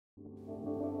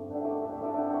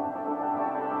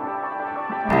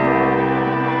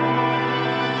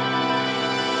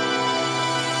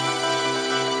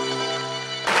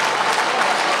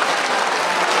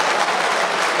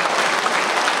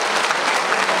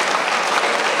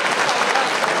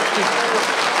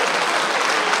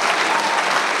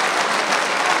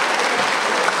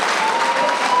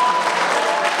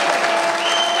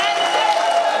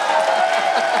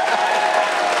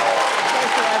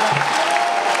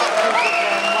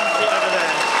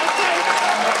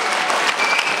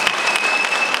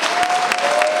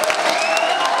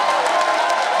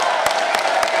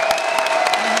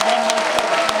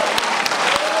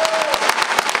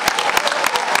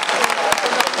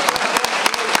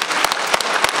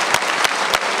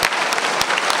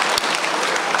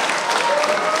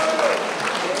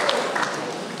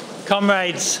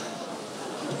Comrades,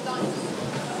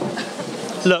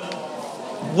 look,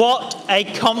 what a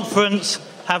conference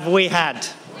have we had.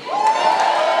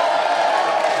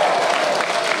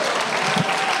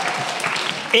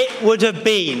 It would have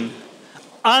been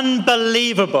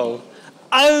unbelievable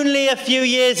only a few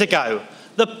years ago,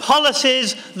 the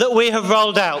policies that we have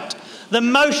rolled out, the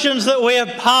motions that we have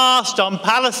passed on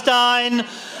Palestine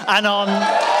and on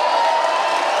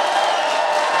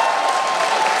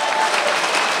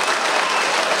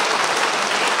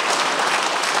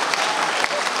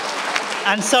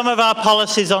and some of our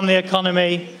policies on the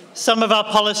economy, some of our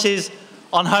policies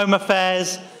on home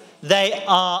affairs, they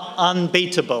are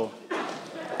unbeatable.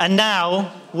 And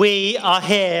now we are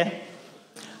here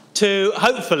to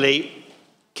hopefully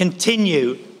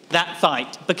continue that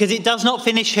fight, because it does not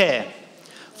finish here.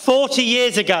 40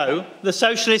 years ago, the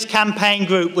Socialist Campaign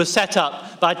Group was set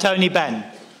up by Tony Benn.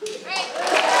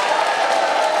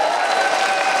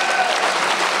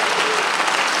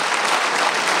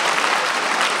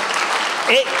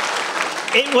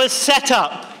 It was set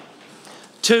up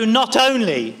to not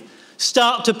only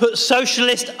start to put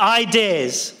socialist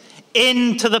ideas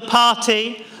into the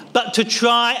party, but to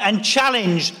try and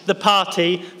challenge the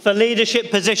party for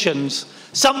leadership positions,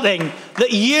 something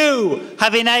that you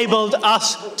have enabled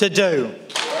us to do.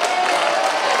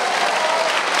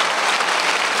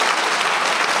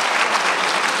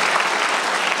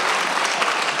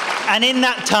 And in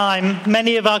that time,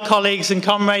 many of our colleagues and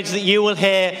comrades that you will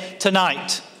hear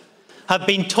tonight have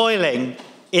been toiling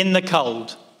in the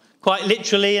cold, quite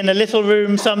literally in a little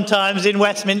room sometimes in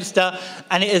Westminster,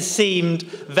 and it has seemed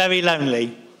very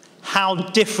lonely. How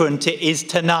different it is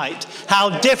tonight. How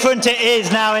different it is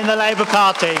now in the Labour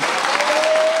Party.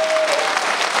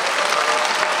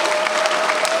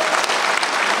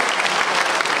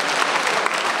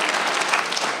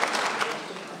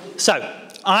 So,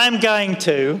 I'm going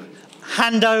to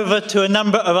hand over to a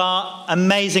number of our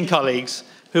amazing colleagues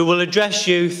who will address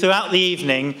you throughout the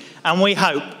evening, and we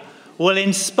hope will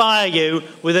inspire you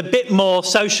with a bit more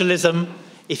socialism,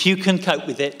 if you can cope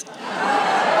with it.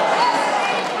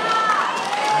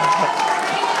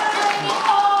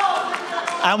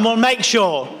 And we'll make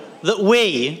sure that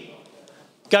we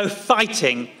go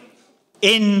fighting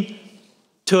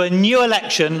into a new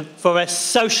election for a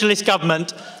socialist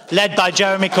government led by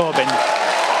Jeremy Corbyn.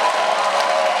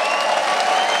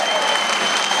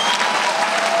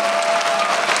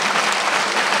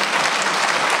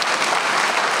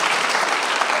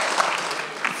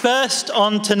 First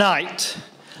on tonight,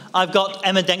 I've got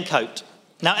Emma Dent-Coad.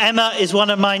 Now, Emma is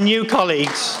one of my new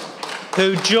colleagues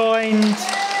who joined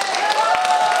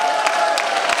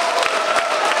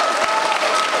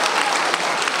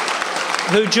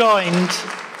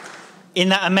in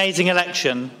that amazing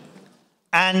election,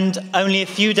 and only a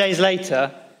few days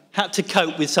later had to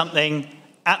cope with something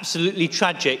absolutely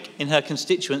tragic in her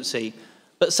constituency,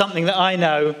 but something that I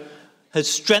know has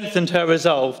strengthened her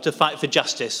resolve to fight for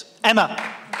justice. Emma.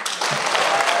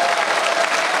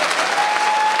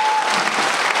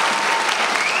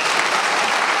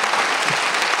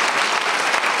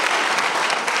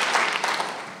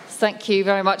 Thank you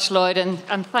very much, Lloyd,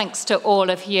 and thanks to all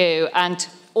of you and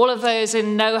all of those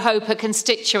in no-hoper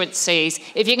constituencies.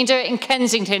 If you can do it in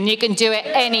Kensington, you can do it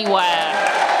anywhere.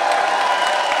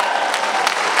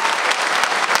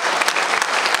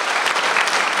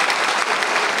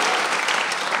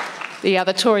 Yeah,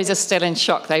 the Tories are still in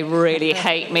shock. They really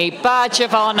hate me. Badge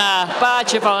of honour,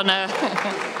 badge of honour.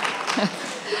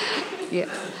 Yeah.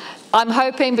 I'm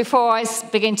hoping, before I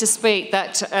begin to speak,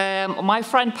 that my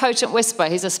friend Potent Whisper,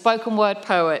 he's a spoken word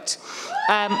poet.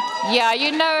 Yeah,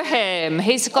 you know him.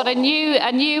 He's got a new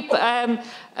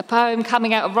poem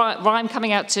coming out, rhyme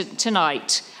coming out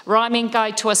tonight. Rhyming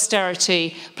Guide to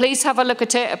Austerity. Please have a look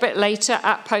at it a bit later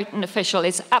at Potent Official.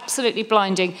 It's absolutely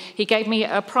blinding. He gave me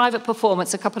a private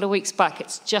performance a couple of weeks back.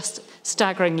 It's just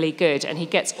staggeringly good, and he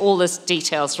gets all the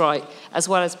details right, as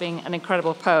well as being an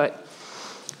incredible poet.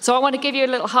 So I want to give you a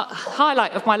little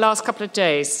highlight of my last couple of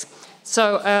days.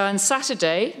 So on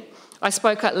Saturday, I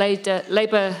spoke at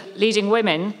Labour Leading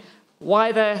Women,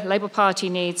 why the Labour Party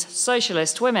needs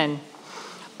socialist women.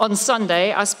 On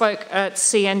Sunday, I spoke at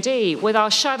CND with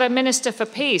our Shadow Minister for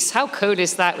Peace. How cool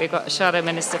is that? We've got a Shadow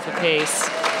Minister for Peace.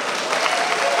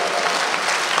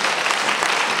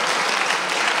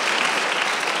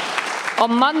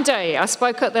 On Monday, I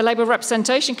spoke at the Labour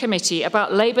Representation Committee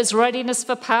about Labour's readiness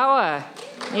for power.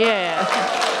 Yeah.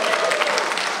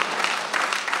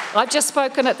 I've just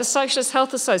spoken at the Socialist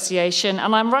Health Association,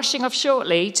 and I'm rushing off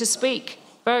shortly to speak,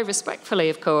 very respectfully,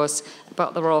 of course,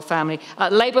 about the royal family,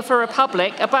 at Labour for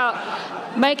Republic, about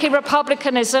making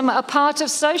republicanism a part of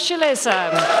socialism.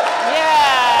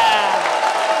 Yeah.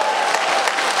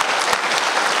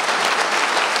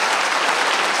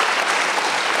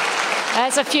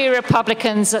 There's a few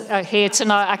Republicans here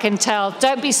tonight, I can tell.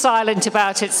 Don't be silent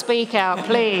about it. Speak out,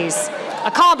 please. I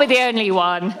can't be the only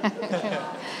one.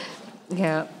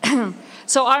 Yeah.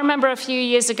 So I remember a few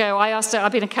years ago,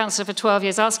 I've been a councillor for 12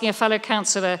 years, asking a fellow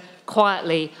councillor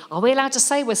quietly, are we allowed to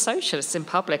say we're socialists in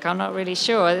public? I'm not really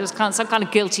sure. It was some kind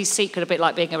of guilty secret, a bit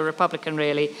like being a Republican,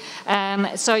 really.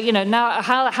 So, you know, now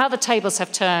how the tables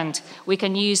have turned, we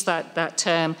can use that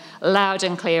term loud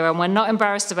and clear, and we're not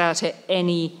embarrassed about it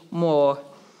anymore.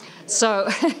 So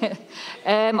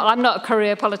I'm not a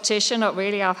career politician, not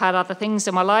really. I've had other things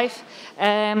in my life.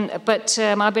 But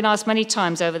I've been asked many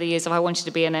times over the years if I wanted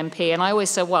to be an MP. And I always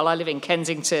say, well, I live in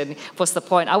Kensington. What's the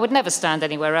point? I would never stand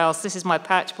anywhere else. This is my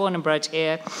patch, born and bred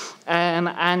here.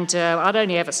 I'd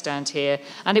only ever stand here.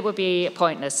 And it would be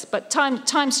pointless. But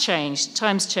times changed.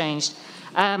 Times changed.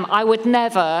 I would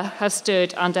never have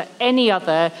stood under any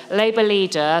other Labour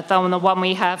leader than the one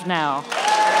we have now.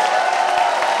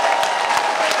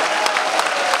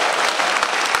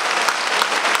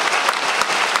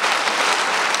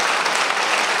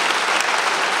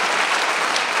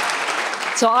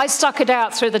 So I stuck it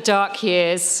out through the dark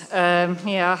years. I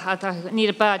need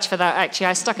a badge for that, actually.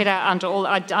 I stuck it out under all...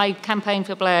 I campaigned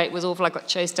for Blair. It was awful. I got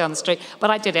chased down the street. But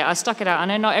I did it. I stuck it out. I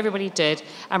know not everybody did,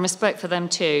 and respect for them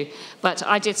too. But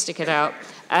I did stick it out.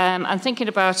 And thinking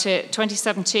about it,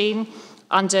 2017,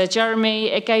 under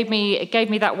Jeremy, it gave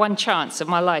me that one chance of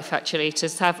my life, actually, to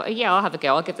have, I'll have a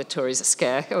go. I'll give the Tories a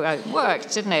scare. It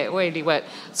worked, didn't it? It really worked.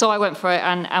 So I went for it,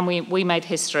 and we made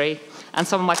history. And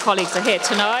some of my colleagues are here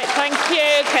tonight. Thank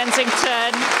you,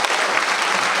 Kensington.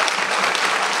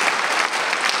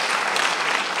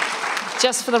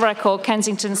 Just for the record,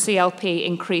 Kensington CLP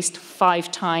increased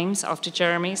 5 times after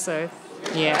Jeremy, so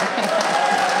yeah.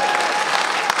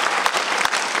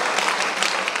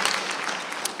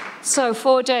 So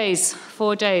 4 days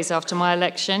after my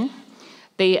election,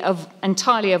 the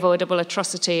entirely avoidable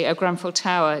atrocity of Grenfell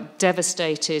Tower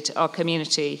devastated our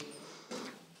community.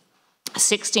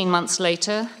 16 months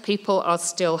later, people are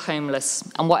still homeless.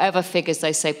 And whatever figures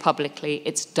they say publicly,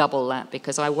 it's double that,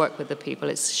 because I work with the people.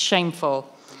 It's shameful.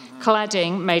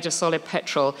 Cladding made of solid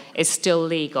petrol is still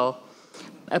legal.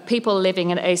 People living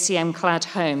in ACM-clad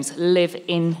homes live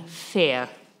in fear.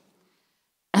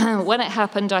 When it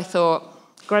happened, I thought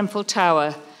Grenfell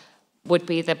Tower would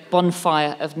be the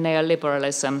bonfire of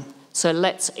neoliberalism. So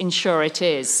let's ensure it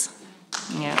is.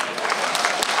 Yeah.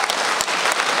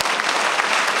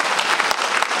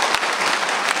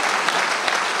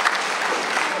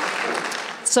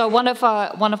 So one of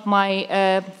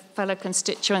my fellow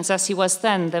constituents, as he was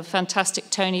then, the fantastic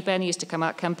Tony Benn, used to come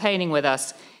out campaigning with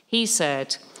us. He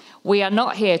said, "We are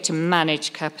not here to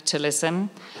manage capitalism,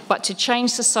 but to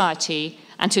change society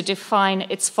and to define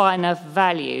its finer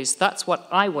values. That's what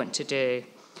I want to do.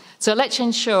 So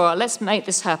let's make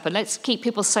this happen. Let's keep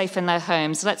people safe in their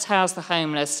homes. Let's house the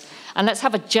homeless. And let's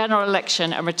have a general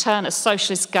election and return a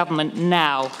socialist government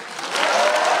now."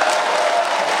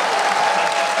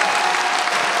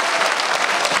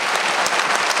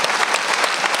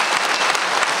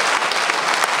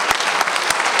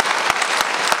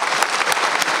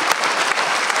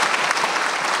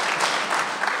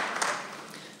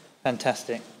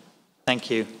 Fantastic.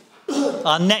 Thank you.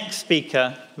 Our next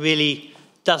speaker really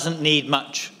doesn't need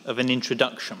much of an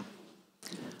introduction.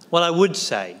 What I would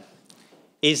say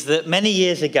is that many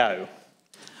years ago,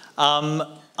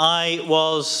 I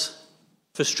was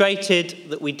frustrated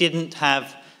that we didn't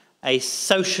have a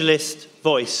socialist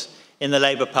voice in the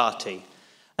Labour Party.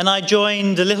 And I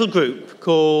joined a little group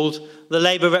called the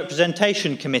Labour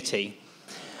Representation Committee.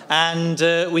 And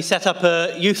we set up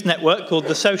a youth network called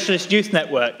the Socialist Youth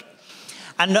Network.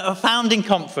 And at a founding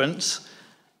conference,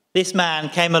 this man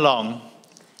came along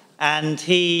and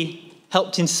he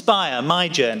helped inspire my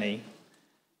journey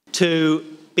to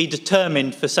be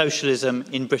determined for socialism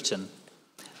in Britain.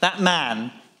 That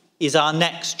man is our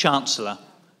next Chancellor,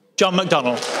 John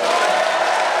McDonnell.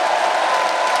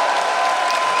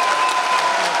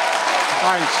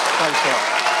 Thanks, Sir.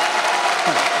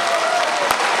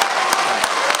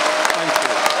 Thank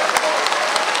you.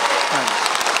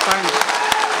 Thanks.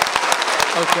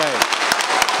 Okay.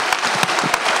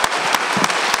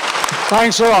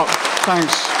 Thanks a lot.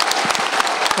 Thanks.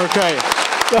 Okay.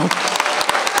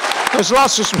 There's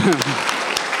lots of...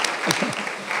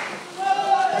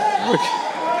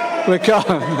 we can't...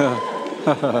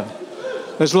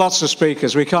 There's lots of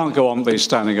speakers. We can't go on with these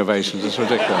standing ovations. It's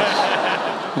ridiculous.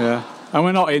 Yeah. And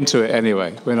we're not into it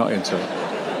anyway. We're not into it.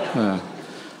 Yeah.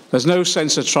 There's no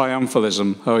sense of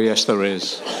triumphalism. Oh, yes, there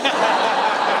is.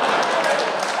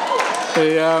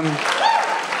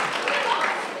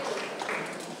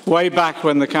 Way back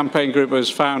when the campaign group was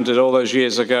founded all those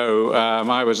years ago,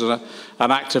 I was an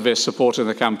activist supporting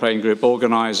the campaign group,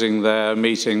 organising their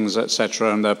meetings,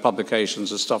 etc., and their publications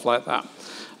and stuff like that,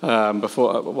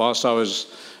 whilst I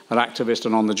was an activist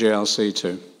and on the GLC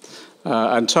too.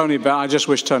 And Tony Benn, I just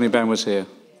wish Tony Benn was here.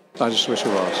 I just wish he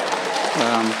was.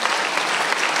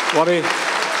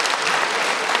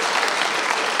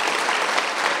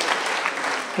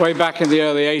 Way back in the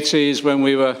early 80s, when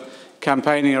we were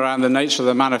campaigning around the nature of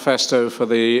the manifesto for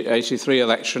the 83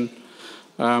 election,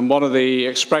 one of the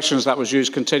expressions that was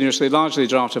used continuously, largely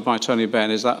drafted by Tony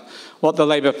Benn, is that what the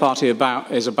Labour Party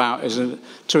is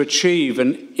to achieve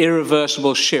an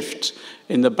irreversible shift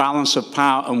in the balance of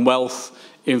power and wealth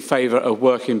in favour of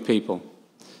working people.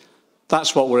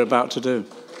 That's what we're about to do.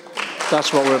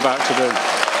 That's what we're about to do.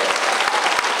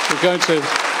 We're going to...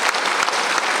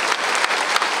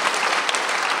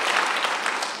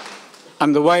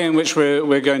 And the way in which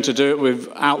we're going to do it, we've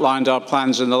outlined our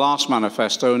plans in the last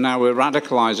manifesto, and now we're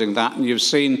radicalising that. And you've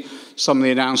seen some of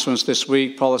the announcements this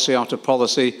week, policy after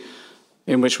policy,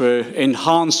 in which we're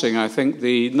enhancing, I think,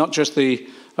 not just the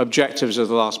objectives of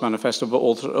the last manifesto, but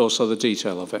also the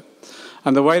detail of it.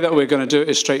 And the way that we're going to do it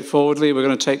is straightforwardly. We're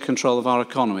going to take control of our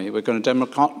economy. We're going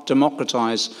to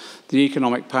democratise the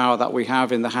economic power that we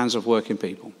have in the hands of working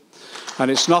people. And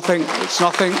it is nothing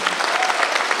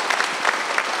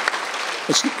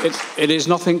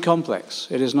complex.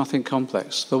 It is nothing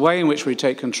complex. The way in which we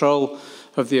take control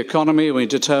of the economy, we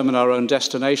determine our own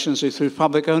destinations, is through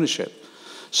public ownership.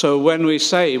 So when we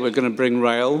say we're going to bring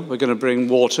rail, we're going to bring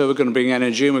water, we're going to bring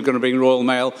energy, and we're going to bring Royal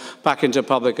Mail back into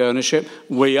public ownership,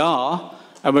 we are,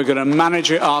 and we're going to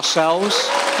manage it ourselves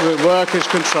with workers'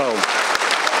 control.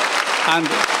 And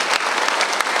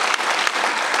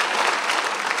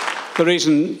the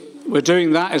reason we're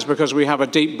doing that is because we have a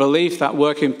deep belief that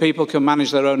working people can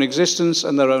manage their own existence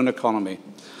and their own economy.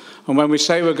 And when we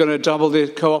say we're going to double the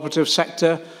cooperative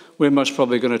sector, we're most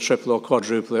probably going to triple or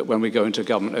quadruple it when we go into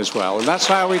government as well. And that's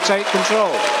how we take control.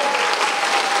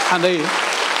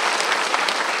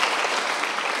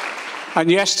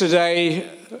 And yesterday,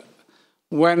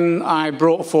 when I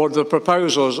brought forward the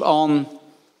proposals on,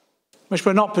 which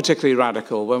were not particularly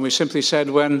radical, when we simply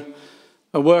said when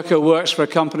a worker works for a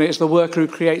company, it's the worker who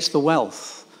creates the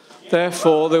wealth.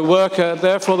 Therefore, the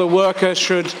worker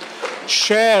should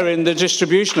share in the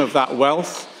distribution of that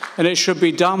wealth, and it should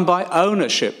be done by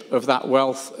ownership of that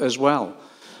wealth as well.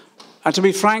 And to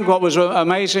be frank, what was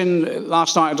amazing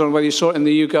last night, I don't know whether you saw it in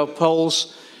the YouGov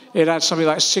polls, it had something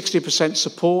like 60%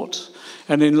 support,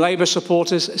 and in Labour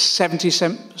supporters,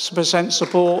 70%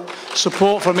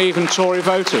 support from even Tory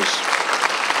voters.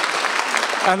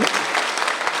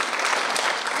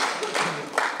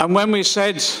 And when we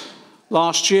said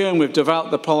last year, and we've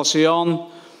developed the policy on,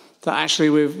 that actually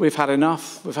we've had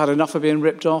enough of being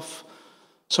ripped off,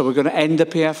 so we're going to end the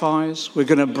PFIs, we're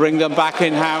going to bring them back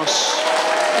in-house,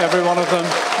 every one of them.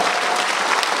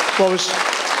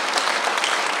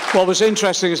 What was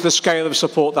interesting is the scale of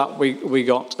support that we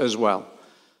got as well.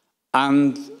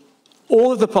 And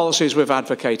all of the policies we've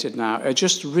advocated now are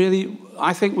just really,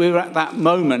 I think we're at that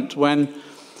moment when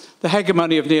the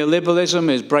hegemony of neoliberalism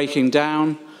is breaking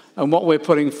down, and what we're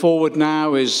putting forward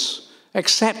now is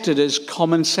accepted as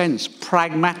common sense,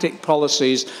 pragmatic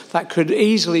policies that could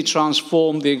easily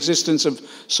transform the existence of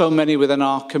so many within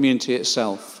our community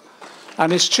itself.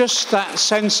 And it's just that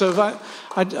sense of,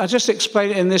 I just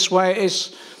explain it in this way,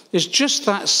 it's just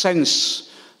that sense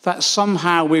that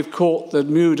somehow we've caught the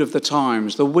mood of the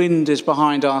times. The wind is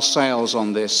behind our sails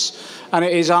on this. And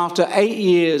it is after 8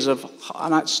 years of,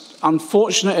 and that's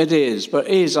unfortunate it is, but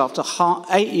it is after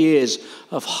 8 years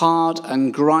of hard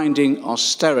and grinding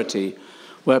austerity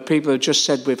where people have just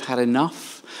said we've had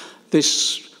enough.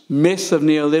 This myth of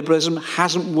neoliberalism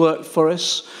hasn't worked for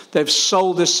us. They've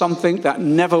sold us something that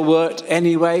never worked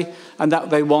anyway, and that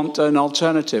they want an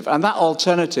alternative. And that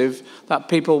alternative that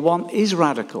people want is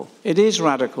radical. It is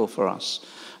radical for us.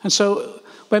 And so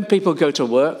when people go to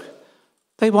work,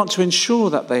 they want to ensure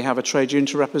that they have a trade union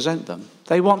to represent them.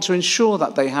 They want to ensure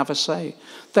that they have a say.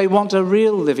 They want a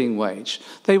real living wage.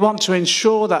 They want to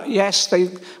ensure that, yes,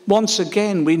 once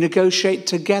again, we negotiate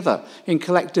together in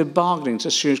collective bargaining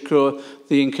to secure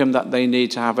the income that they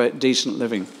need to have a decent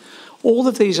living. All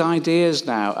of these ideas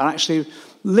now are actually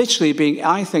literally being,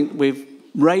 I think we've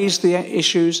raised the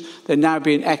issues. They're now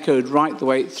being echoed right the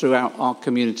way throughout our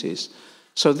communities.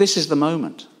 So this is the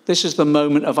moment. This is the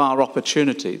moment of our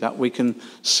opportunity that we can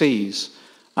seize.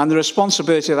 And the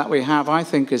responsibility that we have, I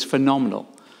think, is phenomenal.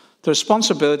 The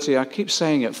responsibility, I keep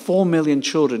saying it, 4 million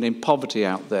children in poverty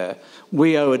out there,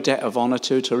 we owe a debt of honour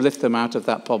to lift them out of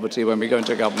that poverty when we go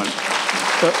into government.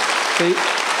 But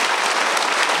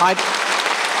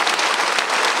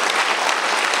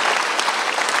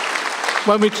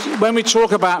When we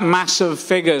talk about massive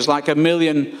figures like 1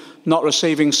 million not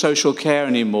receiving social care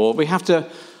anymore, we have to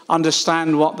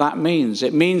understand what that means.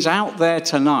 It means out there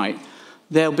tonight,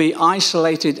 there'll be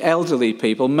isolated elderly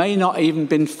people, may not even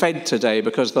been fed today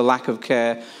because of the lack of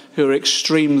care, who are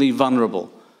extremely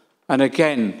vulnerable. And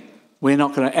again, we're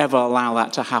not going to ever allow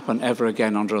that to happen ever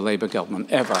again under a Labour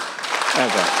government, ever,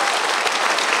 ever.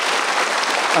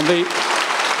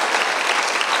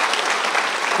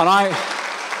 And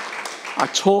I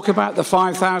talk about the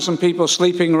 5,000 people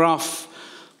sleeping rough,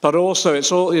 but also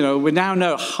it's all, you know, we now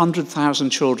know 100,000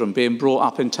 children being brought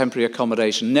up in temporary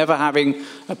accommodation, never having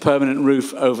a permanent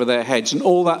roof over their heads, and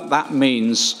all that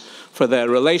means for their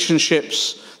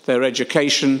relationships, their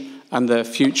education, and their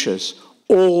futures.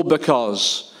 All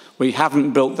because we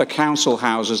haven't built the council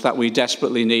houses that we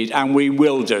desperately need, and we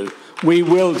will do. We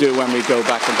will do when we go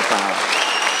back into power.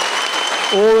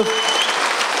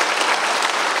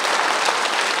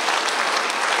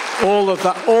 All of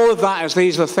that, as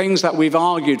these are things that we've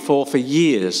argued for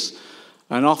years.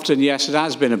 And often, yes, it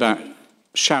has been about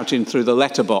shouting through the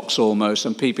letterbox almost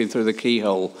and peeping through the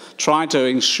keyhole, trying to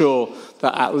ensure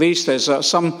that at least there's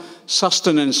some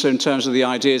sustenance in terms of the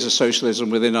ideas of socialism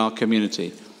within our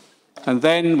community. And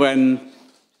then when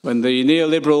the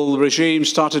neoliberal regime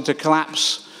started to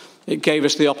collapse, it gave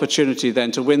us the opportunity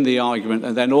then to win the argument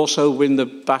and then also win the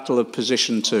battle of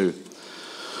position too.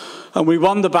 And we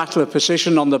won the battle of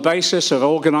position on the basis of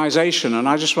organisation. And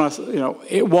I just want to,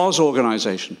 it was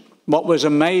organisation. What was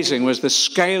amazing was the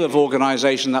scale of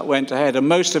organisation that went ahead. And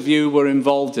most of you were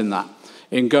involved in that,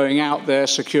 in going out there,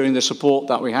 securing the support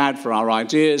that we had for our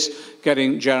ideas,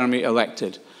 getting Jeremy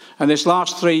elected. And this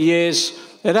last 3 years,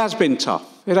 it has been tough.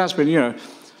 It has been,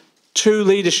 2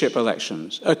 leadership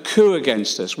elections, a coup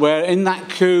against us, where in that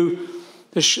coup,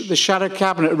 the shadow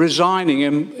cabinet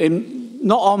resigning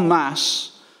not en masse.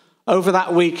 Over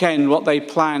that weekend, what they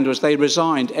planned was they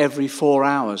resigned every 4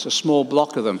 hours, a small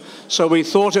block of them. So we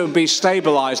thought it would be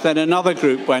stabilised, then another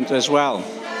group went as well.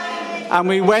 And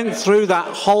we went through that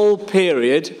whole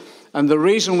period, and the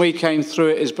reason we came through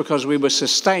it is because we were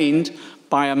sustained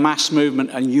by a mass movement,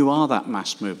 and you are that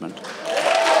mass movement.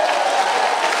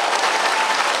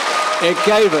 It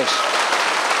gave us...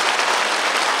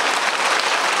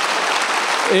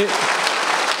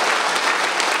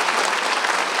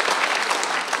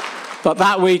 But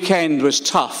that weekend was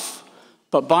tough.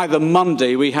 But by the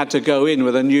Monday, we had to go in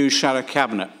with a new shadow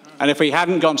cabinet. And if we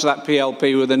hadn't gone to that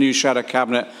PLP with a new shadow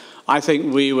cabinet, I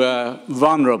think we were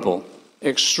vulnerable,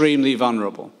 extremely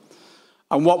vulnerable.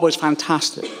 And what was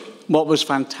fantastic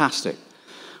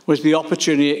was the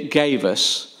opportunity it gave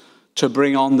us to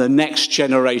bring on the next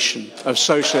generation of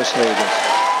socialist leaders.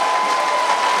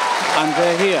 And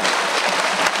they're here.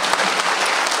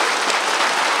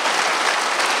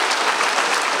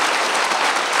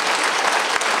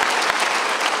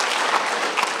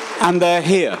 And they're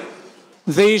here.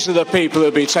 These are the people who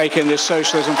will be taking this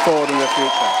socialism forward in the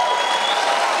future.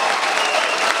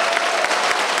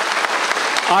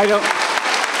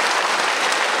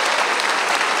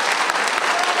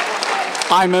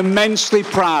 I'm immensely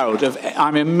proud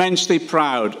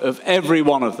of every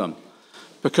one of them,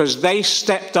 because they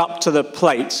stepped up to the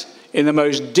plate in the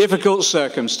most difficult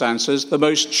circumstances, the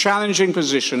most challenging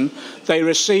position. They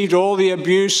received all the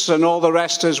abuse and all the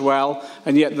rest as well,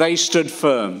 and yet they stood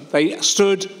firm. They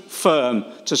stood firm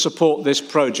to support this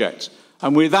project.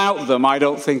 And without them, I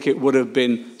don't think it would have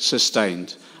been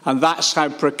sustained. And that's how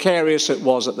precarious it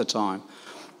was at the time.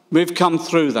 We've come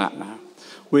through that now.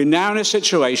 We're now in a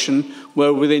situation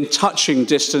where we're within touching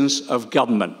distance of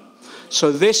government.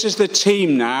 So this is the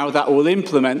team now that will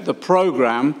implement the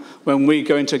programme when we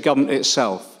go into government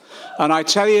itself. And I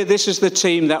tell you, this is the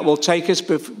team that will take us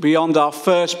beyond our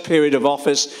first period of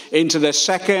office into the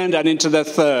second and into the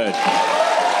third.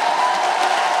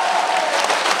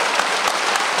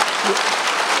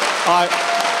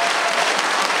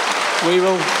 We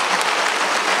will...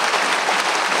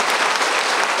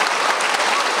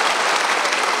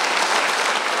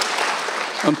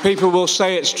 And people will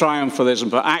say it's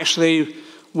triumphalism, but actually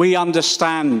we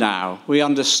understand now,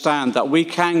 that we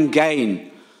can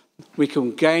gain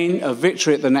a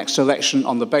victory at the next election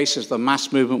on the basis of the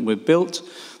mass movement we've built,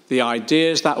 the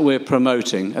ideas that we're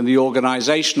promoting, and the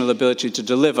organisational ability to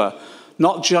deliver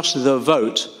not just the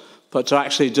vote, but to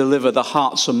actually deliver the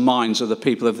hearts and minds of the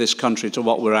people of this country to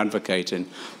what we're advocating.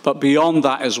 But beyond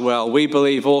that as well, we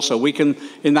believe also we can,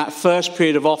 in that first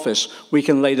period of office, we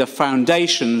can lay the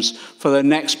foundations for the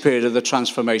next period of the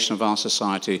transformation of our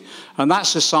society. And that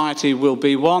society will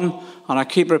be one, and I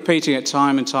keep repeating it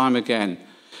time and time again,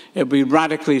 it'll be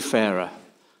radically fairer.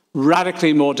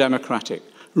 radically more democratic,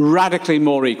 radically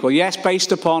more equal. Yes,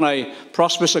 based upon a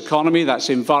prosperous economy that's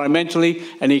environmentally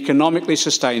and economically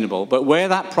sustainable, but where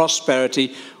that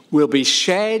prosperity will be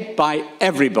shared by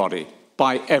everybody,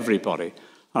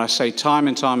 And I say time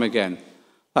and time again,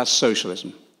 that's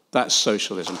socialism. That's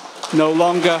socialism. No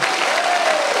longer...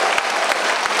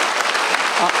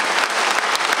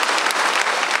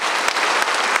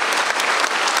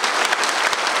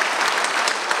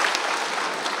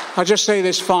 I'll just say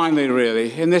this finally,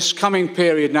 really. In this coming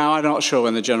period now, I'm not sure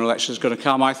when the general election is going to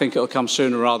come. I think it'll come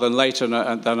sooner rather than later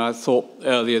than I thought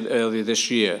earlier this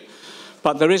year.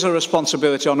 But there is a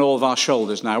responsibility on all of our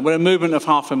shoulders now. We're a movement of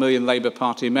 500,000 Labour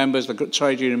Party members. The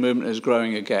trade union movement is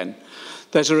growing again.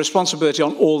 There's a responsibility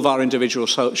on all of our individual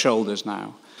shoulders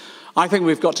now. I think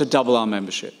we've got to double our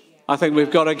membership. I think we've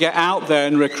got to get out there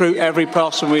and recruit every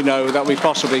person we know that we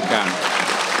possibly can.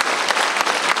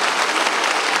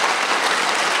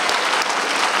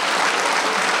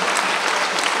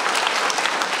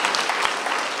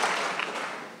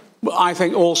 I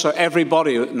think also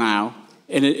everybody now,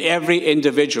 every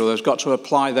individual has got to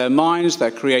apply their minds,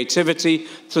 their creativity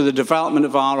to the development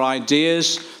of our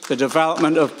ideas, the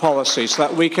development of policy, so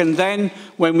that we can then,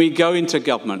 when we go into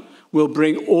government, we'll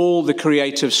bring all the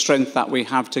creative strength that we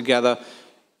have together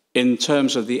in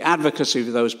terms of the advocacy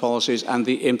of those policies and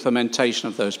the implementation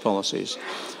of those policies.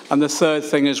 And the third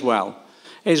thing as well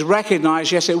is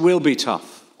recognise, yes, it will be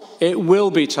tough. It will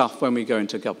be tough when we go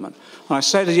into government. And I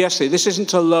said it yesterday, this isn't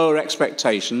to lower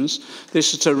expectations,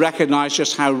 this is to recognise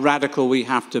just how radical we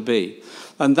have to be.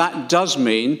 And that does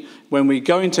mean, when we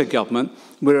go into government,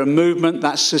 we're a movement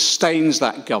that sustains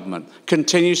that government,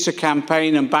 continues to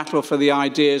campaign and battle for the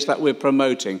ideas that we're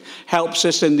promoting, helps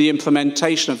us in the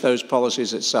implementation of those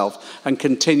policies itself, and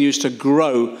continues to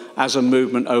grow as a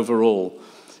movement overall.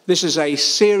 This is a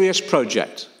serious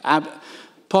project.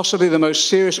 Possibly the most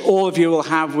serious all of you will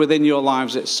have within your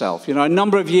lives itself. You know, a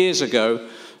number of years ago,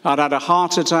 I'd had a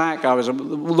heart attack. I was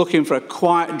looking for a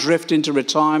quiet drift into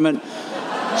retirement,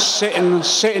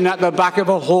 sitting at the back of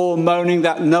a hall moaning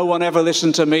that no one ever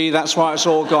listened to me, that's why it's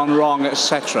all gone wrong,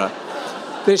 etc.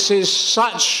 This is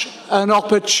such an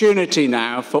opportunity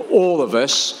now for all of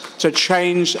us to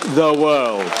change the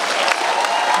world.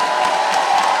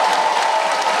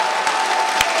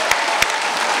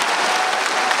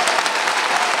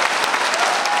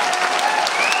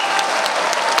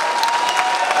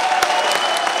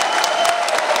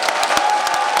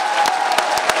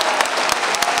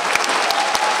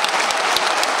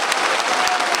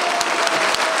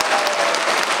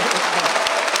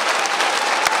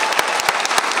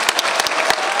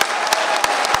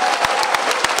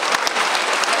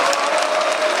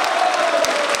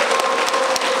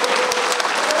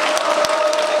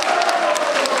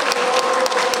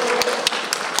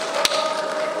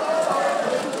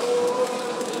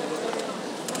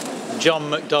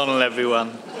 John McDonnell, everyone.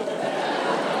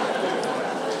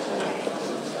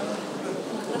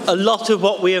 A lot of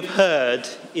what we have heard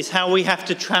is how we have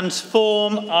to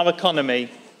transform our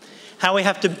economy, how we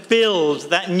have to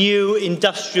build that new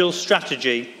industrial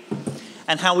strategy,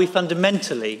 and how we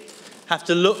fundamentally have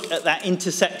to look at that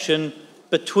intersection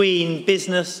between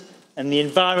business and the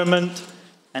environment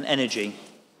and energy.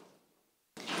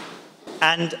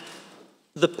 And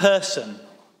the person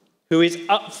who is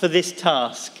up for this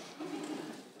task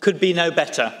could be no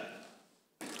better.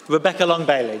 Rebecca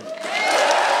Long-Bailey.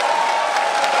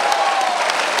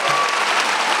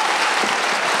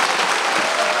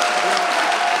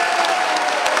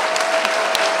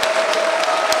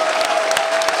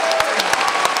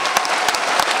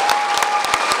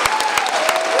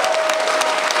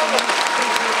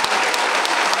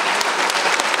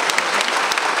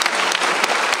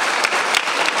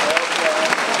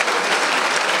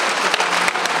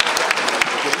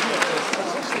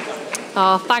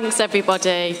 Oh, thanks,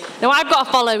 everybody. Now, I've got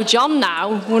to follow John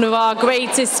now, one of our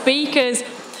greatest speakers.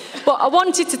 But I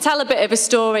wanted to tell a bit of a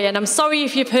story, and I'm sorry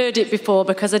if you've heard it before,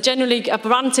 because I've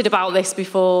ranted about this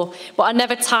before, but I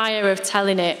never tire of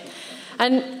telling it.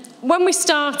 And when we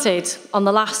started on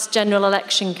the last general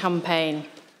election campaign,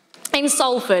 in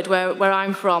Salford, where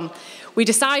I'm from, we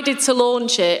decided to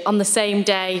launch it on the same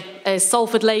day as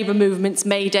Salford Labour Movement's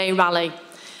May Day rally.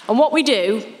 And what we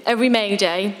do every May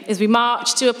Day is we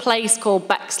march to a place called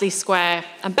Bexley Square.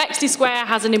 And Bexley Square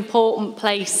has an important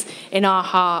place in our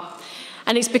heart.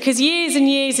 And it's because years and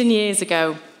years and years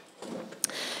ago,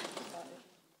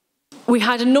 we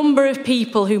had a number of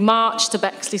people who marched to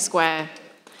Bexley Square.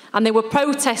 And they were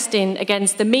protesting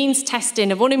against the means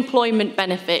testing of unemployment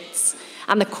benefits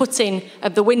and the cutting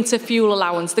of the winter fuel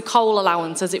allowance, the coal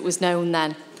allowance as it was known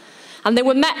then. And they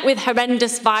were met with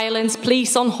horrendous violence,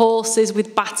 police on horses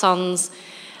with batons,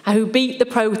 who beat the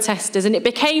protesters. And it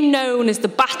became known as the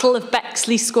Battle of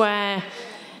Bexley Square.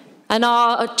 And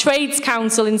our Trades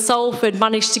Council in Salford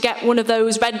managed to get one of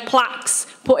those red plaques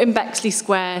put in Bexley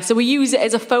Square. So we use it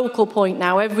as a focal point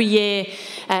now every year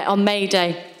on May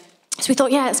Day. So we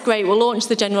thought, yeah, it's great. We'll launch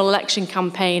the general election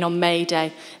campaign on May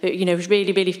Day. You know, it was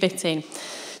really, really fitting.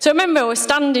 So I remember I was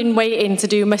standing waiting to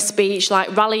do my speech,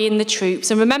 like rallying the troops.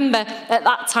 And remember, at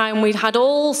that time, we'd had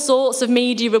all sorts of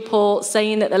media reports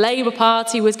saying that the Labour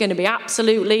Party was going to be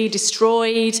absolutely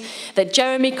destroyed, that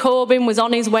Jeremy Corbyn was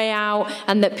on his way out,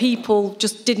 and that people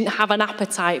just didn't have an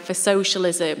appetite for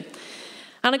socialism.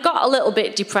 And I got a little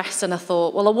bit depressed, and I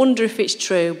thought, well, I wonder if it's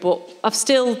true, but I've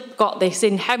still got this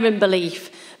inherent belief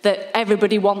that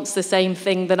everybody wants the same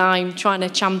thing that I'm trying to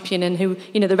champion and who,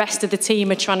 you know, the rest of the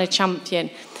team are trying to champion.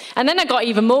 And then I got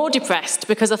even more depressed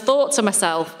because I thought to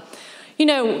myself, you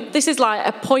know, this is like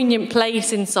a poignant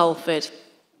place in Salford.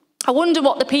 I wonder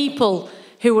what the people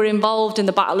who were involved in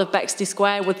the Battle of Bexley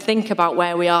Square would think about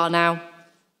where we are now.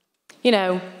 You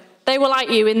know, they were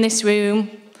like you in this room.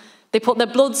 They put their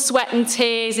blood, sweat and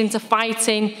tears into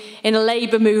fighting in a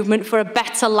labour movement for a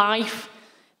better life.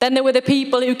 Then there were the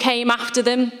people who came after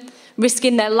them,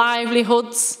 risking their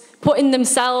livelihoods, putting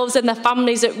themselves and their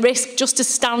families at risk just to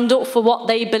stand up for what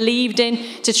they believed in,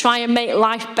 to try and make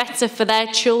life better for their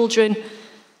children.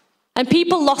 And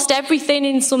people lost everything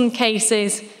in some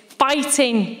cases,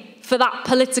 fighting for that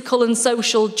political and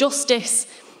social justice.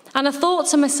 And I thought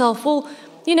to myself, well,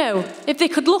 you know, if they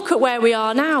could look at where we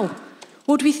are now,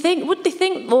 would they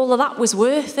think all of that was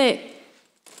worth it?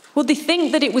 Would they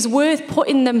think that it was worth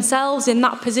putting themselves in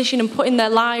that position and putting their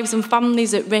lives and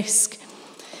families at risk?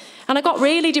 And I got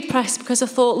really depressed because I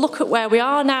thought, look at where we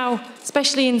are now,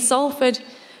 especially in Salford.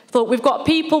 I thought we've got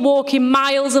people walking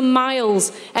miles and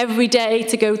miles every day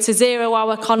to go to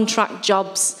 0-hour contract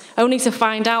jobs, only to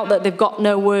find out that they've got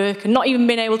no work and not even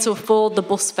been able to afford the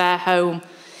bus fare home.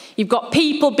 You've got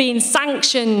people being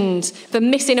sanctioned for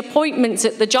missing appointments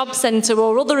at the job centre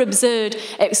or other absurd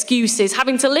excuses,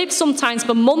 having to live sometimes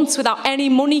for months without any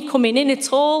money coming in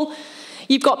at all.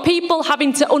 You've got people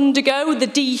having to undergo the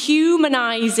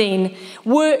dehumanising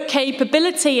work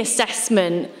capability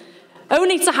assessment,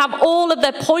 only to have all of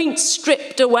their points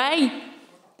stripped away.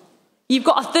 You've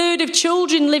got a third of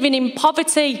children living in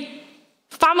poverty,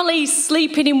 families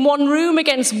sleeping in one room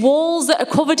against walls that are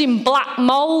covered in black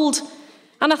mould.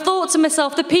 And I thought to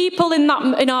myself, the people in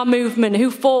our movement who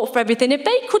fought for everything, if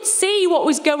they could see what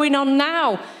was going on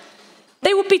now,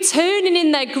 they would be turning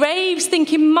in their graves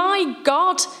thinking, my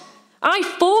God, I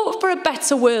fought for a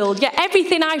better world, yet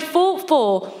everything I fought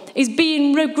for is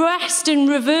being regressed and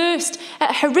reversed at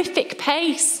a horrific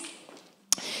pace.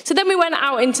 So then we went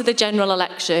out into the general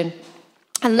election,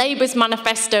 and Labour's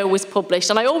manifesto was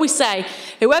published. And I always say,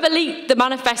 whoever leaked the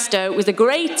manifesto was the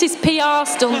greatest PR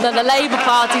stunt that the Labour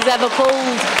Party's ever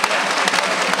pulled.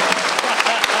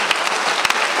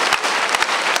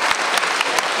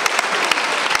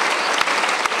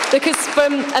 Because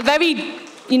from a very,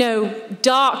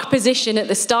 dark position at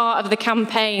the start of the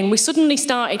campaign, we suddenly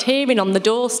started hearing on the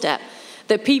doorstep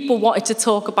that people wanted to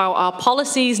talk about our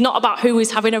policies, not about who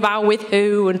was having a row with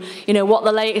who and, what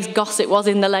the latest gossip was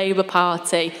in the Labour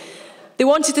Party. They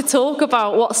wanted to talk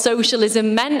about what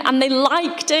socialism meant, and they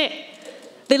liked it.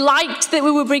 They liked that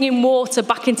we were bringing water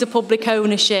back into public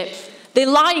ownership. They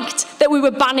liked that we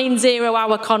were banning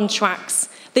 0-hour contracts.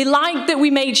 They liked that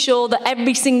we made sure that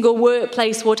every single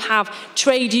workplace would have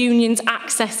trade unions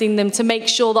accessing them to make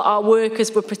sure that our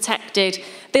workers were protected.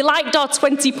 They liked our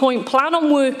 20-point plan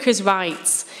on workers'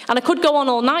 rights. And I could go on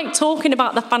all night talking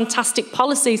about the fantastic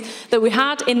policies that we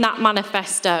had in that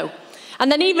manifesto.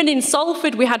 And then even in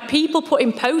Salford, we had people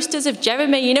putting posters of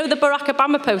Jeremy, the Barack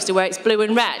Obama poster where it's blue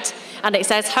and red, and it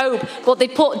says hope, but they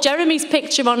put Jeremy's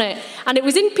picture on it, and it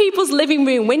was in people's living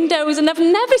room windows, and I've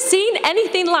never seen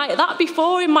anything like that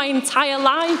before in my entire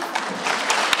life.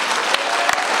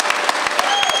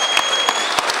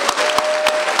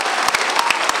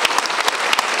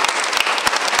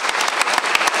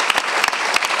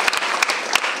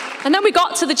 And then we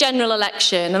got to the general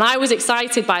election, and I was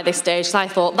excited by this stage, so I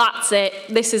thought, that's it,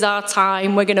 this is our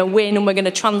time, we're going to win and we're going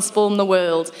to transform the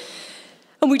world.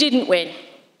 And we didn't win.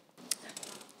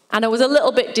 And I was a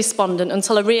little bit despondent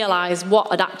until I realised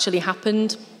what had actually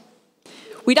happened.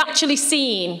 We'd actually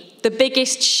seen the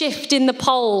biggest shift in the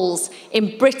polls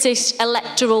in British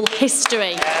electoral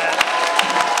history.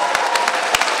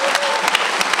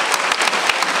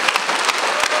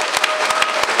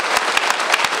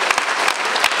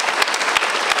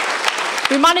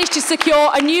 We managed to secure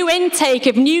a new intake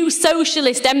of new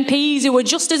socialist MPs who were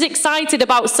just as excited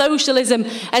about socialism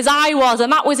as I was,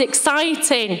 and that was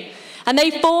exciting. And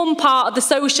they form part of the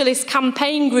Socialist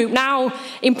campaign group now,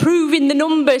 improving the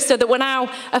numbers so that we're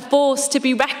now a force to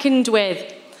be reckoned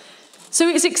with. So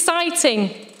it's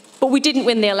exciting, but we didn't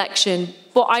win the election.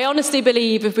 But I honestly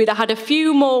believe if we'd have had a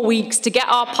few more weeks to get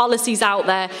our policies out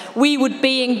there, we would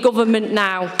be in government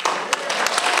now.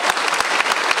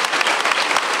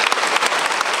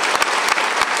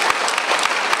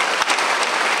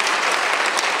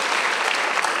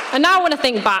 And now when I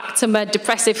think back to my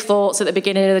depressive thoughts at the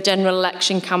beginning of the general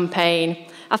election campaign,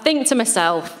 I think to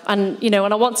myself, and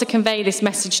I want to convey this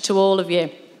message to all of you,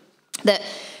 that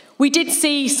we did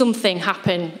see something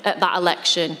happen at that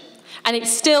election. And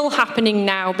it's still happening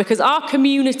now because our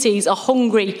communities are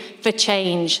hungry for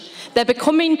change. They're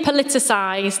becoming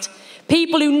politicised.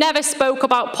 People who never spoke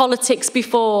about politics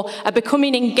before are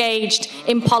becoming engaged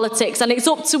in politics. And it's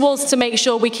up to us to make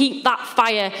sure we keep that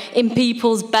fire in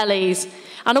people's bellies.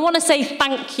 And I want to say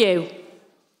thank you.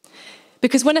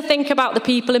 Because when I think about the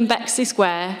people in Bexley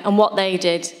Square and what they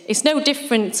did, it's no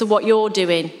different to what you're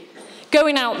doing.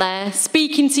 Going out there,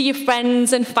 speaking to your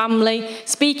friends and family,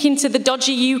 speaking to the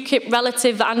dodgy UKIP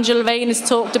relative that Angela Vane has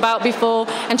talked about before,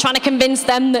 and trying to convince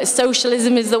them that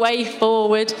socialism is the way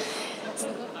forward.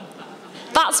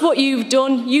 That's what you've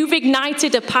done. You've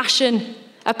ignited a passion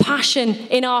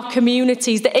in our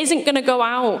communities that isn't going to go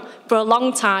out for a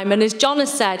long time. And as John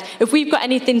has said, if we've got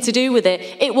anything to do with it,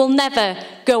 it will never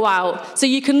go out. So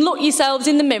you can look yourselves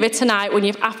in the mirror tonight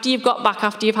after you've got back,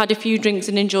 after you've had a few drinks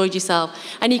and enjoyed yourself,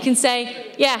 and you can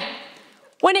say, yeah,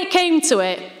 when it came to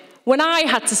it, when I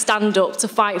had to stand up to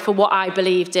fight for what I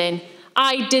believed in,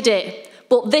 I did it.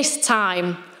 But this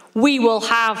time, we will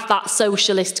have that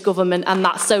socialist government and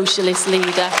that socialist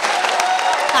leader.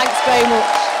 Thanks very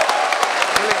much.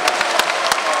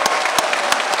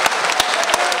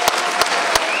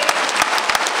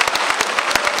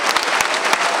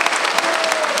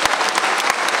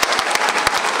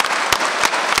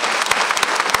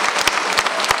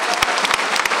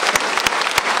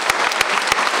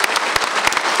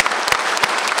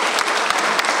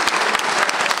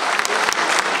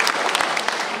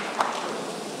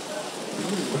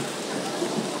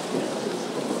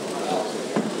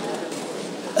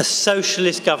 A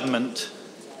socialist government,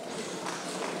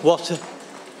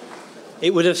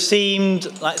 it would have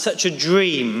seemed like such a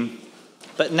dream,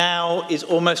 but now is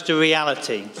almost a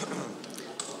reality.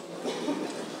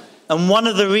 And one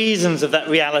of the reasons of that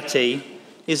reality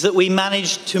is that we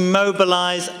managed to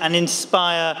mobilise and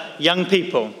inspire young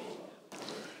people.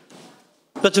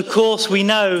 But of course we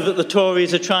know that the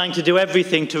Tories are trying to do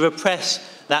everything to repress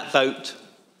that vote.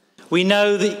 We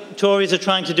know that Tories are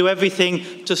trying to do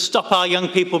everything to stop our young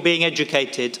people being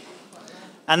educated.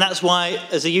 And that's why,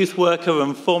 as a youth worker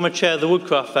and former chair of the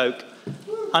Woodcraft folk,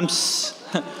 I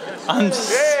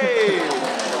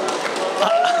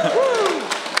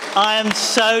am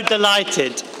so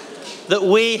delighted that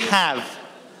we have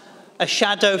a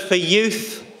shadow for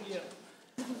youth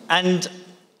and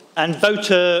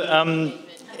voter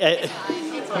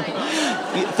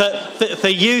for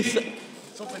youth,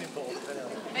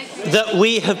 that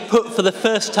we have put for the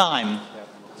first time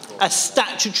a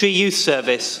statutory youth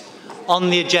service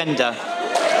on the agenda.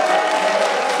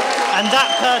 And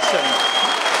that person,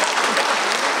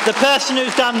 the person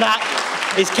who's done that,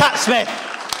 is Cat Smith.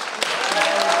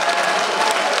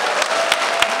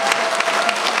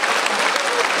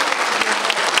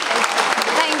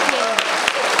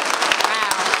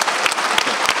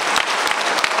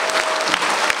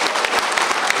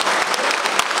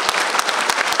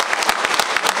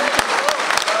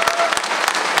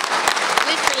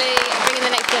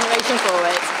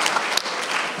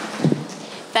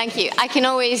 Thank you. I can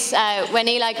always, when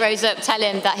Eli grows up, tell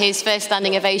him that his first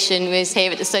standing ovation was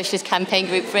here at the Socialist Campaign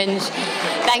Group Fringe.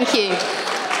 Thank you.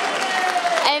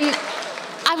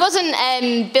 I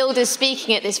wasn't billed as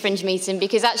speaking at this Fringe meeting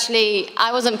because actually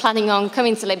I wasn't planning on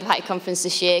coming to Labour Party conference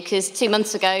this year because 2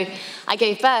 months ago I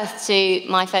gave birth to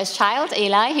my first child,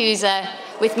 Eli, who's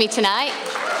with me tonight.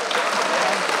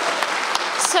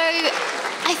 So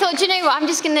I thought, do you know what, I'm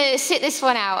just going to sit this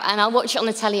one out and I'll watch it on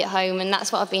the telly at home, and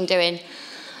that's what I've been doing.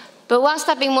 But whilst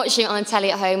I've been watching it on the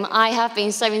telly at home, I have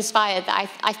been so inspired that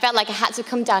I felt like I had to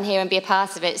come down here and be a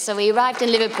part of it. So we arrived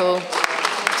in Liverpool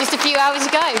just a few hours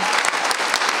ago.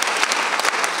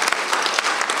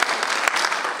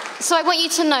 So I want you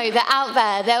to know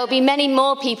that there will be many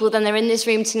more people than there are in this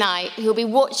room tonight who will be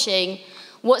watching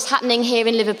what's happening here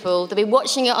in Liverpool. They'll be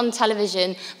watching it on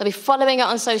television, they'll be following it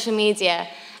on social media,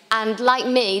 And like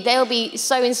me, they'll be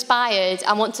so inspired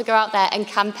and want to go out there and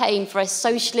campaign for a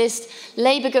socialist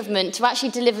Labour government to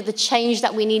actually deliver the change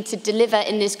that we need to deliver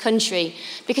in this country,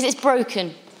 because it's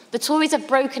broken. The Tories have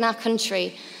broken our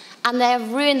country, and they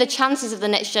have ruined the chances of the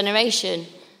next generation.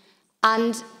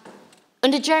 And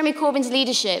under Jeremy Corbyn's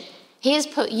leadership, he has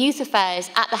put youth affairs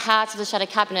at the heart of the Shadow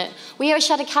Cabinet. We are a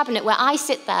Shadow Cabinet where I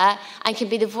sit there and can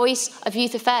be the voice of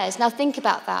youth affairs. Now think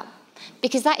about that,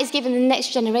 because that is giving the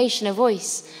next generation a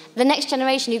voice. The next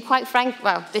generation who, quite frankly,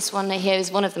 well, this one here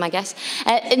is one of them, I guess,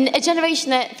 a generation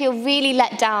that feel really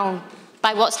let down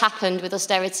by what's happened with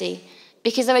austerity,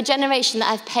 because they're a generation that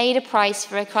have paid a price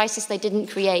for a crisis they didn't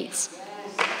create.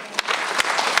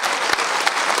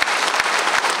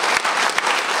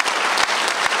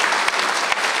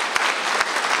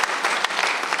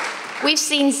 We've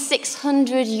seen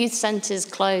 600 youth centres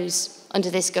close under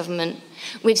this government.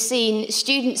 We've seen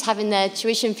students having their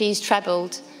tuition fees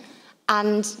trebled.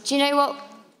 And do you know what?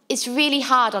 It's really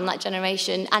hard on that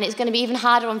generation, and it's going to be even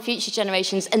harder on future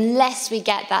generations unless we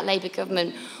get that Labour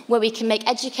government where we can make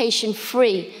education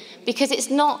free, because it's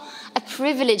not a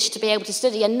privilege to be able to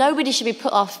study, and nobody should be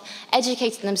put off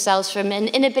educating themselves from an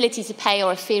inability to pay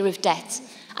or a fear of debt.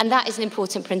 And that is an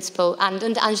important principle. And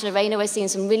under Angela Rayner, we're seeing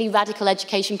some really radical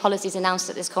education policies announced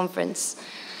at this conference.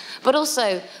 But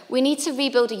also, we need to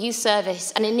rebuild a youth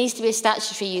service, and it needs to be a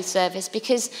statutory youth service,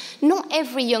 because not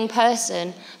every young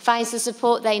person finds the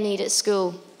support they need at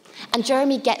school. And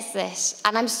Jeremy gets this,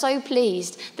 and I'm so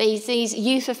pleased that these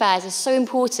youth affairs are so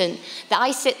important that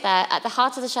I sit there at the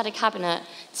heart of the Shadow Cabinet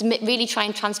to really try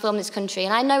and transform this country.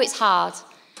 And I know it's hard,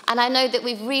 and I know that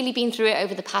we've really been through it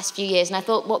over the past few years, and I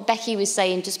thought what Becky was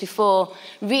saying just before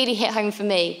really hit home for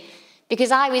me, because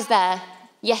I was there.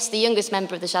 Yes, the youngest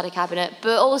member of the Shadow Cabinet,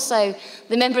 but also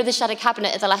the member of the Shadow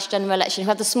Cabinet at the last general election who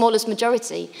had the smallest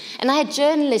majority. And I had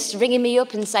journalists ringing me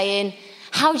up and saying,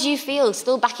 how do you feel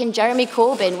still backing Jeremy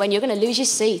Corbyn when you're going to lose your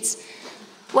seat?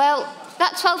 Well,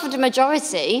 that 1,200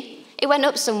 majority, it went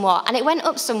up somewhat, and it went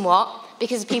up somewhat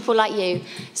because of people like you.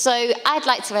 So I'd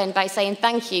like to end by saying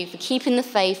thank you for keeping the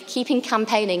faith, keeping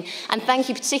campaigning, and thank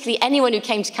you particularly anyone who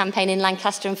came to campaign in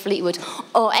Lancaster and Fleetwood,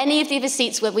 or any of the other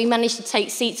seats where we managed to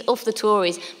take seats off the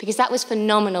Tories, because that was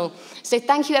phenomenal. So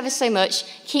thank you ever so much.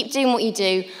 Keep doing what you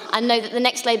do, and know that the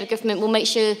next Labour government will make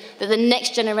sure that the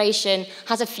next generation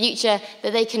has a future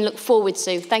that they can look forward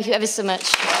to. Thank you ever so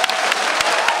much.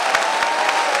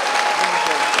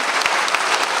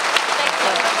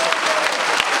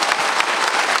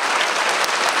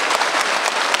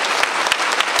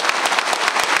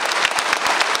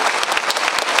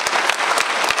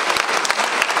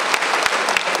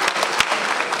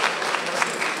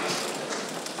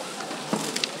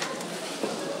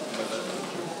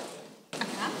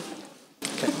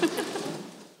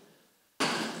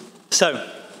 So,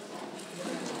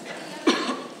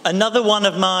 another one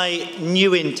of my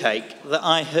new intake that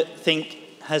I think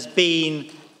has been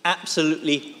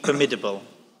absolutely formidable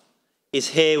is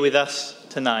here with us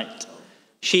tonight.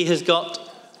 She has got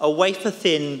a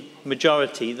wafer-thin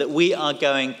majority that we are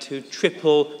going to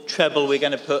triple, treble, we're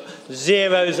going to put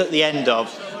zeros at the end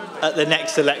of at the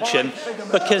next election,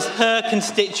 because her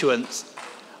constituents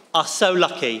are so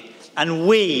lucky, and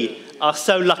we are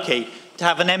so lucky to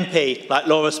have an MP like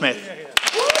Laura Smith.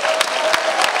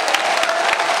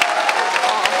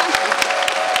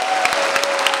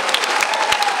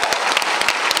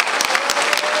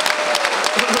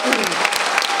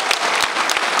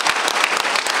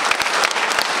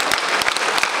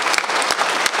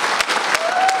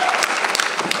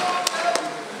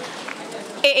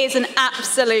 It is an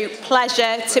absolute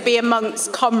pleasure to be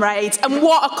amongst comrades, and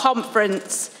what a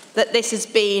conference that this has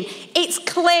been. It's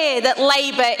clear that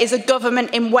Labour is a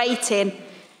government in waiting,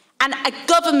 and a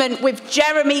government with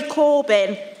Jeremy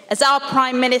Corbyn as our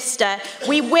Prime Minister.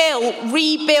 We will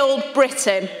rebuild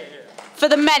Britain for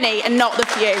the many and not the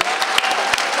few.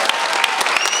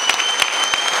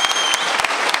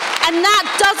 And that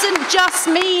doesn't just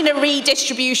mean a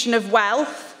redistribution of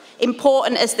wealth,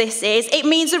 important as this is. It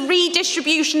means a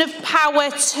redistribution of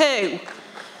power too.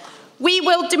 We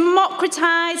will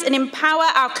democratise and empower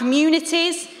our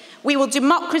communities. We will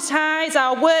democratise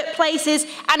our workplaces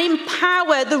and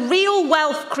empower the real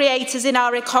wealth creators in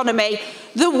our economy,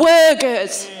 the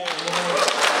workers.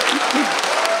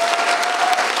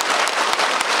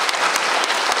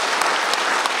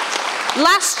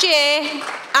 Last year,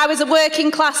 I was a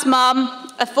working class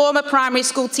mum, a former primary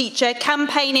school teacher,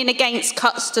 campaigning against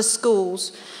cuts to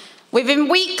schools. Within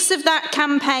weeks of that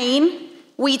campaign,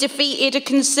 we defeated a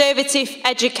Conservative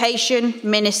education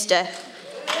minister.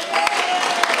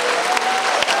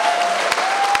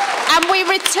 And we we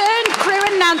returned Crewe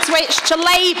and Nantwich to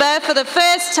Labour for the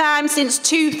first time since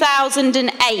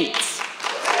 2008.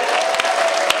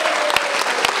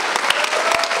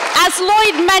 As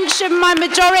Lloyd mentioned, my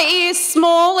majority is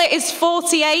small. It is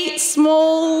 48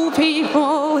 small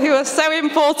people who are so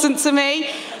important to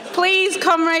me. Please,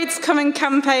 comrades, come and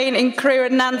campaign in Crewe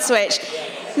and Nantwich.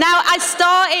 Now, I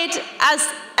started as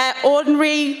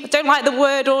ordinary, I don't like the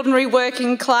word ordinary,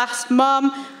 working class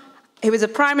mum, who was a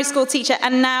primary school teacher,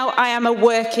 and now I am a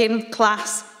working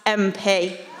class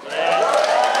MP.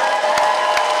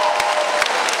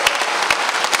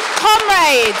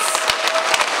 Comrades,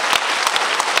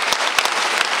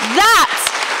 that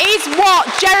is what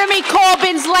Jeremy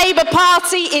Corbyn's Labour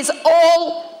Party is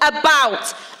all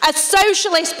about. A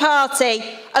socialist party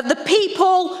of the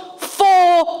people,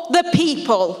 for the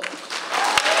people.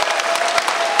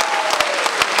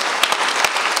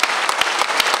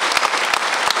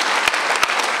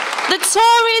 The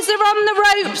Tories are on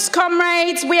the ropes,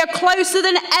 comrades. We are closer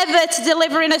than ever to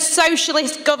delivering a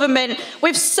socialist government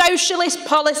with socialist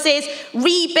policies,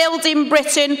 rebuilding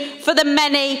Britain for the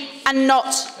many and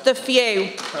not the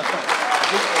few.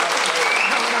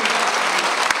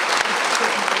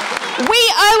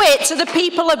 We owe it to the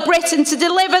people of Britain to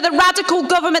deliver the radical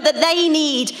government that they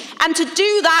need, and to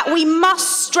do that we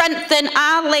must strengthen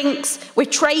our links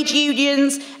with trade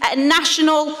unions at a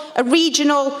national, a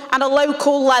regional and a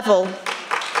local level.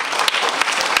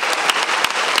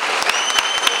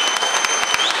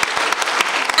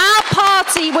 Our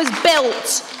party was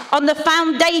built on the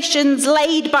foundations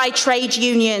laid by trade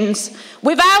unions.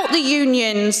 Without the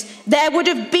unions, there would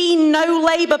have been no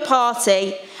Labour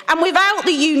Party. And without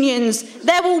the unions,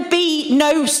 there will be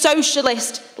no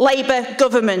socialist Labour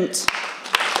government.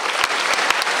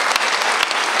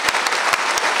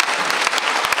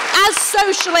 As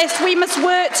socialists, we must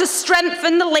work to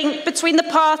strengthen the link between the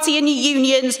party and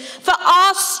unions, for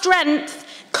our strength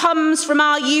comes from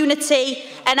our unity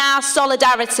and our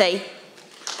solidarity.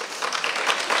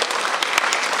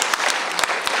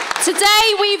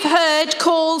 Today we've heard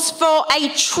calls for a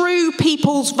true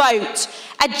people's vote,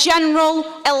 a general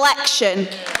election.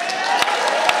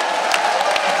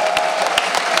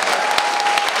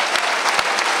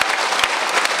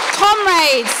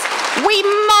 Comrades, we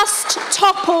must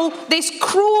topple this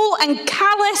cruel and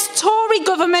callous Tory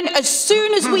government as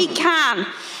soon as we can.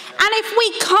 And if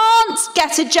we can't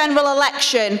get a general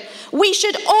election, we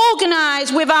should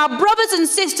organise with our brothers and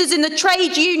sisters in the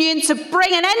trade union to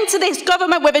bring an end to this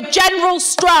government with a general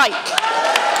strike.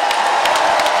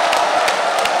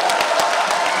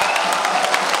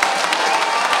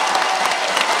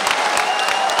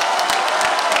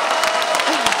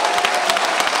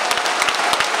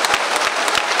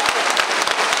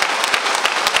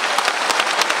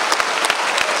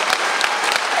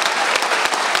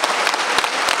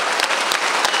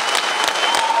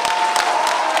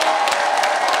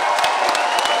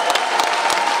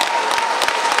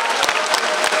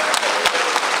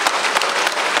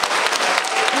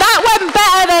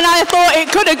 I thought it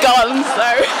could have gone,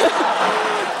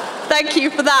 so thank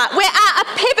you for that. We're at a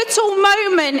pivotal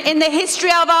moment in the history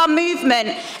of our movement,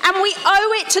 and we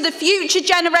owe it to the future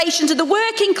generations of the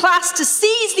working class to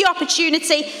seize the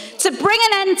opportunity to bring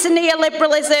an end to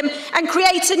neoliberalism and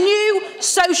create a new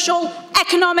social,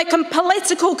 economic and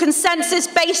political consensus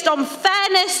based on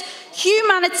fairness,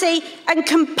 humanity and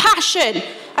compassion,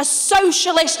 a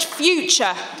socialist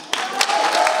future.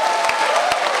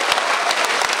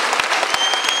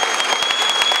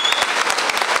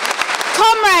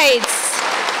 Comrades,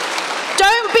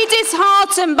 don't be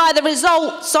disheartened by the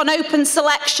results on open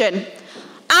selection.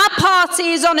 Our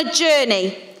party is on a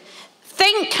journey.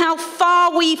 Think how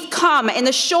far we've come in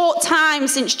the short time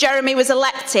since Jeremy was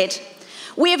elected.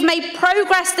 We have made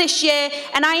progress this year,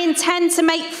 and I intend to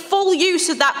make full use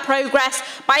of that progress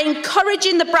by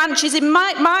encouraging the branches in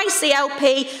my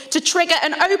CLP to trigger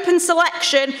an open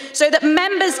selection so that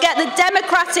members get the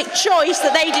democratic choice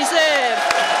that they deserve.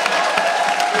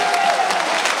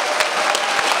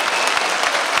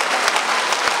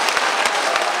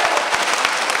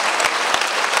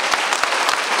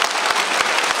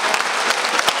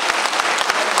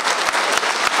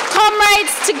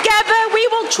 Together we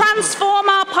will transform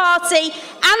our party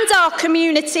and our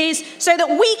communities so that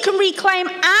we can reclaim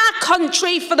our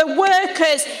country for the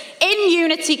workers in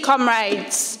unity,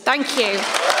 comrades. Thank you.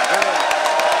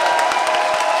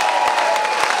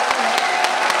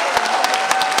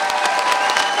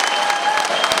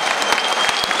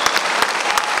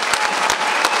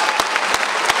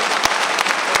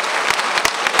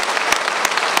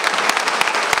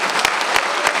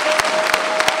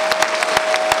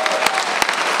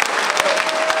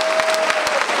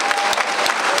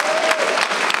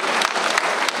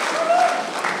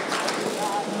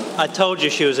 I told you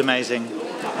she was amazing.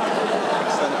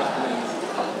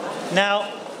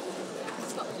 Now,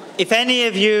 if any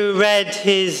of you read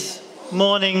his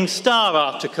Morning Star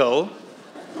article,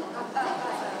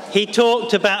 he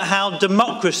talked about how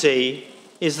democracy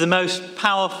is the most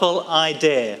powerful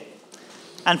idea.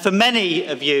 And for many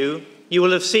of you, you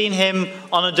will have seen him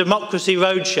on a democracy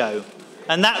roadshow.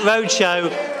 And that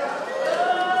roadshow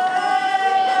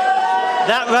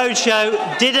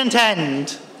didn't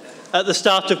end at the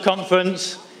start of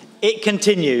conference. It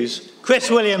continues. Chris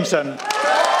Williamson.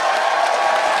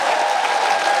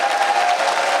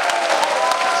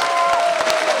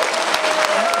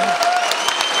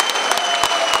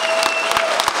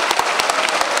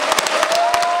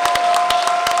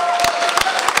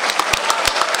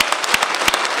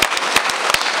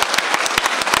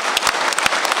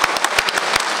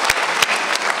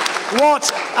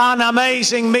 What an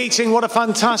amazing meeting. What a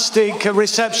fantastic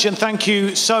reception. Thank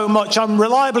you so much. I'm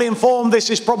reliably informed this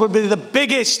is probably the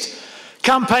biggest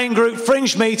campaign group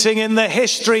fringe meeting in the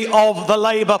history of the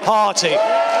Labour Party.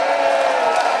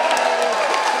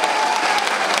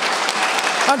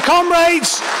 And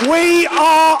comrades, we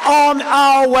are on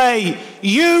our way.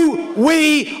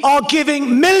 We are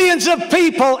giving millions of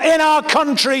people in our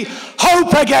country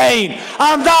hope again.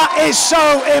 And that is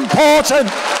so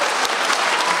important.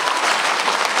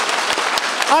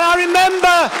 And I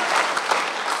remember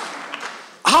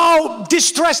how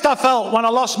distressed I felt when I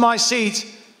lost my seat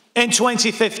in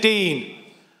 2015.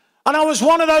 And I was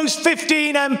one of those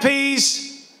 15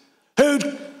 MPs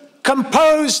who'd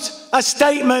composed a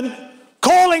statement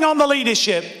calling on the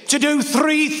leadership to do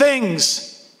three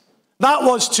things. That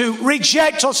was to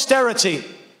reject austerity,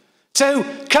 to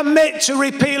commit to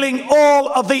repealing all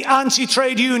of the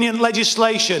anti-trade union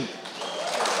legislation,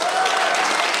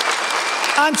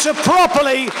 and to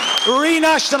properly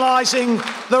renationalising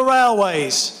the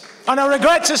railways. And I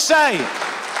regret to say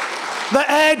that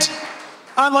Ed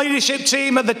and the leadership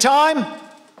team at the time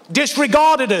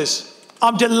disregarded us.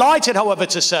 I'm delighted, however,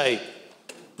 to say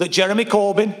that Jeremy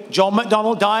Corbyn, John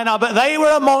McDonnell, Diane Abbott, they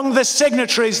were among the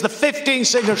signatories, the 15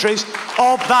 signatories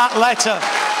of that letter.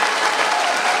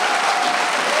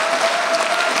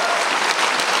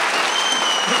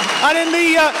 And in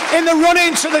the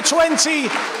run-in to the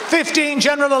 2015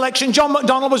 general election, John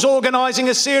McDonnell was organising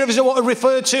a series of what are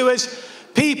referred to as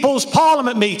People's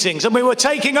Parliament meetings, and we were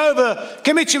taking over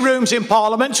committee rooms in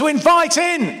Parliament to invite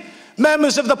in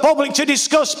members of the public to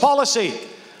discuss policy.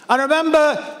 And I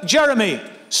remember Jeremy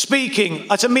speaking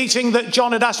at a meeting that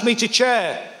John had asked me to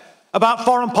chair about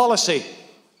foreign policy.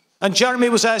 And Jeremy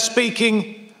was there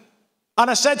speaking,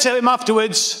 and I said to him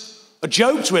afterwards, I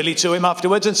joked really to him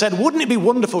afterwards and said, wouldn't it be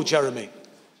wonderful, Jeremy,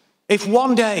 if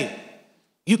one day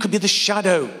you could be the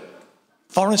shadow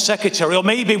Foreign Secretary, or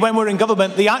maybe when we're in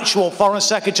government, the actual Foreign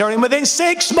Secretary, and within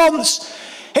 6 months,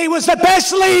 he was the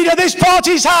best leader this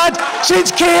party's had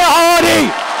since Keir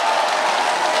Hardie.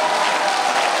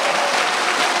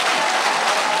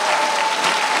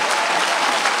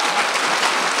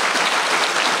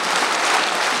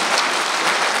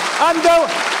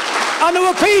 And there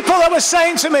were people that were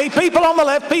saying to me, people on the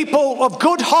left, people of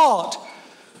good heart,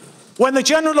 when the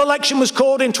general election was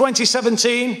called in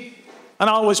 2017, and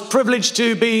I was privileged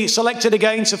to be selected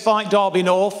again to fight Derby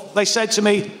North, they said to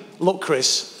me, look,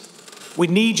 Chris, we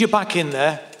need you back in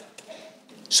there,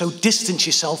 so distance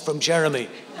yourself from Jeremy.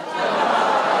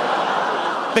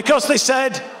 Because they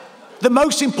said, the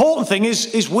most important thing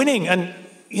is winning, and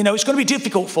you know, it's going to be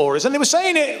difficult for us. And they were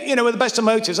saying it, you know, with the best of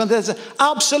motives, and there's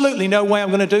absolutely no way I'm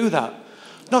going to do that.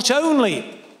 Not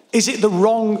only is it the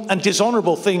wrong and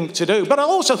dishonourable thing to do, but I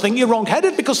also think you're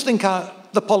wrong-headed, because I think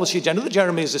the policy agenda that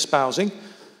Jeremy is espousing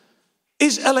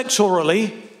is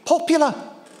electorally popular.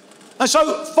 And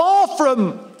so far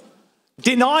from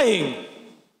denying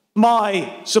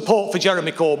my support for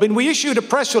Jeremy Corbyn, we issued a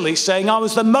press release saying I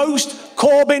was the most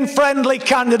Corbyn-friendly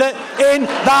candidate in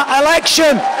that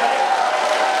election.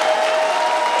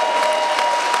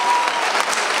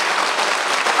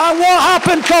 And what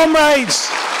happened, comrades?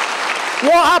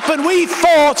 What happened? We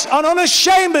fought an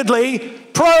unashamedly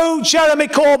pro-Jeremy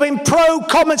Corbyn,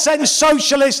 pro-common-sense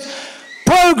socialist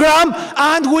programme,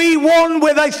 and we won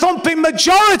with a thumping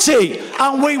majority.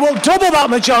 And we will double that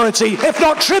majority, if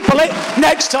not triple it,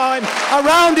 next time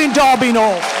around in Derby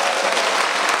North.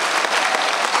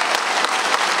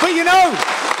 But you know,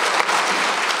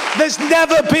 there's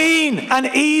never been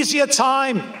an easier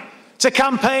time to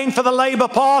campaign for the Labour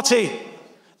Party.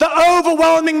 The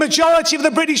overwhelming majority of the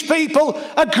British people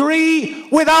agree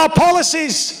with our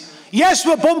policies. Yes,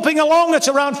 we're bumping along at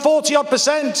around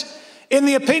 40-odd% in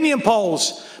the opinion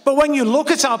polls, But when you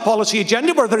look at our policy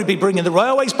agenda, whether it be bringing the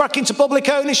railways back into public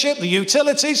ownership, the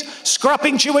utilities,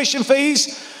 scrapping tuition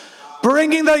fees,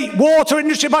 bringing the water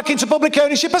industry back into public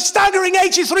ownership, a staggering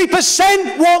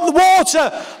 83% want the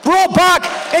water brought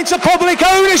back into public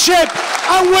ownership,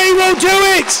 and we will do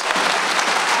it.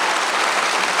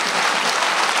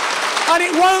 And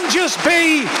it won't just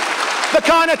be the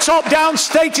kind of top-down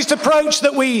statist approach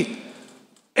that we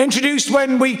introduced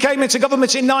when we came into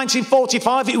government in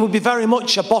 1945. It would be very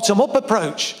much a bottom-up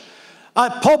approach. A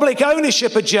public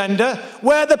ownership agenda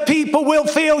where the people will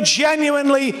feel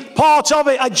genuinely part of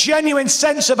it, a genuine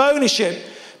sense of ownership.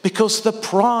 Because the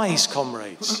prize,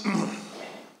 comrades,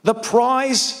 the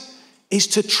prize is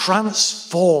to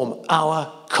transform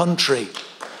our country.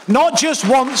 Not just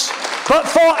once, but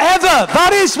forever.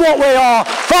 That is what we are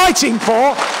fighting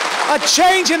for. A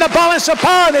change in the balance of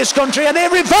power in this country, an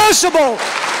irreversible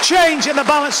change in the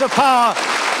balance of power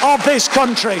of this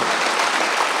country.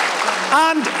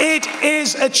 And it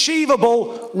is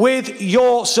achievable with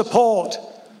your support.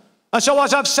 And so,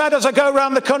 as I've said as I go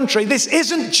around the country, this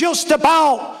isn't just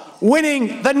about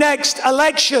winning the next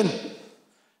election.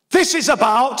 This is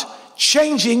about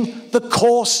changing the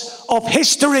course of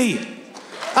history.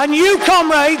 And you,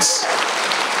 comrades,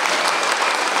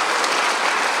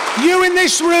 you in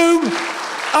this room,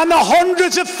 and the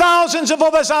hundreds of thousands of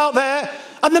others out there,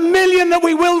 and the million that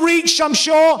we will reach, I'm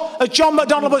sure, as John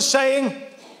McDonnell was saying,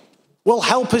 will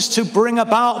help us to bring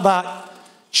about that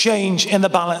change in the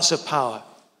balance of power.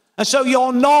 And so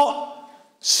you're not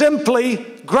simply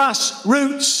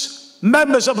grassroots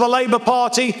members of the Labour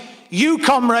Party. You,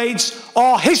 comrades,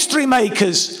 are history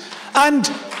makers. And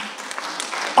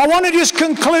I want to just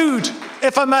conclude,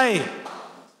 if I may,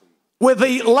 with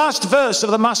the last verse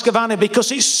of the Mask of Annie,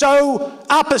 because it's so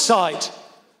apposite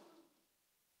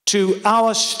to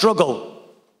our struggle.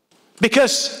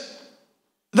 Because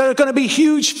there are going to be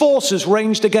huge forces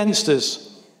ranged against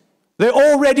us. There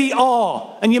already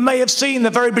are. And you may have seen the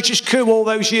very British coup all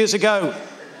those years ago.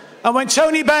 And when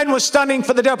Tony Benn was standing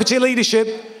for the deputy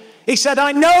leadership, he said,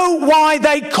 "I know why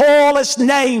they call us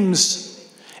names.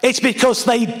 It's because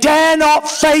they dare not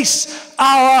face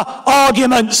our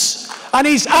arguments." And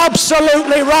he's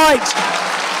absolutely right.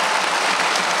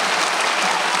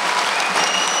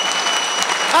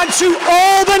 And to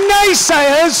all the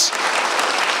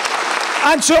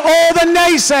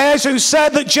naysayers, who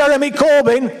said that Jeremy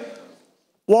Corbyn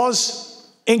was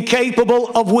incapable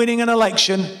of winning an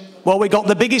election, well, we got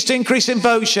the biggest increase in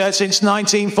vote share since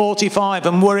 1945.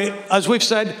 And were it, as we've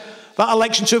said, that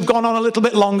election to have gone on a little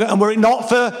bit longer, and were it not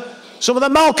for some of the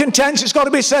malcontents, it's got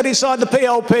to be said, inside the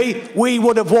PLP, we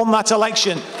would have won that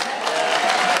election.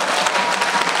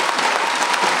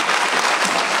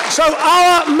 So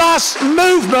our mass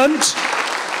movement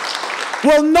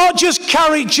will not just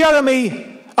carry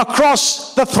Jeremy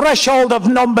across the threshold of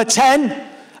number 10.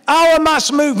 Our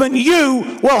mass movement,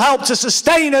 you, will help to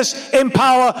sustain us in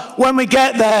power when we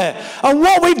get there. And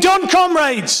what we've done,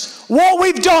 comrades, what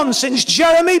we've done since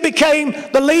Jeremy became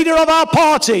the leader of our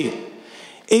party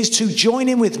is to, join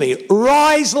in with me,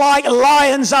 rise like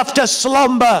lions after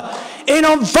slumber in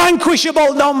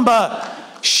unvanquishable number.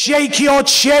 Shake your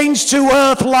chains to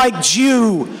earth like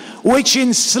dew, which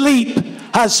in sleep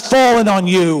has fallen on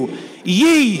you.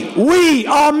 Ye, we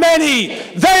are many,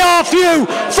 they are few.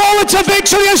 Forward to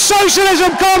victory and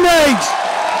socialism, comrades!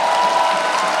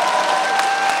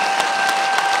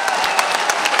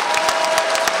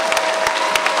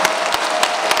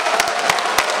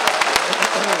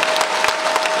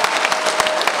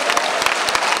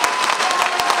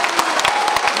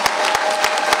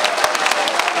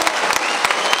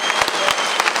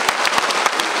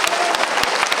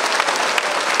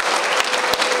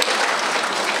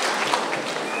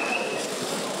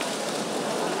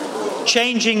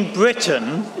 Changing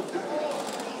Britain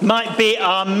might be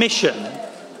our mission,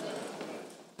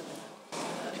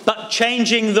 but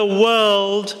changing the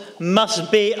world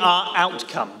must be our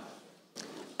outcome.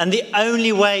 And the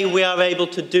only way we are able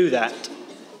to do that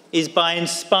is by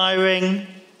inspiring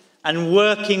and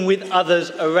working with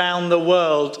others around the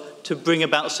world to bring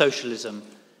about socialism.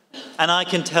 And I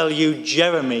can tell you,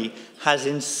 Jeremy has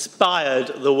inspired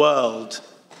the world.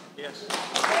 Yes.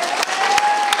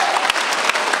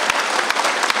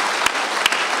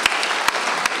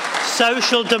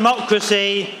 Social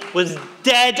democracy was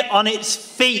dead on its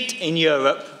feet in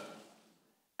Europe,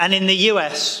 and in the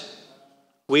US,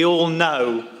 we all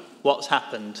know what's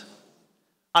happened.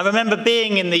 I remember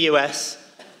being in the US,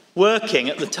 working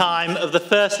at the time of the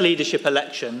first leadership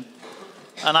election,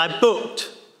 and I booked,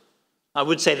 I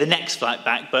would say the next flight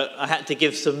back, but I had to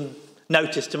give some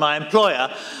notice to my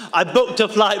employer. I booked a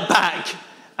flight back,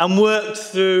 and worked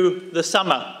through the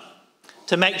summer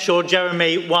to make sure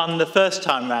Jeremy won the first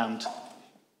time round.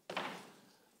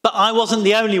 But I wasn't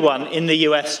the only one in the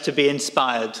US to be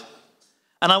inspired.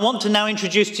 And I want to now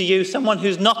introduce to you someone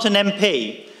who's not an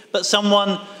MP, but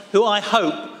someone who I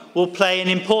hope will play an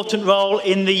important role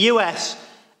in the US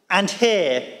and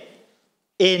here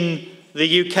in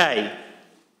the UK.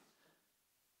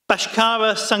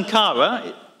 Bhaskara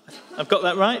Sankara, I've got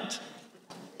that right?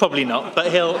 Probably not,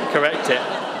 but he'll correct it,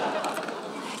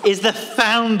 is the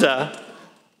founder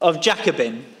of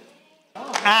Jacobin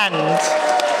and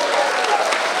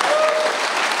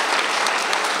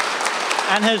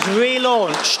has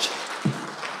relaunched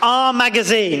our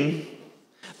magazine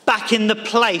back in the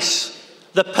place,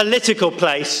 the political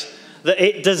place that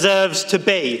it deserves to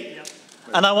be.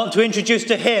 And I want to introduce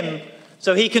to him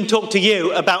so he can talk to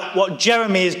you about what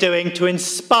Jeremy is doing to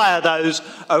inspire those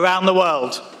around the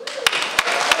world.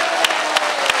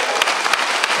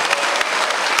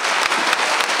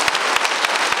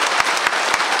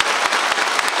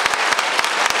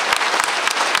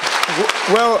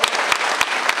 Well,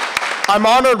 I'm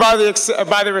honored by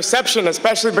the reception,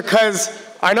 especially because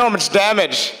I know how much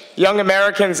damage young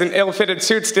Americans in ill-fitted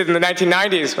suits did in the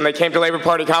 1990s when they came to Labour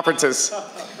Party conferences.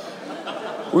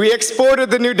 We exported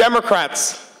the New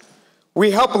Democrats.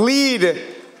 We helped lead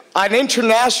an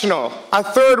international, a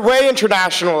third way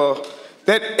international,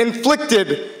 that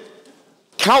inflicted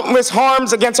countless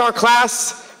harms against our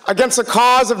class, against the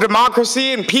cause of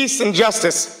democracy and peace and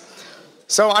justice.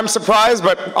 So I'm surprised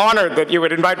but honored that you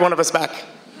would invite one of us back.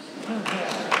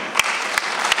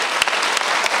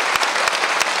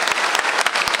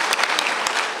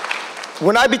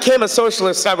 When I became a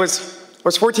socialist, I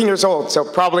was 14 years old, so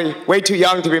probably way too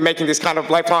young to be making these kind of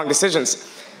lifelong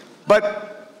decisions.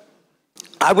 But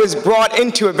I was brought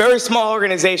into a very small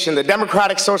organization, the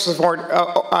Democratic Socialist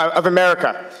of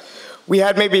America. We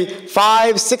had maybe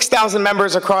 5,000 to 6,000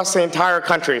 members across the entire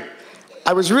country.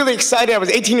 I was really excited. I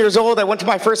was 18 years old. I went to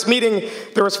my first meeting.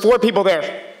 There was 4 people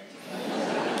there.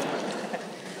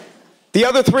 The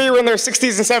other 3 were in their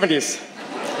 60s and 70s.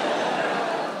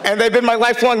 And they've been my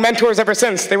lifelong mentors ever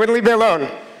since. They wouldn't leave me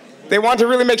alone. They wanted to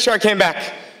really make sure I came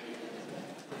back.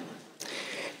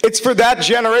 It's for that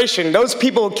generation, those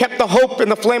people who kept the hope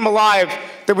and the flame alive,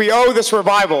 that we owe this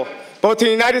revival, both in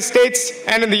the United States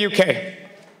and in the UK.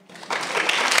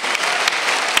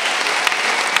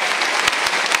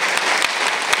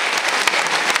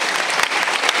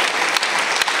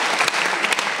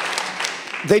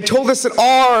 They told us that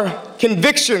our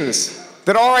convictions,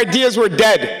 that our ideas were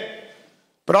dead.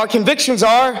 But our convictions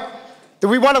are that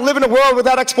we want to live in a world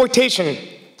without exploitation.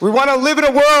 We want to live in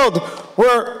a world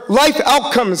where life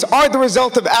outcomes aren't the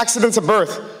result of accidents of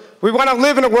birth. We want to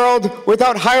live in a world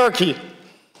without hierarchy.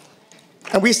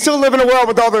 And we still live in a world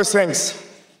with all those things.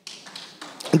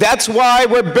 That's why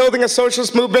we're building a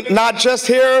socialist movement, not just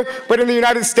here, but in the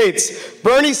United States.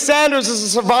 Bernie Sanders is a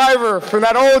survivor from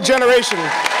that old generation.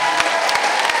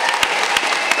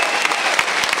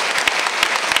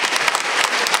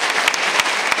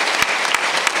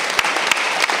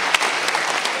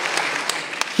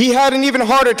 He had an even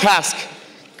harder task,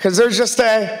 because there's just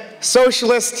a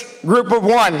socialist group of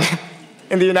 1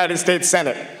 in the United States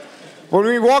Senate. When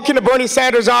we walk into Bernie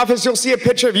Sanders' office, you'll see a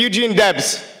picture of Eugene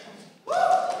Debs,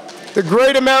 the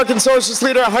great American socialist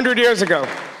leader 100 years ago.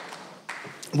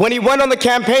 When he went on the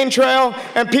campaign trail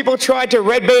and people tried to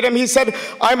red bait him, he said,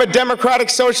 "I'm a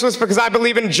democratic socialist because I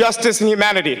believe in justice and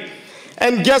humanity."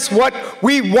 And guess what?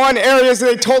 We won areas that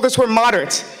they told us were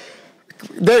moderates.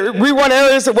 We won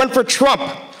areas that went for Trump.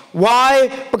 Why?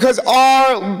 Because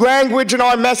our language and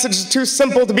our message is too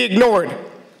simple to be ignored.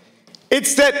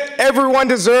 It's that everyone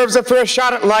deserves a fair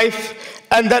shot at life,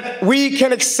 and that we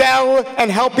can excel and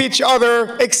help each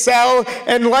other excel,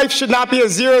 and life should not be a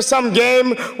zero-sum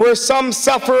game where some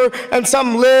suffer and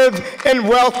some live in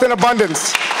wealth and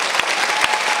abundance.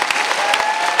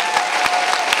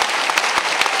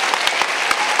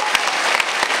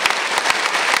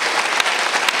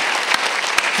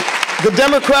 The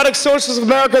Democratic Socialist of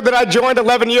America that I joined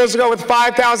 11 years ago with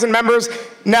 5,000 members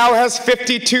now has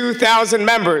 52,000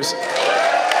 members.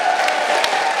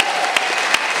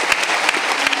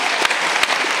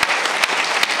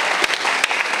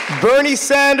 Bernie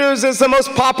Sanders is the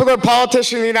most popular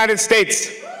politician in the United States.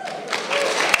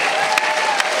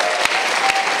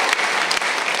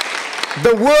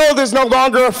 The world is no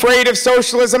longer afraid of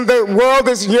socialism. The world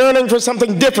is yearning for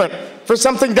something different, for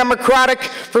something democratic,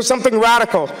 for something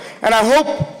radical. And I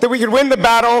hope that we can win the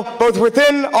battle, both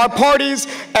within our parties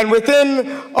and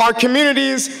within our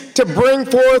communities, to bring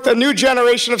forth a new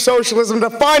generation of socialism, to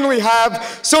finally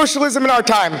have socialism in our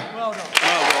time. Well done.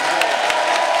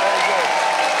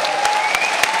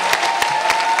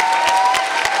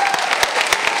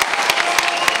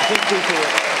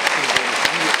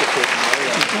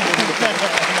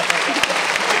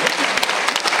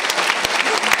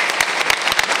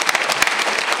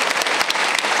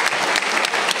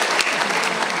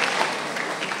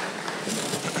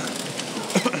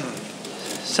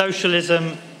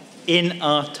 Socialism in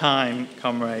our time,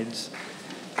 comrades.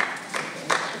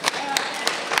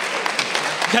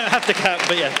 Don't have to clap,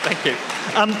 but yeah, thank you.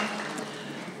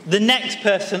 The next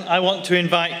person I want to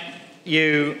invite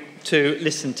you to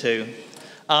listen to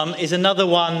is another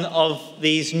one of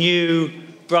these new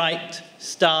bright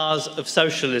stars of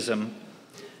socialism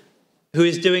who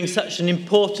is doing such an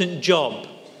important job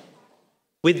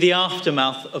with the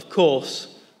aftermath, of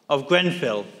course, of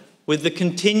Grenfell, with the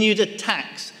continued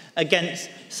attacks against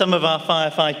some of our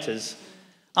firefighters.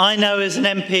 I know as an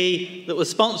MP that was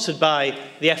sponsored by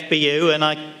the FBU, and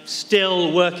I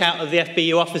still work out of the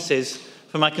FBU offices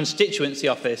for my constituency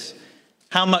office,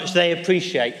 how much they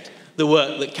appreciate the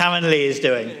work that Karen Lee is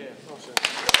doing.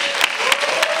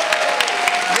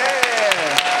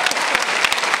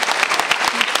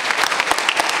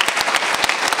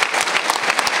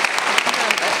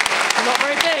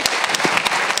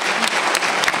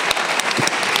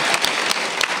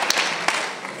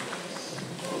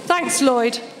 Thanks,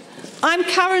 Lloyd. I'm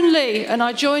Karen Lee, and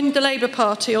I joined the Labour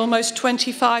Party almost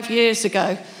 25 years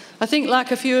ago. I think,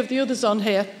 like a few of the others on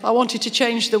here, I wanted to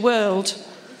change the world.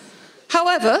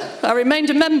 However, I remained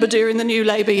a member during the new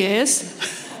Labour years.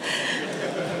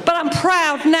 But I'm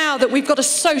proud now that we've got a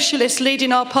socialist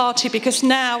leading our party, because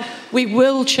now we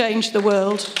will change the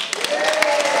world.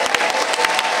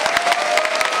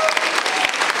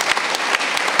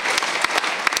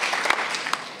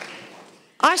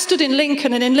 I stood in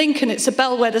Lincoln, and in Lincoln it's a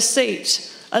bellwether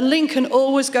seat, and Lincoln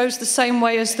always goes the same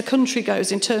way as the country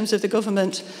goes in terms of the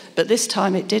government, but this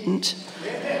time it didn't.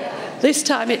 This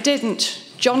time it didn't.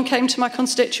 John came to my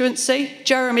constituency,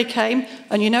 Jeremy came,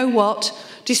 and you know what?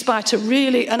 Despite a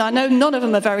really, and I know none of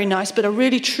them are very nice, but a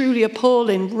really truly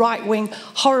appalling, right-wing,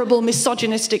 horrible,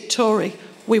 misogynistic Tory,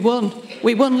 we won.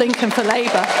 We won Lincoln for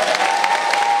Labour.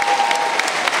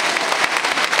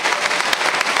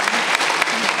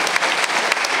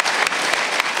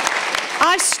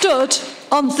 I stood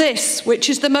on this, which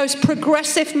is the most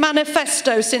progressive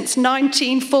manifesto since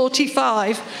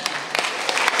 1945.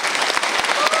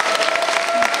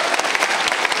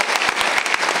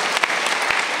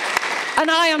 And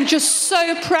I am just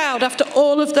so proud, after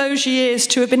all of those years,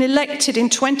 to have been elected in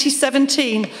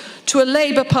 2017 to a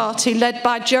Labour Party led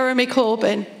by Jeremy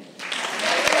Corbyn.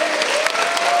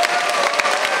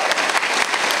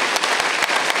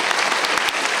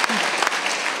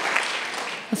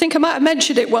 I think I might have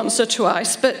mentioned it once or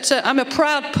twice, but I'm a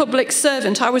proud public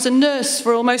servant. I was a nurse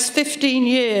for almost 15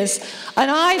 years,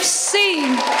 and I've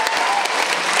seen...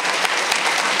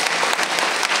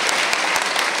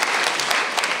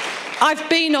 I've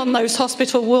been on those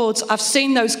hospital wards. I've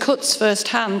seen those cuts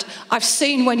firsthand. I've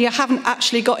seen when you haven't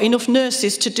actually got enough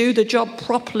nurses to do the job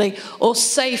properly or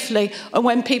safely, and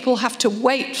when people have to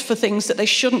wait for things that they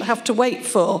shouldn't have to wait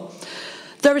for.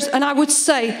 And I would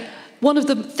say, one of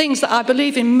the things that I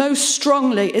believe in most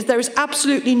strongly is there is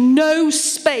absolutely no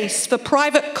space for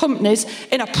private companies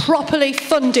in a properly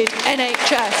funded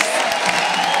NHS.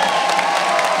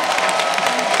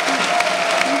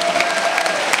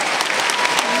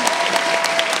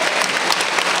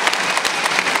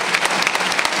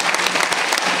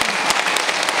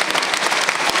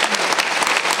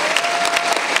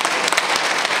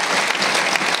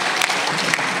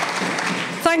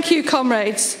 Thank you,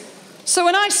 comrades. So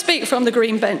when I speak from the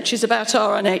green benches about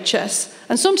our NHS,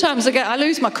 and sometimes I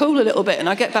lose my cool a little bit, and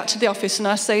I get back to the office and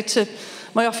I say to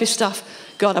my office staff,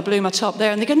 God, I blew my top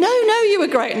there. And they go, no, you were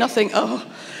great. And I think, oh.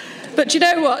 But you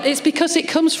know what? It's because it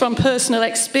comes from personal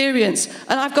experience.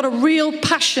 And I've got a real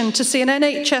passion to see an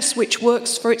NHS which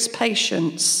works for its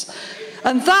patients.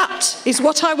 And that is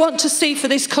what I want to see for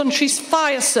this country's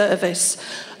fire service.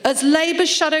 As Labour's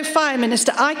Shadow Fire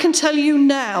Minister, I can tell you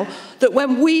now that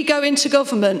when we go into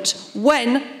government,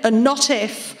 when and not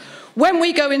if, when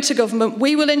we go into government,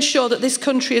 we will ensure that this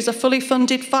country is a fully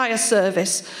funded fire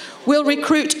service. We'll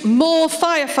recruit more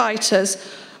firefighters,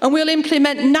 and we'll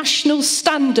implement national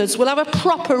standards. We'll have a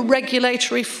proper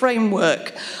regulatory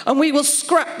framework, and we will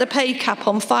scrap the pay cap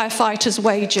on firefighters'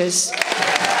 wages.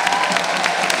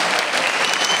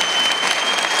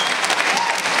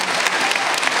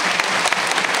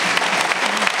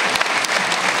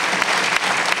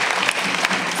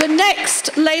 The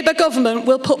next Labour government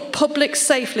will put public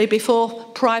safety before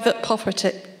private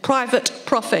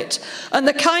profit. And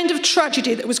the kind of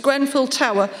tragedy that was Grenfell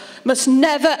Tower must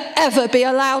never, ever be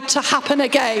allowed to happen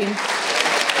again.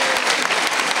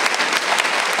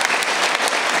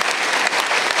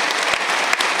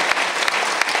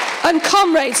 And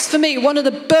comrades, for me, one of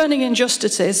the burning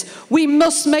injustices, we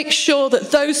must make sure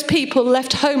that those people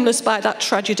left homeless by that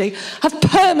tragedy have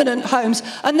permanent homes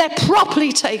and they're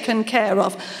properly taken care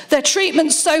of. Their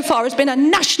treatment so far has been a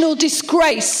national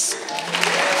disgrace.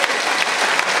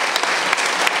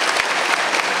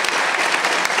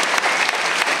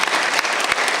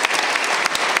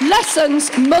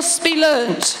 Lessons must be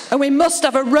learnt, and we must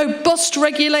have a robust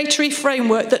regulatory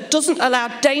framework that doesn't allow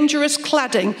dangerous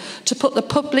cladding to put the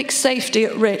public safety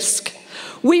at risk.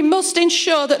 We must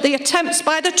ensure that the attempts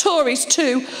by the Tories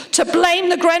to blame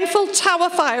the Grenfell Tower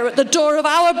fire at the door of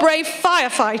our brave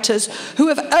firefighters, who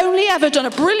have only ever done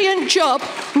a brilliant job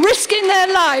risking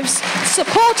their lives,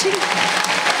 supporting...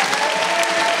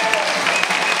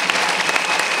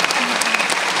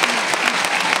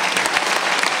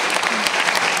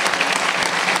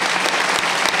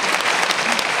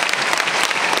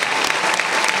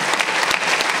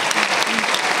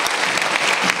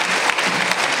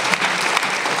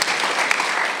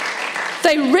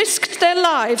 They risked their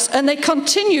lives and they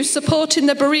continue supporting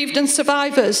the bereaved and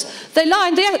survivors. They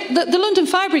line, the London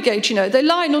Fire Brigade, you know, they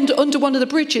line under one of the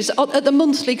bridges at the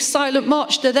monthly silent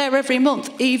march. They're there every month,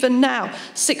 even now,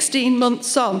 16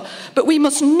 months on. But we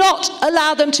must not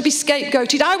allow them to be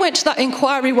scapegoated. I went to that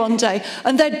inquiry one day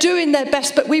and they're doing their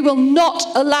best, but we will not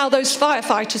allow those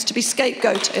firefighters to be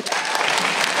scapegoated.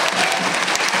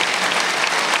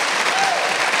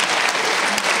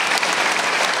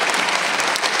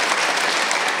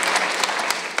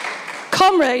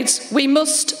 Comrades, we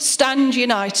must stand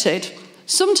united.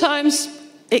 Sometimes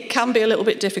it can be a little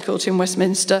bit difficult in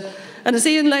Westminster, and as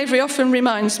Ian Lavery often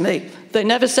reminds me, they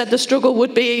never said the struggle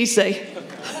would be easy.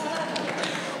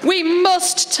 We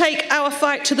must take our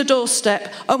fight to the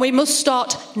doorstep, and we must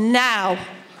start now.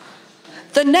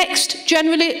 The next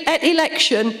general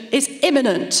election is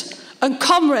imminent, and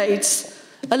comrades,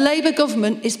 a Labour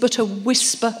government is but a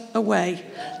whisper away.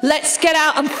 Let's get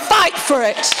out and fight for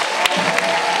it.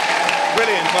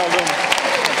 Brilliant, well done.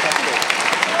 Fantastic.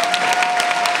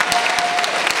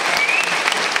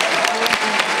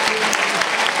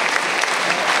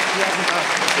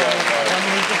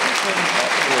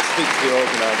 We'll speak to the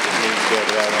organisers and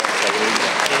the other.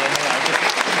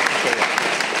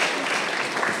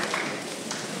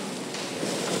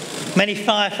 Many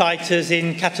firefighters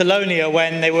in Catalonia,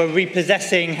 when they were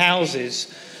repossessing houses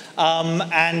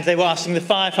and they were asking the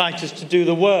firefighters to do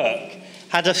the work,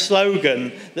 had a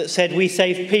slogan that said, "We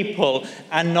save people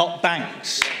and not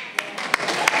banks."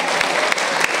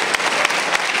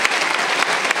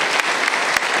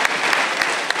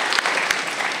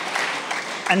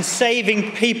 And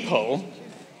saving people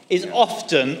is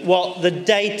often what the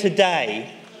day-to-day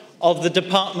of the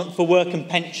Department for Work and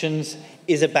Pensions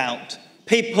is about.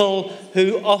 People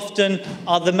who often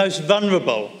are the most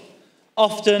vulnerable,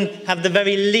 often have the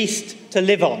very least to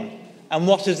live on. And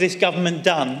what has this government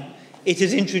done? It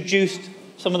has introduced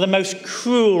some of the most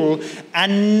cruel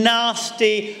and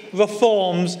nasty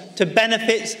reforms to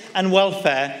benefits and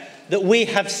welfare that we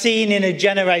have seen in a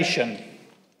generation.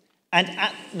 And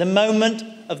at the moment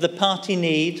of the party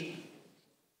need,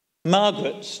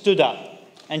 Margaret stood up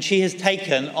and she has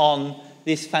taken on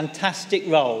this fantastic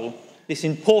role, this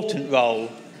important role,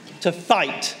 to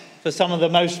fight for some of the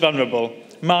most vulnerable.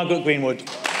 Margaret Greenwood.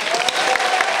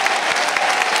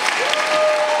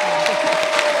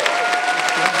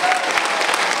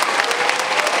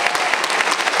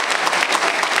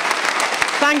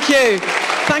 Thank you.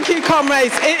 Thank you,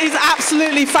 comrades. It is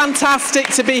absolutely fantastic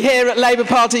to be here at Labour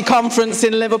Party conference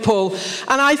in Liverpool.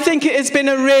 And I think it has been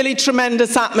a really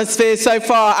tremendous atmosphere so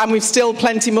far, and we've still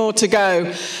plenty more to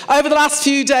go. Over the last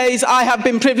few days, I have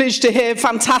been privileged to hear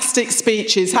fantastic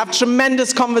speeches, have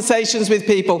tremendous conversations with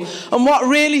people. And what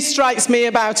really strikes me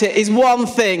about it is one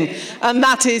thing, and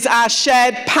that is our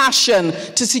shared passion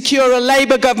to secure a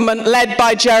Labour government led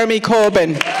by Jeremy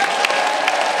Corbyn.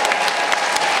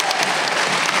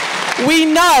 We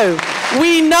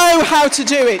know how to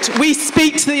do it. We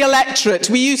speak to the electorate.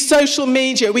 We use social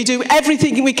media. We do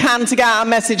everything we can to get our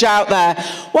message out there.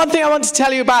 One thing I want to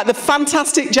tell you about the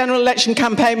fantastic general election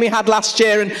campaign we had last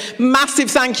year, and massive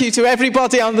thank you to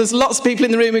everybody. There's lots of people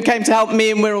in the room who came to help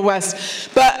me in Wirral West.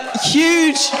 But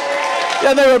huge,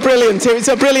 yeah, they were brilliant. It was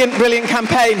a brilliant, brilliant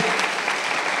campaign.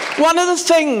 One of the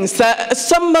things that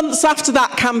some months after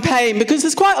that campaign, because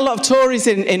there's quite a lot of Tories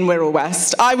in Wirral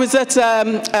West, I was at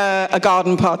a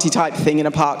garden party type thing in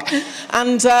a park,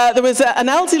 and there was an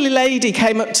elderly lady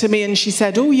came up to me and she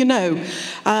said, "Oh, you know,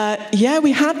 yeah,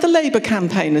 we had the Labour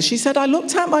campaigners." She said, "I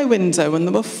looked out my window and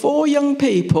there were 4 young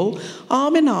people,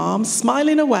 arm in arm,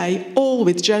 smiling away, all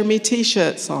with Jeremy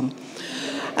T-shirts on."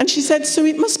 And she said, "So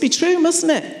it must be true,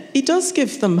 mustn't it? He does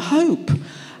give them hope."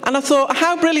 And I thought,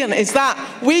 how brilliant is that?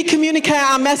 We communicate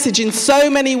our message in so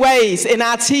many ways, in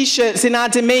our T-shirts, in our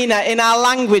demeanour, in our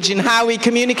language, in how we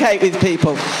communicate with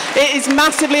people. It is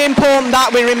massively important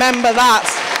that we remember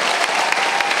that.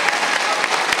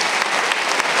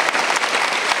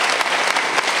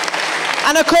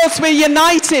 And of course we're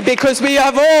united because we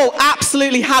have all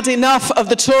absolutely had enough of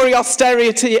the Tory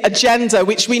austerity agenda,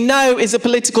 which we know is a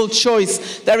political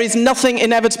choice. There is nothing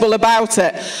inevitable about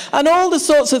it. And all the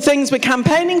sorts of things we're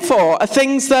campaigning for are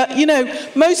things that, you know,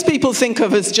 most people think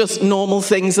of as just normal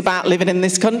things about living in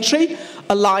this country.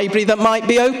 A library that might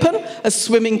be open, a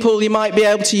swimming pool you might be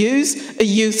able to use, a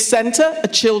youth centre, a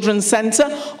children's centre.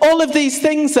 All of these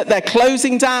things that they're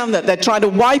closing down, that they're trying to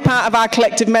wipe out of our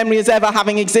collective memory as ever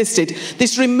having existed.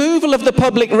 This removal of the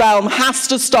public realm has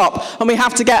to stop, and we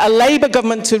have to get a Labour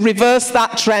government to reverse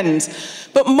that trend.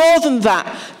 But more than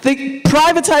that, the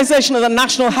privatisation of the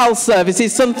National Health Service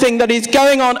is something that is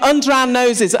going on under our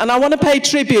noses, and I want to pay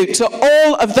tribute to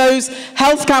all of those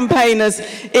health campaigners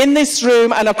in this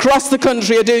room and across the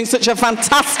country who are doing such a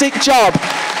fantastic job.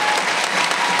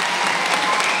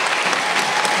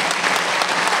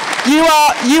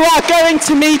 You are going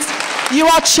to meet, you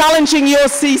are challenging your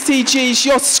CCGs,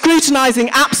 you're scrutinising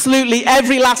absolutely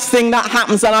every last thing that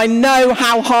happens, and I know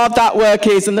how hard that work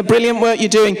is and the brilliant work you're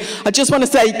doing. I just want to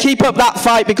say, keep up that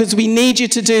fight, because we need you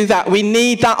to do that. We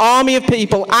need that army of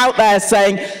people out there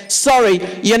saying, sorry,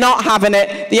 you're not having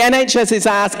it, the NHS is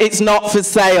ours, it's not for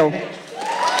sale.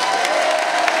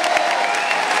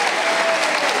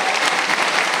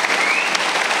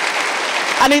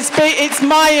 And it's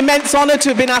my immense honour to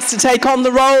have been asked to take on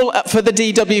the role for the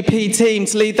DWP team,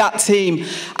 to lead that team.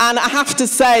 And I have to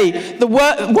say,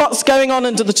 what's going on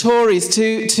under the Tories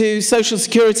to social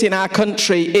security in our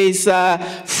country is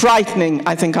frightening,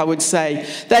 I think I would say.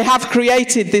 They have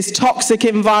created this toxic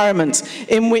environment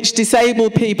in which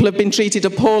disabled people have been treated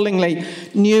appallingly,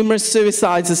 numerous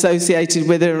suicides associated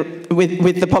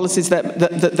with the policies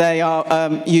that they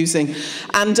are using.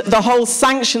 And the whole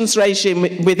sanctions regime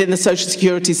within the social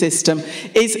security system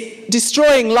is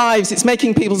destroying lives, it's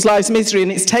making people's lives misery,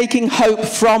 and it's taking hope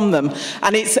from them,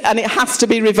 and it has to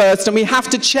be reversed, and we have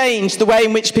to change the way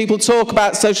in which people talk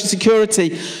about social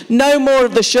security. No more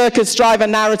of the shirkers driver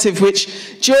narrative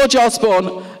which George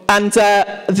Osborne and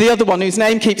the other one whose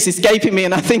name keeps escaping me,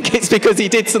 and I think it's because he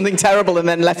did something terrible and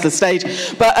then left the stage.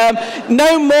 But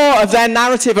no more of their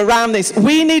narrative around this.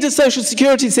 We need a social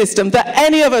security system that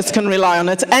any of us can rely on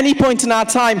at any point in our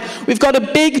time. We've got a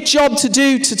big job to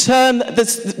do to turn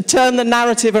the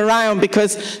narrative around,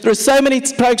 because there are so many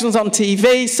programs on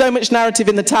TV, so much narrative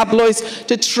in the tabloids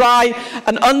to try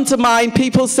and undermine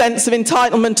people's sense of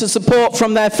entitlement to support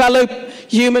from their fellow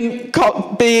human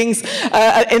beings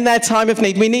in their time of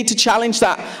need. We need to challenge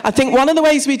that. I think one of the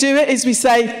ways we do it is we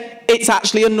say it's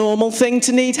actually a normal thing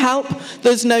to need help.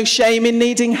 There's no shame in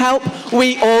needing help.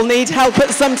 We all need help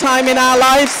at some time in our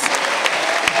lives.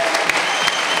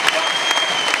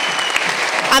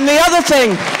 And the other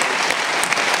thing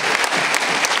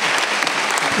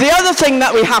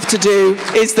that we have to do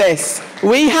is this.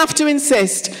 We have to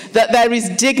insist that there is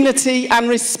dignity and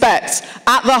respect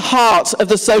at the heart of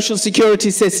the social security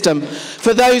system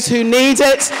for those who need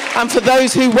it and for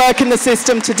those who work in the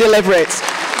system to deliver it.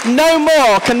 No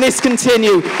more can this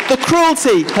continue. The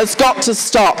cruelty has got to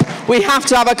stop. We have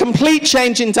to have a complete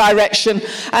change in direction,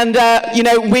 and you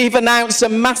know, we've announced a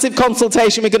massive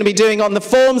consultation we're going to be doing on the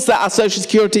forms that our social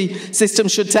security system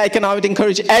should take, and I would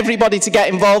encourage everybody to get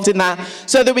involved in that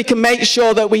so that we can make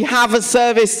sure that we have a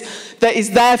service that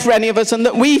is there for any of us and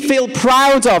that we feel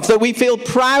proud of, that we feel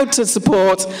proud to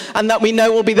support, and that we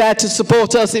know will be there to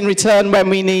support us in return when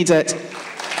we need it.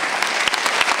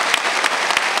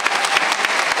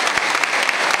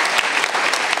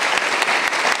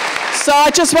 So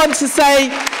I just want to say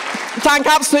thank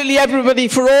absolutely everybody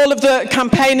for all of the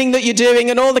campaigning that you're doing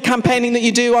and all the campaigning that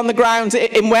you do on the ground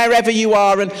in wherever you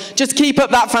are, and just keep up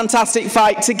that fantastic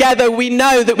fight. Together we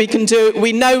know that we can do it,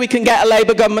 we know we can get a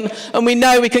Labour government, and we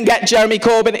know we can get Jeremy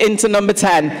Corbyn into number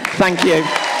 10. Thank you.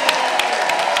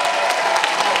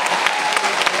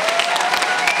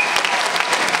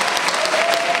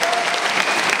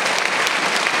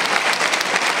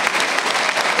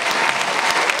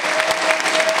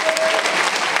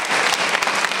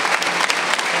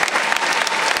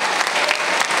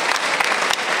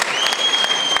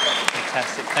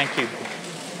 Thank you.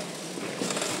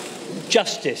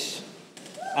 Justice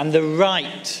and the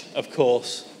right, of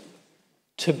course,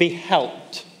 to be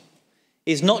helped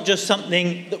is not just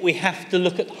something that we have to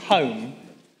look at home.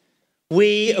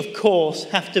 We, of course,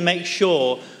 have to make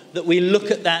sure that we look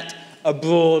at that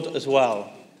abroad as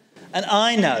well. And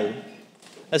I know,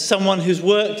 as someone who's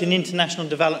worked in international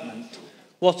development,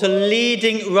 what a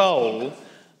leading role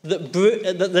that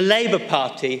the Labour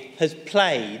Party has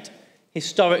played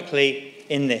historically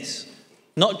in this.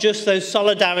 Not just those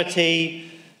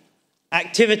solidarity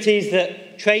activities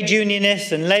that trade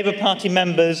unionists and Labour Party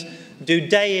members do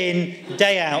day in,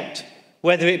 day out,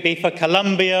 whether it be for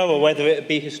Colombia or whether it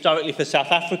be historically for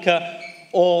South Africa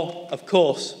or, of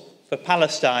course, for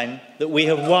Palestine, that we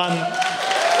have won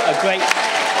a great...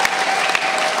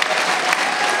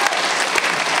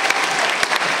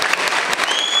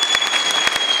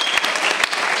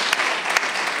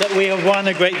 that we have won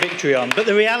a great victory on. But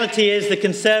the reality is the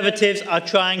Conservatives are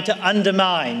trying to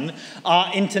undermine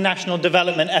our international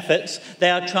development efforts. They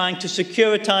are trying to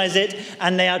securitise it,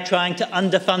 and they are trying to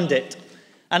underfund it.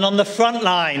 And on the front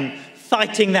line,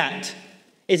 fighting that,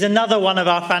 is another one of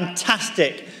our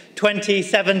fantastic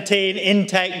 2017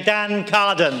 intake, Dan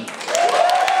Carden.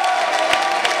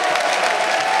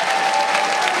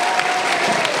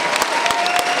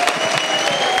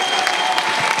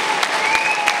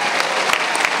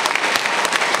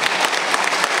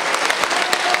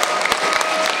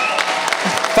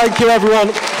 Thank you,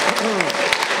 everyone.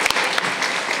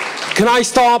 Can I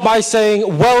start by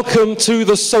saying welcome to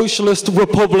the Socialist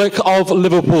Republic of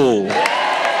Liverpool.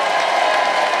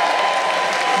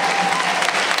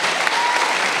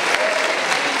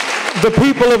 The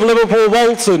people of Liverpool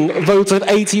Walton voted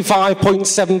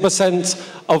 85.7%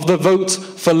 of the vote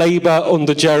for Labour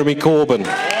under Jeremy Corbyn.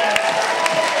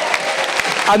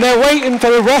 And they're waiting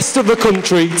for the rest of the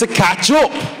country to catch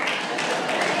up.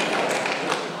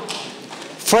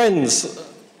 Friends,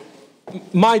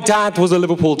 my dad was a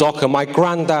Liverpool docker, my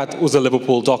granddad was a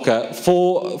Liverpool docker.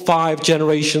 4 or 5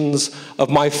 generations of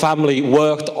my family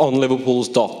worked on Liverpool's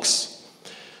docks.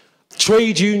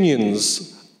 Trade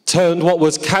unions turned what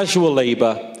was casual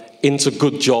labour into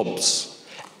good jobs.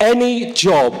 Any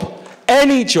job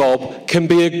can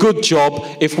be a good job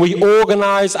if we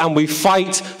organise and we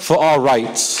fight for our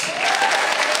rights.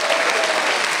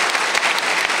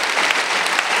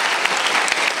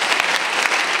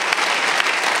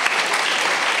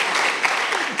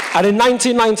 And in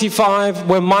 1995,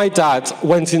 when my dad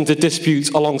went into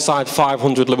dispute alongside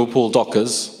 500 Liverpool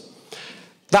dockers,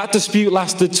 that dispute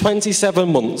lasted 27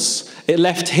 months. It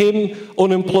left him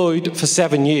unemployed for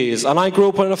 7 years. And I grew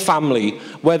up in a family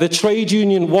where the trade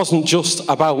union wasn't just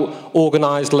about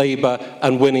organised labour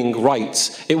and winning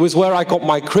rights. It was where I got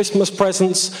my Christmas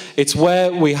presents. It's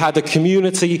where we had a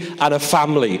community and a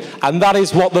family. And that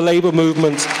is what the labour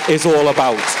movement is all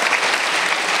about.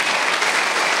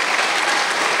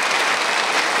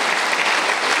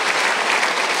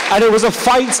 And it was a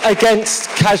fight against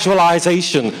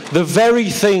casualisation, the very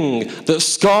thing that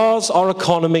scars our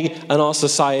economy and our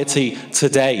society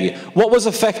today. What was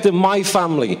affecting my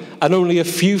family, and only a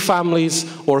few families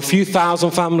or a few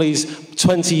thousand families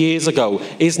 20 years ago,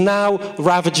 is now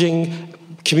ravaging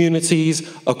communities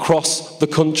across the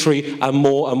country and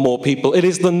more people. It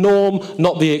is the norm,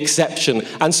 not the exception.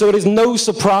 And so it is no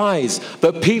surprise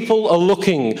that people are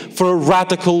looking for a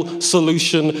radical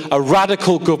solution, a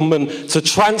radical government to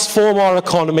transform our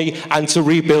economy and to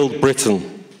rebuild Britain.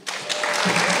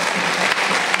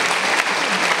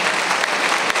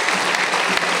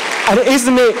 And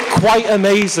isn't it quite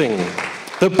amazing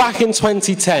that back in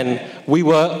 2010, we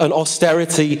were an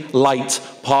austerity-light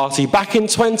party. Back in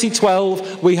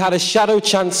 2012, we had a shadow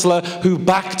chancellor who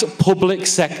backed public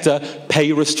sector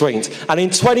pay restraint. And in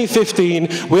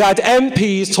 2015, we had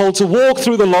MPs told to walk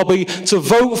through the lobby to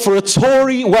vote for a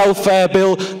Tory welfare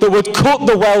bill that would cut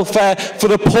the welfare for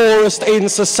the poorest in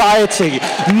society.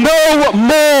 No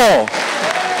more!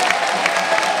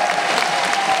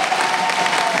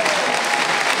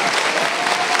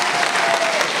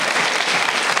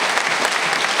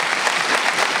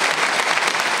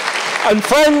 And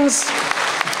friends,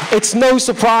 it's no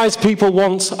surprise people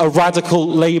want a radical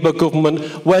Labour government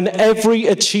when every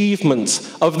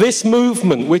achievement of this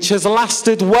movement, which has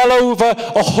lasted well over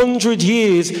 100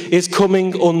 years, is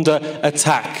coming under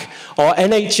attack. Our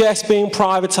NHS being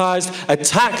privatised,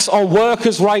 attacks on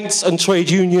workers' rights and trade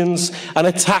unions, and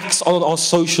attacks on our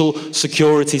social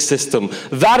security system.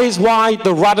 That is why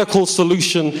the radical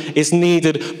solution is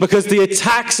needed, because the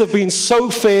attacks have been so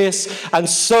fierce and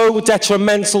so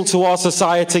detrimental to our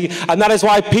society, and that is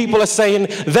why people are saying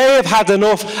they have had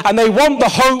enough and they want the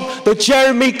hope that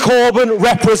Jeremy Corbyn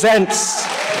represents.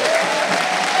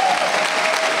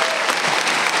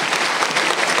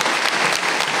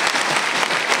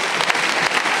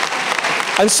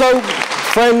 And so,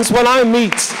 friends, when I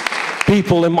meet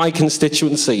people in my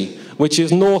constituency, which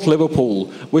is North Liverpool,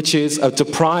 which is a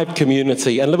deprived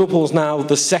community, and Liverpool's now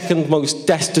the second most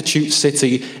destitute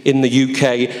city in the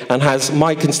UK, and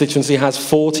my constituency has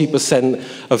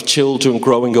 40% of children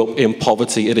growing up in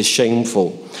poverty. It is shameful.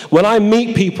 When I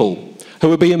meet people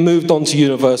who are being moved onto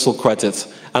universal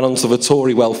credit and onto the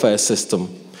Tory welfare system,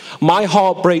 my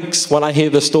heart breaks when I hear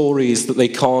the stories that they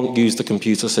can't use the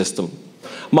computer system.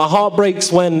 My heart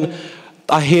breaks when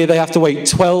I hear they have to wait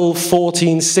 12,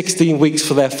 14, 16 weeks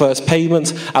for their first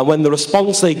payment, and when the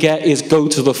response they get is go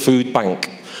to the food bank.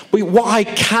 But what I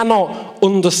cannot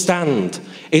understand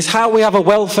is how we have a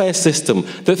welfare system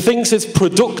that thinks it's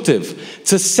productive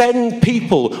to send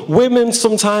people, women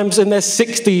sometimes in their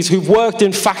 60s, who've worked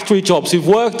in factory jobs, who've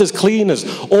worked as cleaners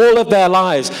all of their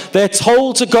lives. They're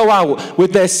told to go out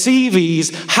with their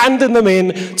CVs, handing them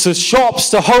in to shops,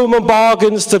 to home and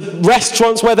bargains, to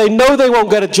restaurants where they know they won't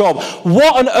get a job.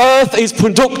 What on earth is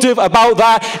productive about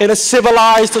that in a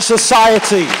civilized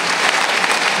society?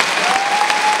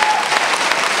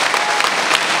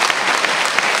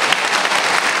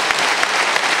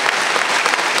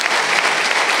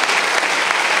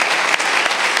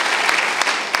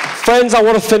 Friends, I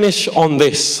want to finish on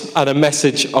this and a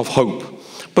message of hope,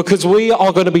 because we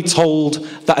are going to be told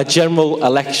that a general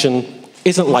election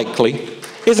isn't likely,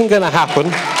 isn't going to happen.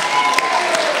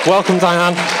 Welcome,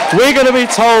 Diane. We're going to be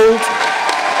told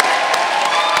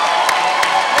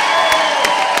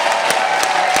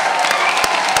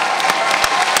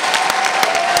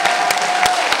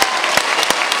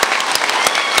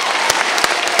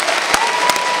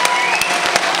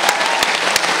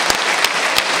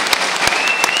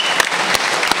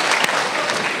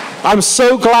I'm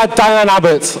so glad Diane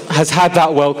Abbott has had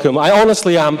that welcome. I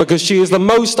honestly am, because she is the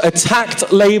most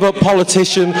attacked Labour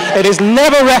politician. It is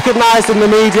never recognised in the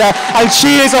media, and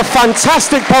she is a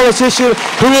fantastic politician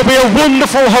who will be a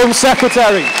wonderful Home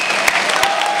Secretary.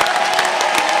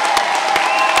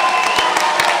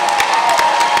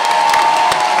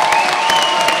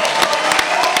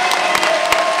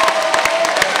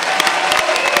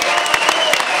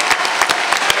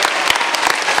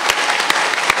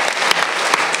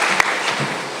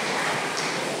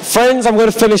 Friends, I'm going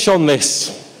to finish on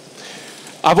this.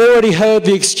 I've already heard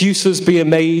the excuses being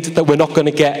made that we're not going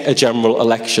to get a general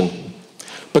election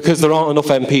because there aren't enough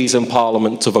MPs in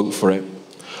Parliament to vote for it.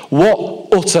 What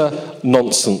utter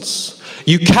nonsense.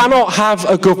 You cannot have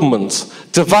a government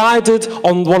divided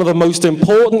on one of the most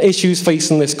important issues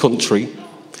facing this country,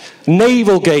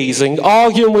 navel-gazing,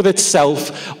 arguing with itself,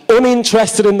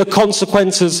 uninterested in the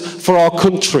consequences for our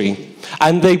country,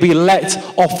 and they be let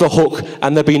off the hook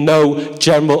and there be no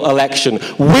general election.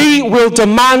 We will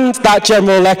demand that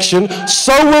general election,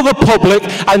 so will the public,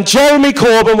 and Jeremy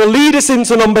Corbyn will lead us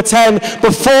into number 10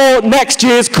 before next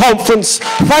year's conference.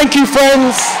 Thank you,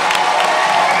 friends.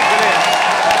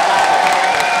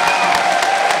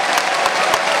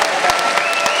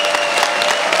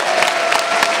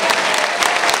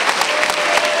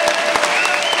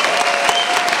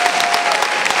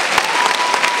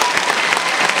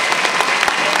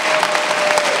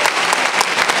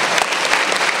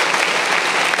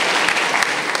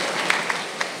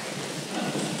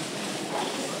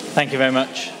 Thank you very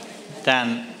much,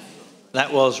 Dan.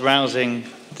 That was rousing,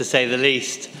 to say the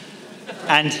least.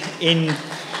 And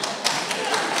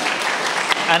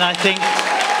I think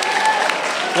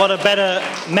what a better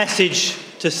message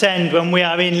to send when we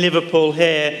are in Liverpool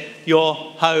here, your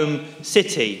home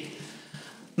city.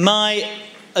 My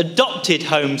adopted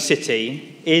home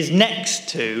city is next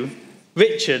to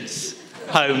Richard's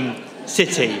home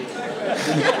city.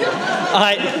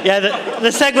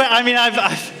 The segue, I mean,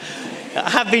 I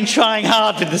have been trying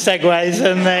hard with the segues,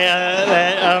 and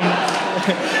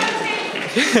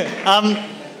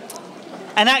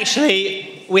and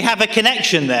actually we have a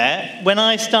connection there. When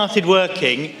I started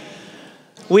working,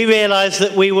 we realised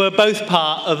that we were both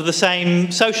part of the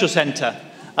same social centre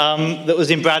that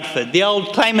was in Bradford, the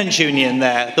old Claimants Union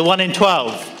there, the 1 in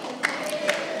 12.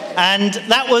 And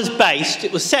that was based,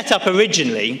 it was set up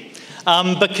originally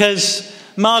because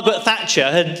Margaret Thatcher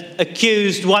had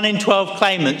accused 1 in 12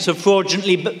 claimants of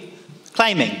fraudulently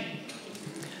claiming.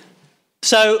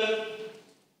 So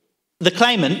the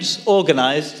claimants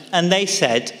organised and they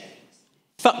said,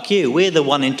 fuck you, we're the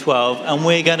 1 in 12 and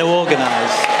we're going to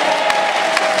organise.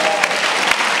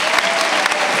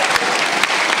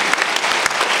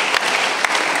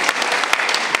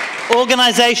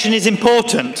 Organisation is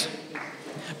important,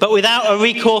 but without a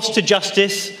recourse to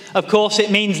justice, of course, it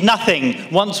means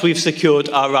nothing once we've secured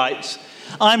our rights.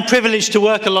 I'm privileged to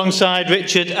work alongside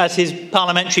Richard as his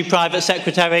Parliamentary Private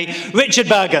Secretary, Richard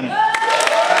Burgon.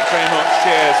 Thanks very much.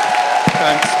 Cheers.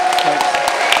 Thanks.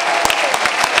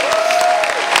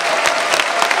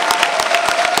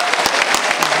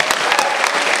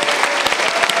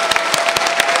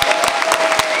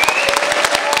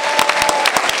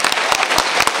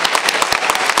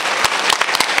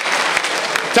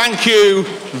 Thank you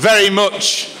very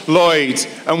much, Lloyd.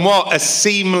 And what a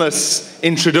seamless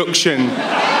introduction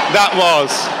that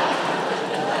was.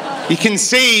 You can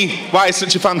see why he's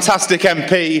such a fantastic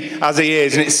MP as he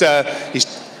is. And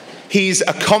he's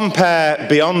a compare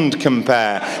beyond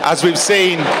compare. As we've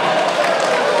seen,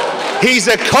 he's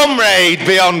a comrade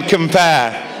beyond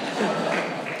compare.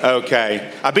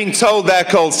 Okay. I've been told they're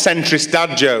called centrist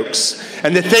dad jokes.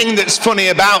 And the thing that's funny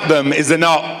about them is they're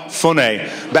not funny.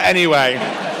 But anyway,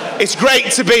 it's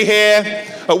great to be here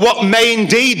at what may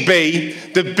indeed be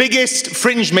the biggest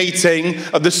fringe meeting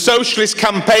of the Socialist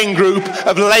campaign group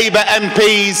of Labour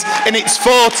MPs in its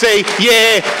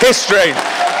 40-year history.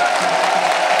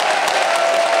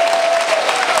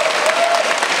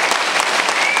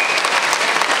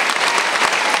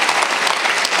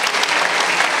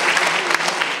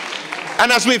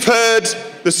 And as we've heard,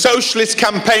 the Socialist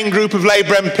campaign group of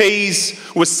Labour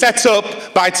MPs was set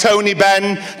up by Tony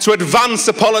Benn to advance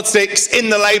a politics in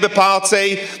the Labour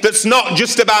Party that's not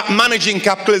just about managing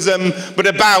capitalism, but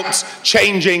about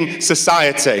changing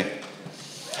society.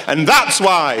 And that's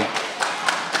why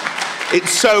it's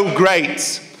so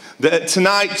great that at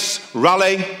tonight's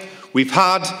rally, we've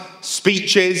had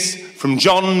speeches from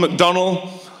John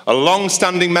McDonnell, a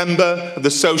long-standing member of the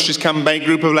Socialist campaign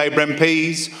group of Labour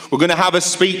MPs. We're going to have a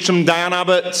speech from Diane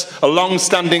Abbott, a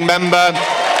long-standing member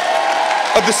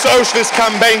of the Socialist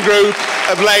campaign group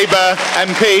of Labour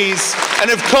MPs.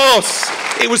 And of course,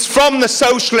 it was from the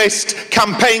Socialist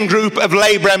campaign group of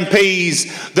Labour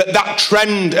MPs that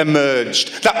trend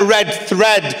emerged, that red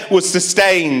thread was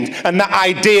sustained, and that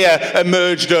idea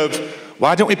emerged of,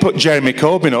 why don't we put Jeremy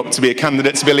Corbyn up to be a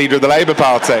candidate to be leader of the Labour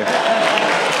Party?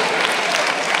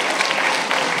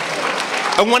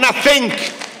 And when I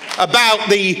think about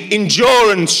the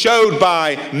endurance showed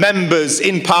by members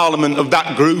in Parliament of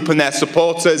that group and their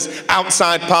supporters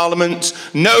outside Parliament,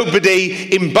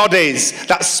 nobody embodies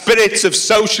that spirit of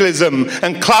socialism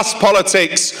and class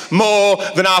politics more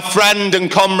than our friend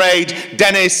and comrade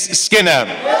Dennis Skinner.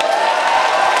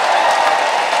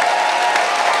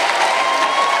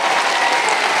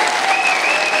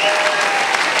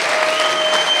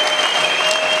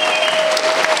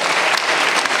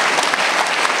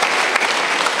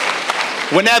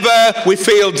 Whenever we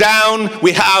feel down,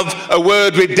 we have a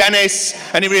word with Dennis,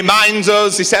 and he reminds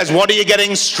us, he says, what are you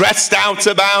getting stressed out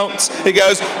about? He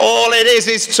goes, all it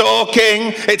is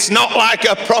talking. It's not like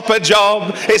a proper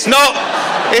job. It's not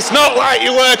like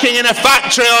you're working in a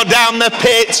factory or down the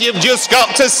pit. You've just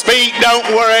got to speak,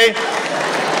 don't worry.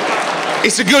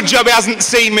 It's a good job he hasn't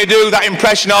seen me do that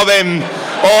impression of him,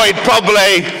 or he'd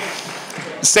probably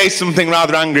say something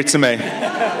rather angry to me.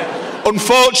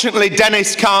 Unfortunately,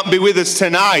 Dennis can't be with us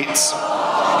tonight.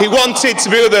 He wanted to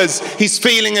be with us. He's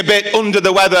feeling a bit under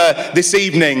the weather this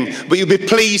evening, but you'll be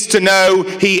pleased to know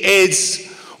he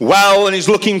is well, and he's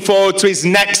looking forward to his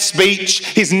next speech,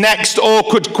 his next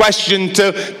awkward question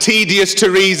to tedious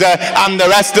Theresa and the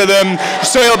rest of them.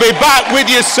 So he'll be back with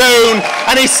you soon,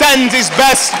 and he sends his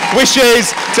best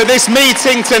wishes to this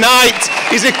meeting tonight.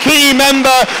 He's a key member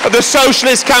of the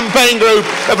Socialist campaign group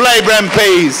of Labour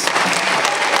MPs.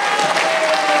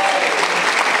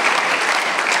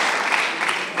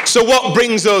 So what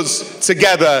brings us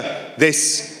together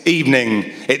this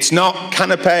evening? It's not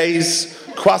canapes,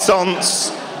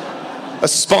 croissants, a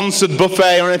sponsored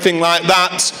buffet or anything like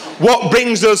that. What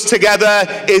brings us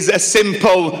together is a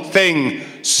simple thing: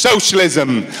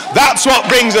 socialism. That's what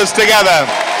brings us together.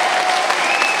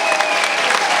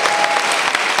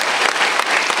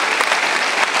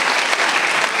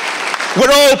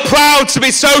 We're all proud to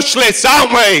be socialists,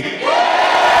 aren't we?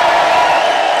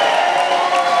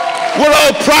 We're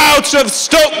all proud to have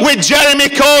stuck with Jeremy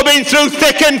Corbyn through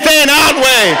thick and thin, aren't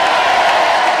we?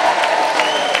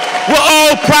 We're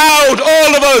all proud,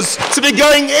 all of us, to be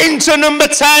going into number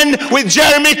 10 with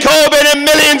Jeremy Corbyn and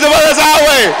millions of others, aren't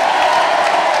we?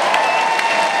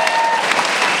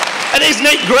 And isn't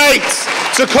it great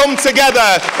to come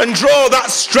together and draw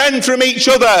that strength from each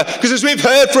other? Because as we've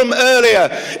heard from earlier,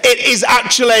 it is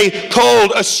actually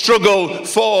called a struggle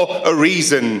for a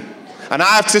reason. And I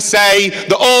have to say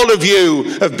that all of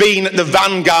you have been at the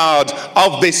vanguard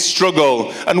of this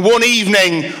struggle. And one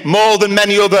evening, more than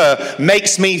many other,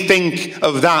 makes me think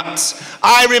of that.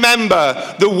 I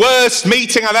remember the worst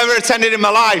meeting I've ever attended in my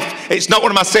life. It's not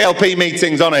one of my CLP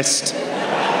meetings, honest.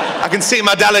 I can see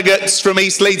my delegates from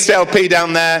East Leeds CLP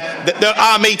down there.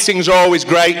 Our meetings are always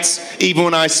great, even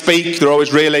when I speak. They're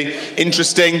always really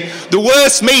interesting. The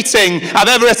worst meeting I've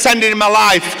ever attended in my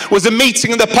life was a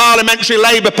meeting of the Parliamentary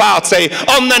Labour Party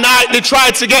on the night they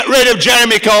tried to get rid of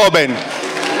Jeremy Corbyn.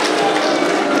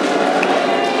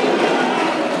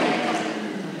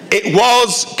 It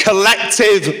was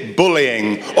collective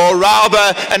bullying, or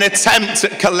rather an attempt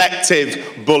at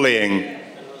collective bullying.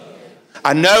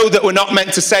 I know that we're not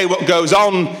meant to say what goes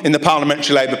on in the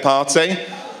Parliamentary Labour Party,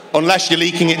 unless you're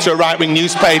leaking it to a right-wing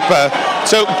newspaper.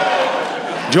 So,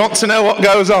 do you want to know what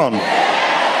goes on?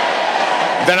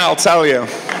 Then I'll tell you.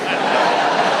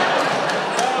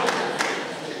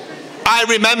 I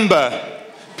remember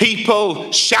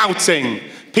people shouting,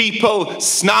 people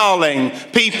snarling,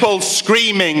 people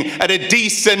screaming at a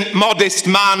decent, modest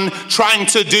man trying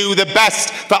to do the best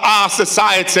for our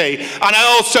society. And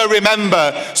I also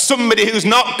remember somebody who's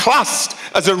not classed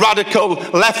as a radical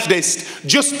leftist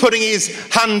just putting his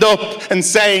hand up and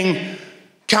saying,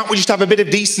 can't we just have a bit of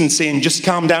decency and just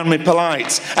calm down and be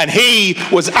polite? And he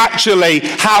was actually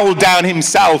howled down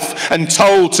himself and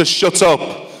told to shut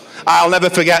up. I'll never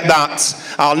forget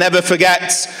that. I'll never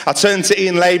forget. I turned to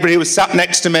Ian Labour, who was sat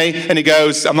next to me, and he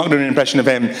goes, I'm not doing an impression of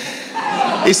him.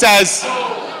 He says,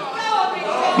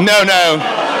 no,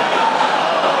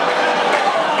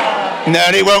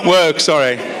 it won't work,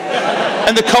 sorry.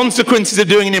 And the consequences of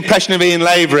doing an impression of Ian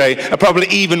Labour are probably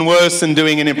even worse than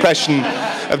doing an impression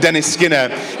of Dennis Skinner.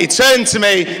 He turned to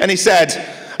me and he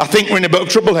said, I think we're in a bit of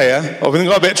trouble here, or we've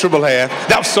got a bit of trouble here.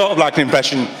 That was sort of like an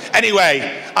impression.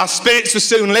 Anyway, our spirits were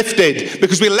soon lifted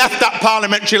because we left that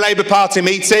Parliamentary Labour Party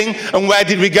meeting, and where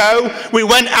did we go? We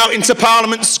went out into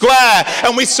Parliament Square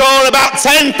and we saw about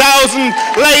 10,000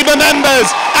 Labour members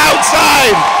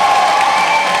outside.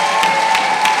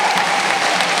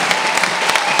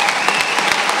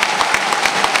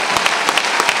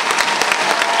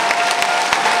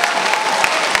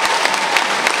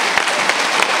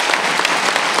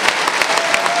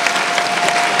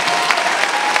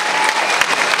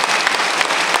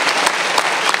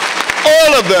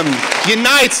 Of them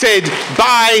united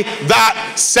by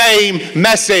that same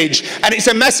message. And it's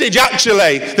a message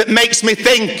actually that makes me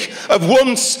think of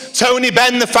once Tony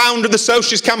Benn, the founder of the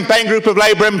Socialist campaign group of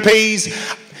Labour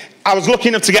MPs. I was lucky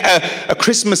enough to get a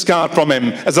Christmas card from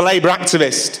him as a Labour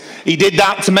activist. He did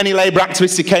that to many Labour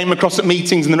activists he came across at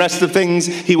meetings and the rest of the things.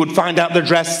 He would find out their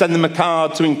address, send them a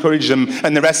card to encourage them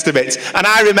and the rest of it. And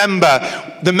I remember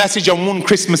the message on one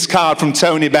Christmas card from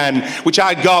Tony Benn, which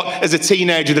I got as a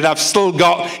teenager that I've still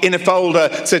got in a folder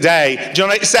today. Do you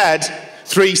know what it said?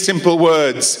 3 simple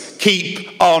words: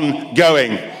 keep on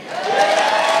going.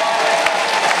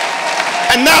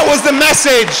 And that was the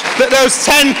message that those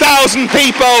 10,000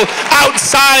 people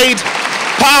outside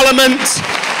Parliament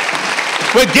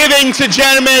were giving to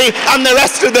Jeremy and the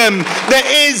rest of them. There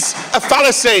is a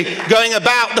fallacy going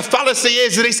about. The fallacy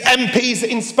is that it's MPs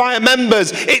that inspire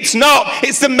members. It's not.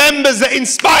 It's the members that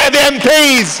inspire the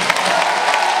MPs.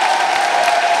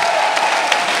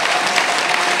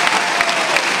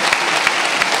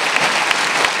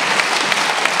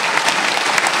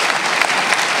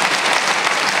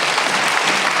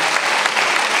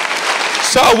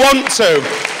 So I want to,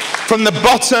 from the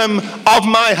bottom of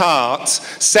my heart,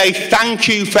 say thank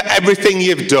you for everything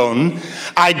you've done.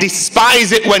 I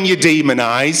despise it when you're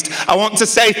demonised. I want to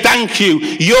say thank you.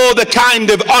 You're the kind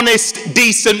of honest,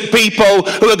 decent people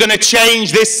who are going to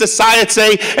change this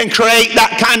society and create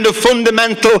that kind of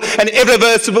fundamental and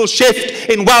irreversible shift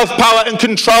in wealth, power and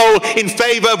control in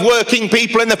favour of working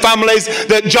people and the families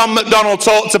that John McDonnell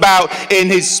talked about in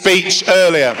his speech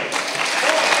earlier.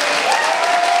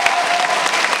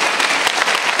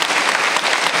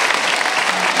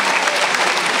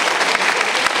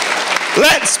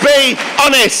 Let's be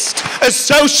honest. As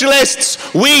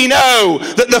socialists, we know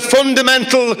that the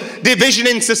fundamental division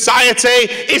in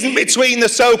society isn't between the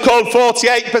so-called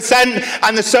 48%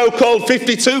 and the so-called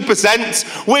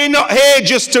 52%. We're not here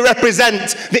just to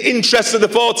represent the interests of the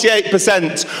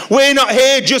 48%. We're not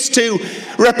here just to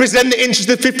represent the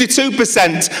interests of the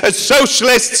 52%. As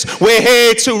socialists, we're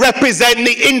here to represent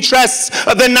the interests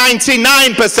of the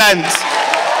 99%.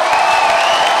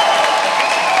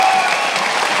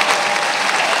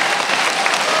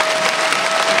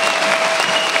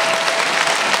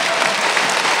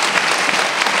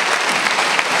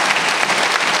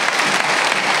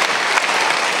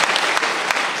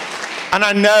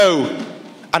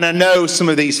 And I know some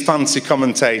of these fancy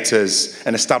commentators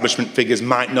and establishment figures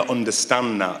might not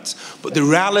understand that. But the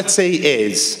reality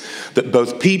is that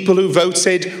both people who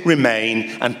voted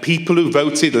Remain and people who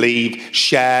voted Leave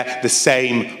share the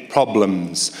same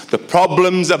problems. The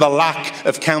problems of a lack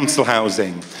of council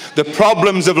housing, the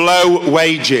problems of low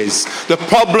wages, the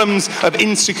problems of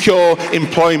insecure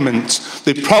employment,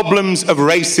 the problems of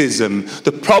racism,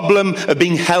 the problem of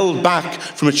being held back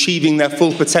from achieving their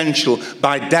full potential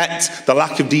by debt, the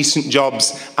lack of decent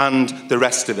jobs and the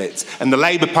rest of it. And the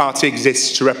Labour Party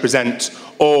exists to represent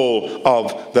all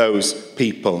of those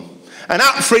people. And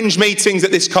at fringe meetings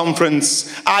at this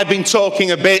conference, I've been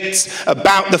talking a bit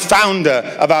about the founder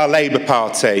of our Labour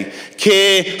Party,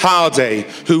 Keir Hardie,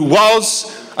 who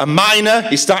was a miner.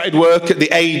 He started work at the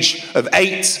age of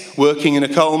 8, working in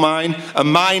a coal mine. A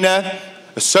miner,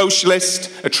 a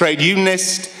socialist, a trade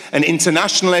unionist, an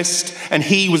internationalist, and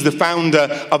he was the founder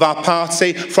of our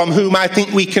party, from whom I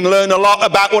think we can learn a lot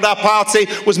about what our party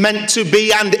was meant to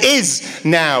be and is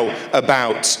now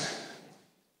about.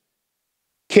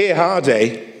 Keir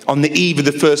Hardie, on the eve of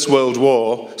the First World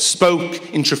War,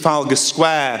 spoke in Trafalgar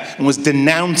Square and was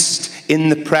denounced in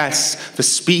the press for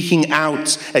speaking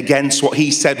out against what he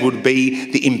said would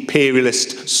be the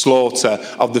imperialist slaughter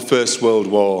of the First World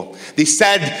War. They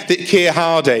said that Keir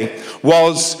Hardie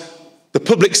was the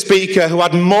public speaker who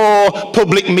had more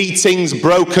public meetings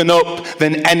broken up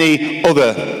than any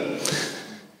other.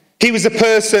 He was a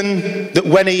person that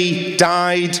when he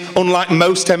died, unlike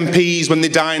most MPs when they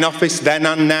die in office then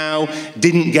and now,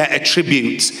 didn't get a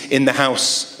tribute in the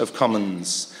House of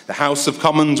Commons. The House of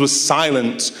Commons was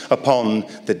silent upon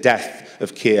the death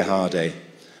of Keir Hardie.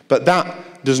 But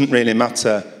that doesn't really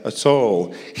matter at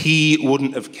all. He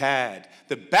wouldn't have cared.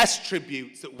 The best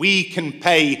tribute that we can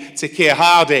pay to Keir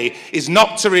Hardie is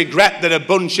not to regret that a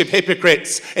bunch of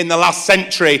hypocrites in the last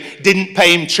century didn't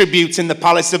pay him tribute in the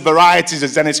Palace of Varieties,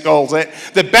 as Dennis calls it.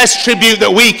 The best tribute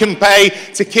that we can pay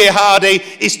to Keir Hardie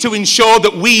is to ensure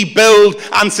that we build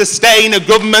and sustain a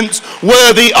government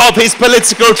worthy of his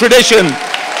political tradition.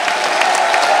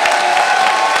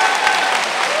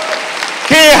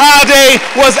 Keir Hardie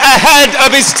was ahead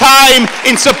of his time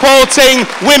in supporting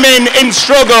women in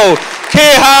struggle.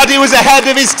 Keir Hardie was ahead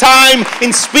of his time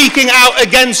in speaking out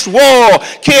against war.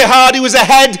 Keir Hardie was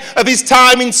ahead of his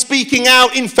time in speaking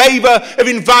out in favour of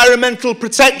environmental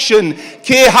protection.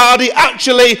 Keir Hardie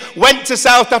actually went to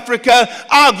South Africa,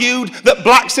 argued that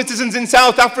black citizens in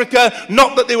South Africa,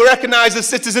 not that they were recognised as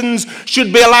citizens,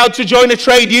 should be allowed to join a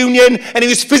trade union, and he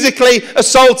was physically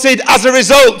assaulted as a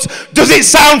result. Does it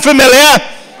sound familiar?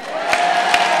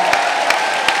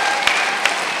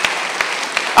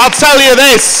 I'll tell you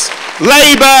this.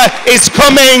 Labour is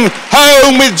coming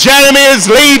home with Jeremy as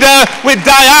leader, with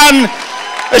Diane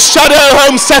as Shadow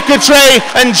Home Secretary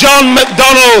and John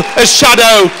McDonnell as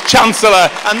Shadow Chancellor.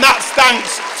 And that's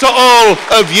thanks to all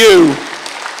of you.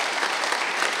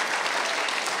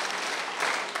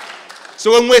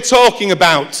 So when we're talking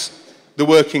about the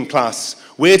working class,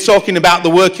 we're talking about the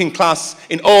working class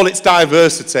in all its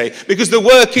diversity, because the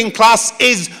working class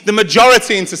is the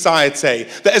majority in society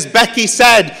that, as Becky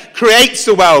said, creates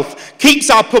the wealth,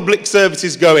 keeps our public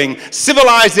services going,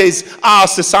 civilises our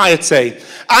society.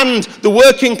 And the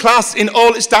working class in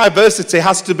all its diversity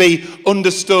has to be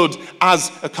understood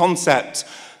as a concept,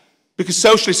 because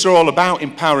socialists are all about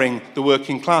empowering the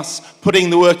working class,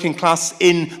 putting the working class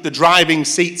in the driving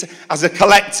seat as a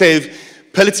collective,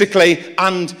 politically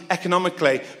and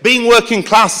economically. Being working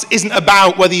class isn't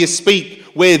about whether you speak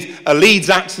with a Leeds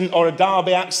accent or a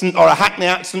Derby accent or a Hackney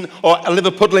accent or a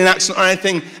Liverpudlian accent or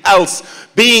anything else.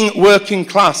 Being working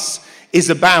class is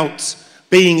about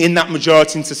being in that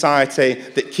majority in society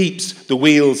that keeps the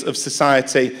wheels of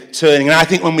society turning. And I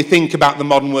think when we think about the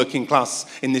modern working class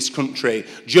in this country,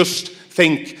 just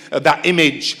think of that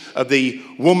image of the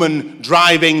woman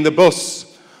driving the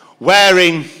bus,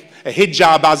 wearing a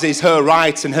hijab as is her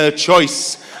right and her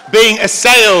choice, being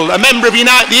assailed, a member of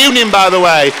Unite the Union, by the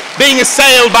way, being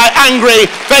assailed by angry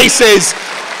faces.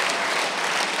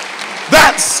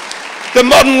 That's the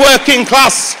modern working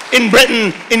class in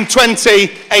Britain in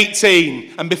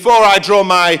 2018. And before I draw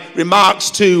my remarks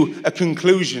to a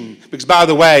conclusion, because by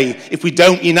the way, if we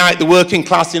don't unite the working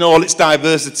class in all its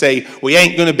diversity, we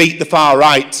ain't going to beat the far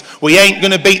right. We ain't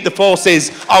going to beat the forces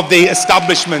of the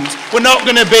establishment. We're not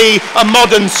going to be a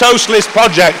modern socialist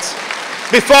project.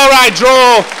 Before I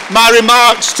draw my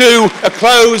remarks to a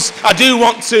close, I do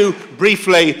want to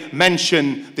briefly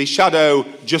mention the Shadow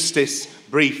Justice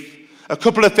Brief. A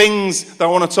couple of things that I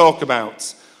want to talk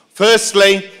about.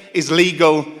 Firstly is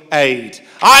legal aid.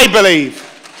 I believe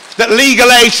that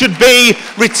legal aid should be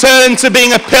returned to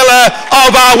being a pillar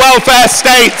of our welfare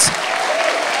state.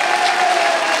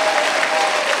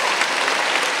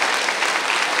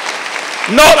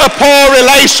 Not a poor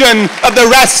relation of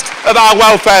the rest of our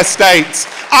welfare state.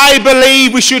 I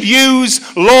believe we should use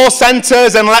law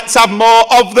centres, and let's have more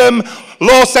of them.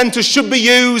 Law centres should be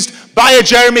used by a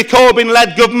Jeremy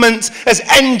Corbyn-led government as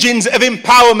engines of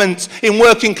empowerment in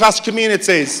working class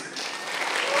communities.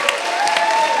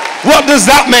 What does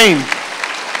that mean?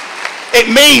 It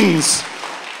means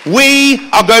We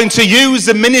are going to use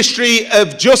the Ministry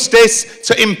of Justice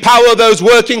to empower those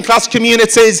working class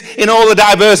communities in all the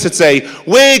diversity.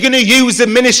 We're going to use the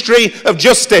Ministry of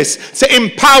Justice to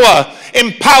empower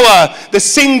the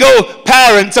single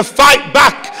parent to fight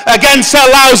back against her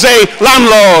lousy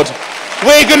landlord.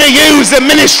 We're going to use the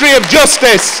Ministry of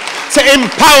Justice to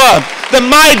empower the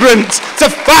migrant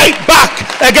to fight back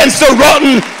against the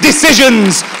rotten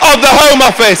decisions of the Home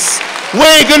Office.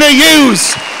 We're going to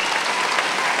use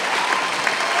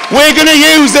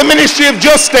the Ministry of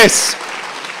Justice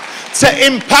to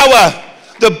empower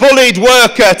the bullied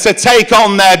worker to take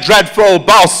on their dreadful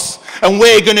boss. And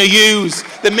we're going to use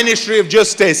the Ministry of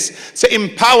Justice to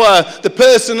empower the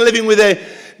person living with a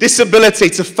disability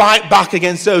to fight back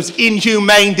against those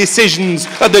inhumane decisions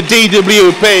of the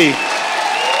DWP.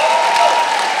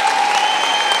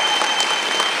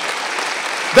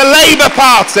 The Labour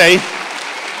Party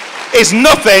is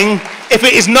nothing if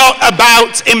it is not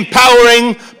about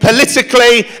empowering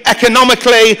politically,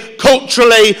 economically,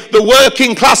 culturally, the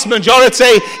working class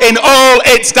majority in all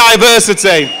its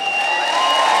diversity.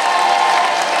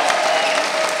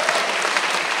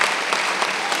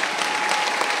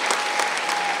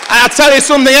 And I'll tell you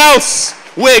something else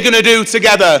we're going to do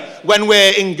together when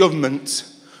we're in government.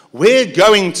 We're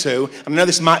going to, I know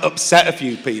this might upset a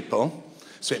few people,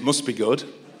 so it must be good.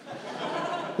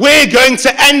 We're going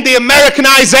to end the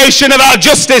Americanization of our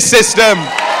justice system.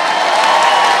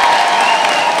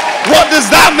 What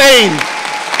does that mean?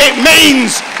 It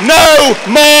means no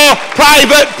more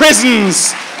private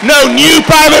prisons, no new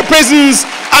private prisons,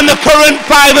 and the current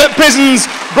private prisons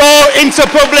brought into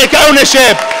public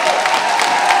ownership.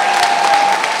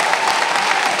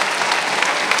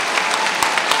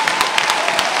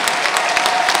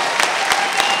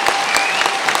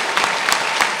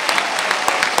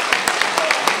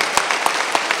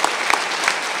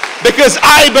 Because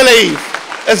I believe,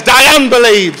 as Diane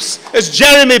believes, as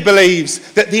Jeremy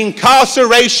believes, that the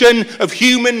incarceration of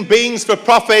human beings for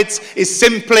profit is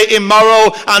simply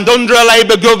immoral, and under a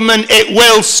Labour government it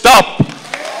will stop.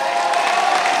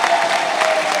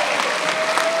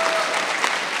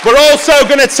 We're also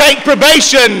going to take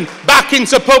probation back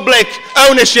into public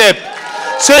ownership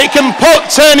so it can put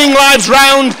turning lives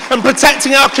round and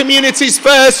protecting our communities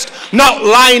first, not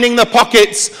lining the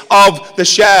pockets of the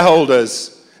shareholders.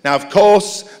 Now, of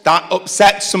course, that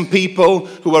upsets some people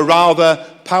who are rather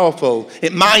powerful.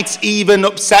 It might even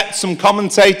upset some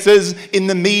commentators in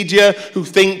the media who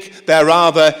think they're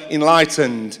rather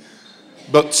enlightened.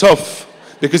 But tough,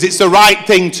 because it's the right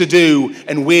thing to do,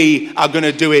 and we are going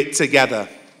to do it together.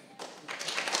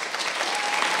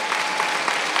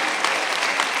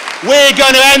 We're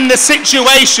going to end the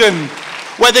situation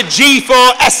where the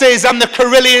G4Ss and the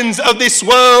Carillions of this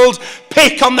world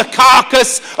pick on the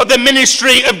carcass of the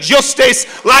Ministry of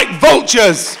Justice like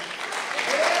vultures.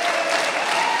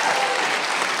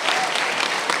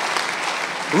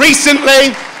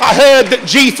 Recently, I heard that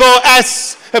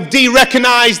G4S have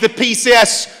de-recognised the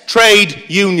PCS trade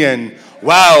union.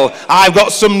 Well, I've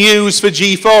got some news for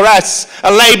G4S.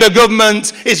 A Labour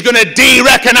government is going to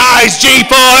de-recognise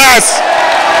G4S.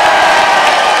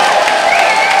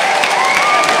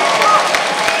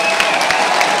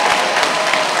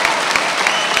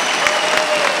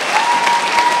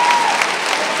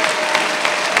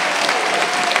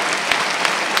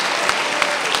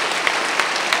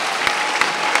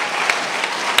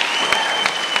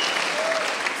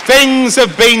 Things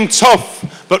have been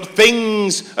tough, but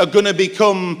things are going to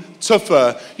become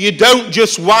tougher. You don't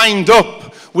just wind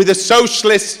up with a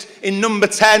socialist in number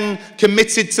 10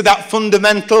 committed to that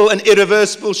fundamental and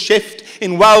irreversible shift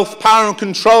in wealth, power and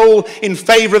control in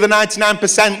favour of the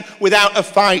 99% without a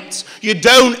fight. You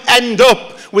don't end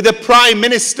up with a Prime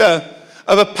Minister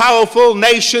of a powerful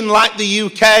nation like the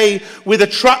UK with a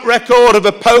track record of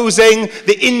opposing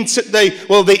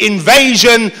the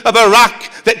invasion of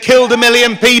Iraq that killed 1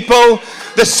 million people,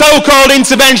 the so-called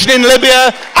intervention in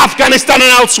Libya, Afghanistan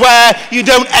and elsewhere. You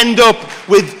don't end up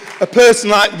with a person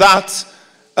like that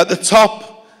at the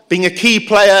top being a key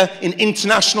player in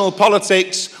international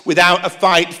politics without a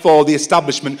fight for the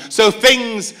establishment. So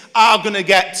things are going to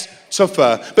get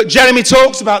tougher. But Jeremy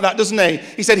talks about that, doesn't he?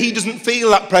 He said he doesn't feel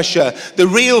that pressure. The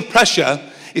real pressure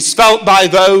is felt by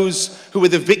those who are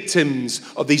the victims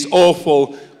of these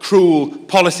awful, cruel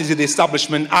policies of the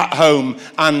establishment at home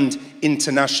and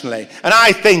internationally. And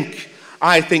I think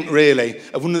really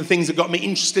of one of the things that got me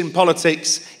interested in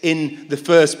politics in the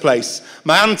first place.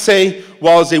 My auntie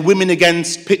was a Women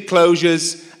Against Pit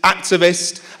Closures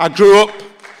activist. I grew up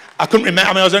I couldn't remember,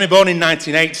 I mean, I was only born in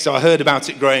 1980, so I heard about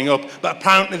it growing up, but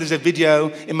apparently there's a video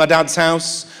in my dad's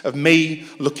house of me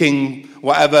looking,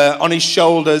 whatever, on his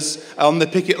shoulders on the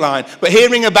picket line. But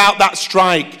hearing about that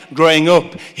strike growing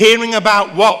up, hearing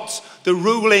about what the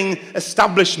ruling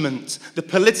establishment, the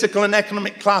political and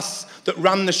economic class that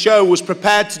ran the show was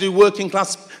prepared to do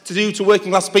to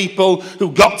working class people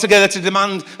who got together to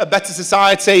demand a better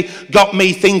society, got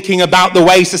me thinking about the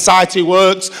way society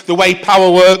works, the way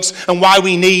power works, and why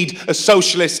we need a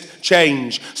socialist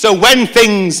change. So when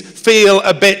things feel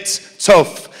a bit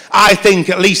tough, I think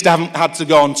at least I haven't had to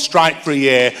go on strike for a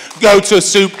year, go to a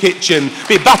soup kitchen,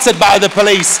 be battered by the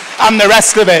police and the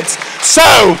rest of it.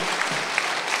 So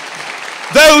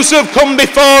those who have come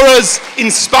before us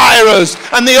inspire us,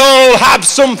 and they all have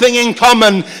something in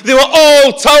common. They were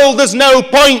all told there's no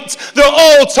point. They were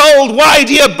all told, why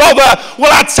do you bother?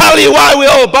 Well, I tell you why we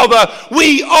all bother.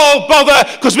 We all bother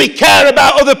because we care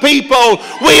about other people.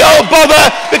 We all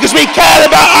bother because we care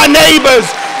about our neighbours.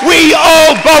 We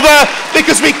all bother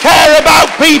because we care about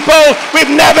people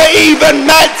we've never even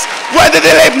met, whether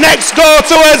they live next door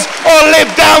to us or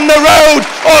live down the road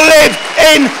or live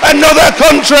in another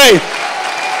country.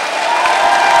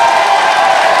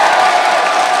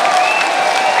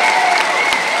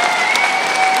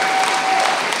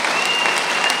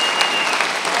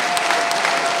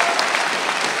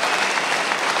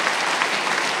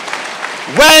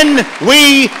 When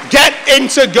we get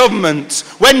into government,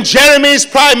 when Jeremy is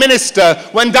Prime Minister,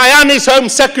 when Diane is Home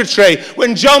Secretary,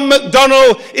 when John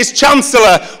McDonnell is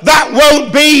Chancellor, that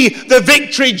won't be the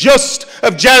victory just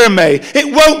of Jeremy.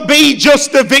 It won't be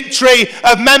just the victory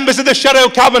of members of the Shadow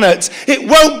Cabinet. It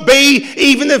won't be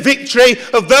even the victory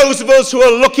of those of us who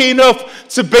are lucky enough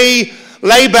to be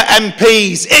Labour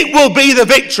MPs. It will be the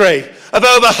victory of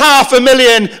over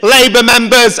 500,000 Labour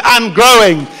members and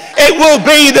growing. It will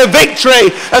be the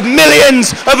victory of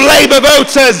millions of Labour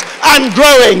voters and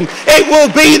growing. It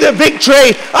will be the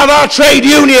victory of our trade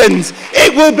unions.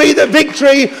 It will be the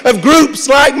victory of groups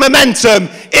like Momentum.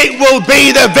 It will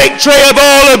be the victory of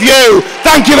all of you.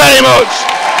 Thank you very much.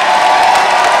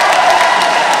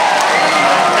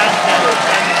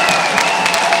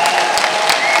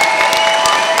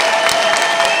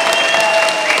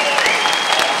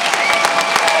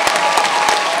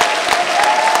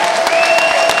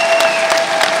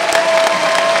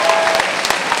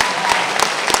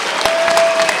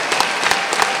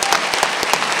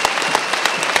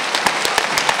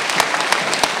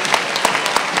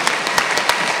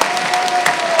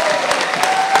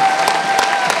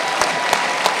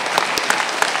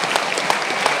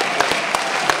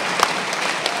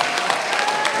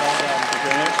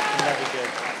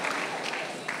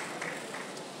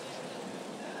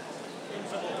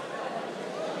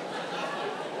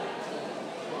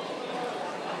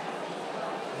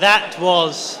 That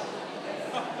was...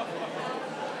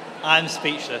 I'm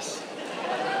speechless.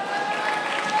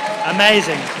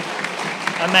 Amazing.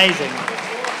 Amazing.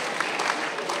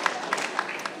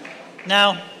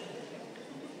 Now,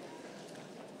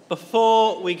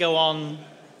 before we go on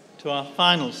to our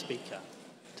final speaker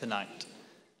tonight,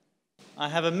 I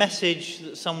have a message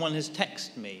that someone has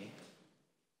texted me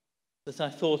that I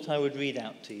thought I would read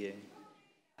out to you.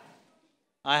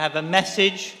 I have a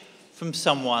message from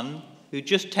someone who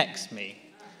just texted me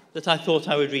that I thought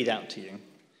I would read out to you.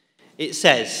 It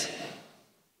says,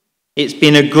 "It's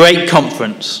been a great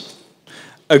conference,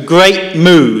 a great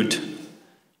mood,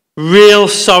 real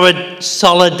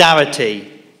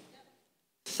solidarity.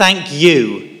 Thank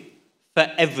you for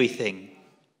everything,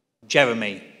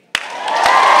 Jeremy."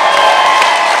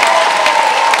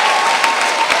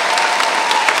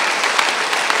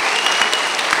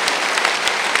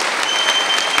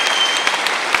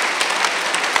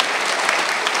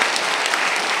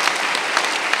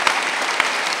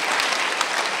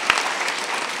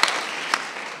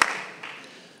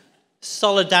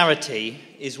 Solidarity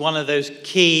is one of those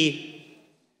key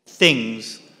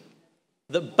things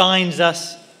that binds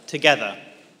us together.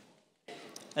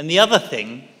 And the other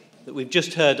thing that we've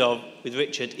just heard of with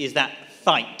Richard is that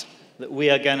fight that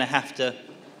we are going to have to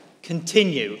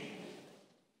continue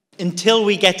until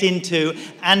we get into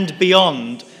and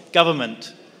beyond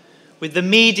government, with the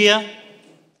media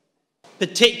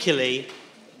particularly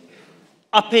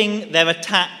upping their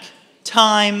attack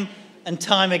time and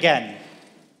time again.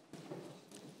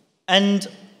 And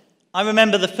I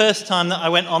remember the first time that I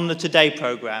went on the Today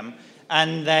programme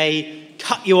and they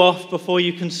cut you off before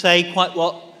you can say quite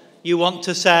what you want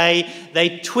to say.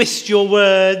 They twist your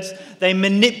words, they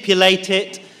manipulate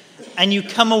it, and you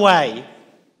come away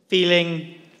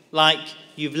feeling like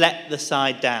you've let the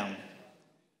side down.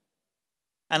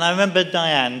 And I remember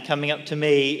Diane coming up to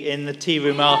me in the tea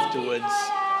room afterwards.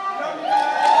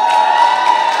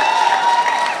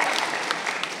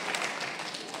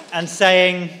 And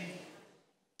saying,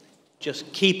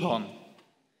 just keep on.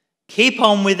 Keep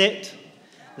on with it.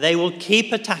 They will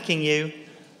keep attacking you,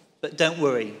 but don't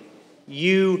worry.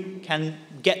 You can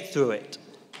get through it.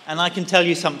 And I can tell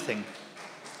you something.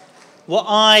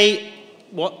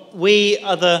 What we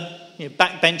other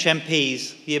backbench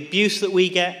MPs, the abuse that we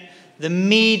get, the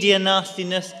media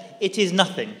nastiness, it is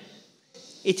nothing.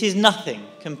 It is nothing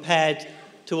compared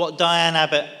to what Diane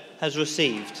Abbott has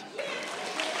received.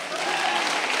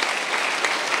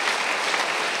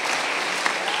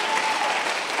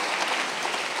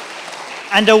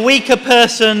 And a weaker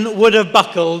person would have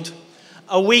buckled.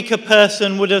 A weaker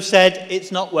person would have said,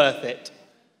 it's not worth it.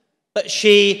 But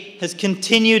she has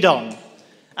continued on.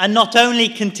 And not only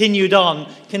continued on,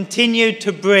 continued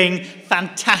to bring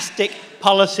fantastic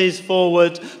policies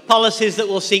forward, policies that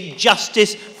will seek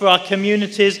justice for our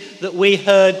communities that we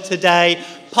heard today,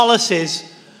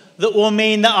 policies that will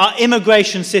mean that our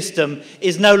immigration system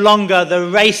is no longer the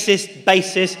racist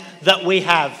basis that we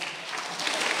have.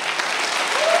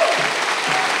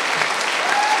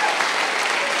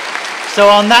 So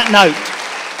on that note,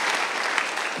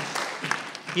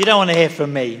 you don't want to hear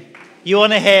from me. You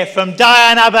want to hear from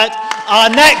Diane Abbott, our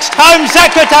next Home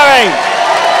Secretary.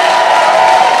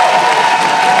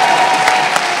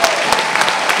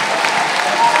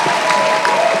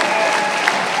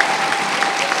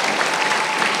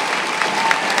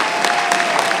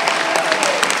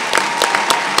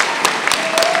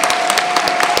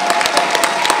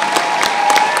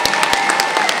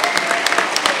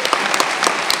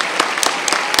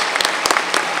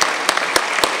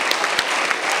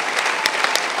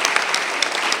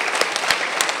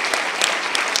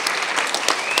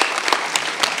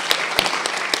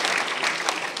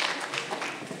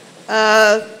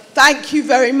 Thank you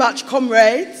very much,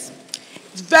 comrades.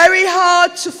 It's very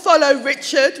hard to follow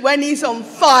Richard when he's on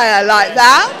fire like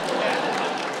that.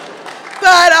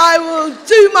 But I will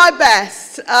do my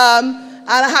best, and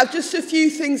I have just a few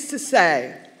things to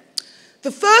say.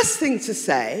 The first thing to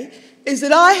say is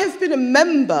that I have been a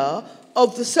member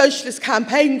of the Socialist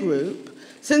campaign group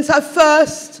since I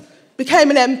first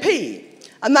became an MP,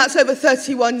 and that's over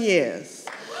 31 years.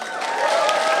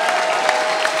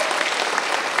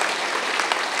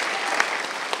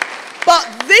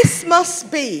 But this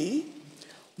must be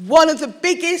one of the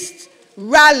biggest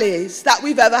rallies that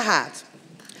we've ever had.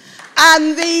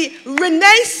 And the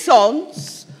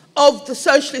renaissance of the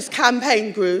Socialist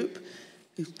campaign group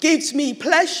gives me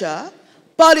pleasure,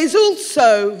 but is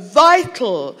also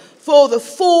vital for the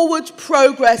forward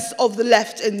progress of the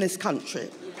left in this country.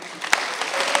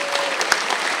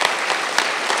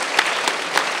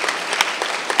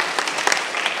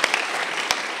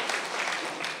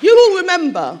 You all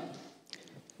remember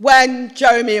when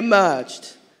Jeremy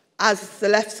emerged as the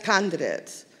left's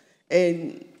candidate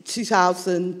in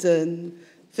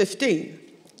 2015.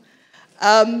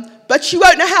 But you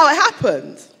won't know how it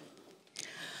happened.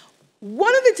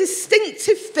 One of the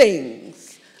distinctive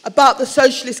things about the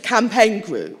Socialist campaign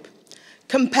group,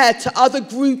 compared to other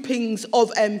groupings of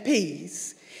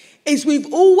MPs, is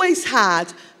we've always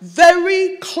had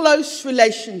very close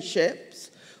relationships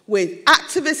with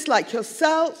activists like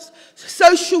yourselves,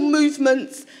 social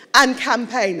movements and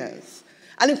campaigners.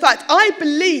 And in fact, I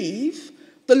believe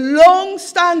the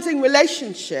long-standing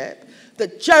relationship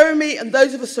that Jeremy and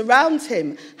those of us around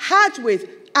him had with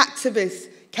activists,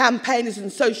 campaigners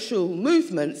and social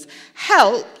movements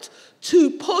helped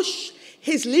to push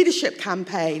his leadership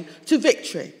campaign to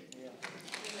victory.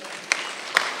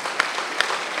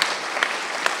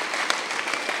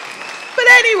 But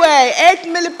anyway, Ed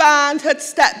Miliband had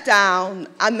stepped down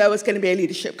and there was going to be a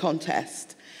leadership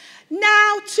contest.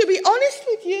 Now, to be honest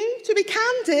with you, to be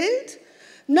candid,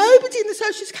 nobody in the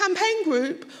Socialist campaign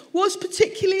group was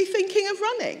particularly thinking of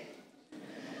running.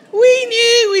 We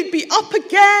knew we'd be up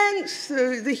against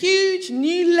the huge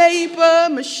New Labour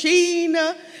machine.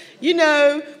 You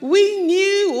know, we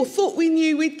knew or thought we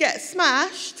knew we'd get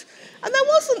smashed. And there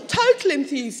wasn't total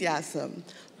enthusiasm.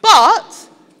 But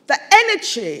the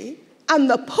energy and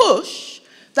the push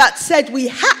that said we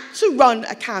had to run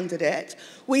a candidate,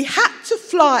 we had to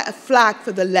fly a flag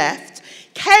for the left,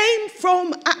 came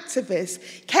from activists,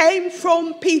 came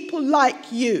from people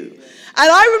like you. And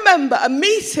I remember a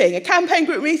meeting, a campaign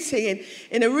group meeting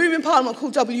in a room in Parliament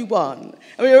called W1.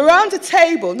 And we were around a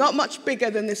table, not much bigger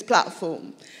than this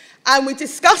platform. And we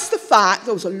discussed the fact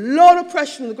there was a lot of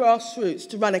pressure from the grassroots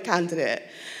to run a candidate.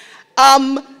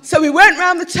 So we went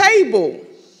round the table,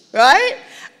 right?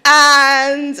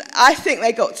 And I think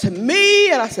they got to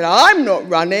me, and I said, I'm not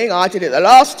running. I did it the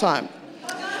last time.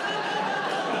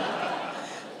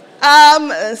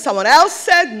 And someone else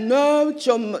said no.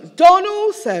 John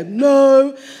McDonnell said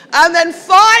no. And then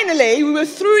finally, we were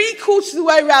 3/4 of the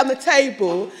way around the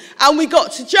table, and we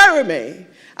got to Jeremy.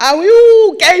 And we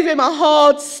all gave him a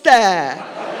hard stare.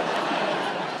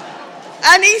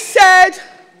 And he said,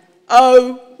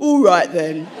 oh, all right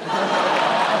then.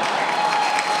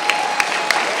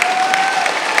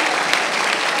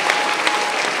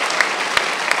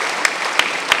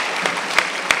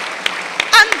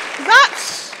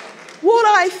 What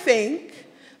I think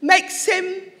makes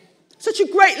him such a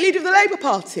great leader of the Labour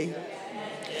Party.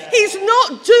 He's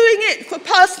not doing it for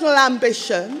personal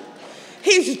ambition.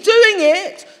 He's doing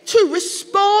it to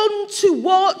respond to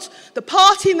what the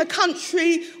party and the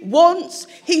country wants.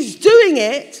 He's doing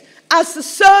it as the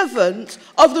servant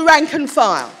of the rank and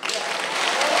file.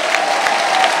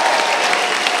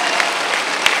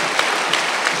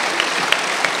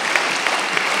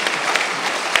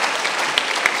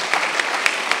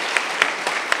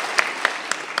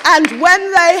 And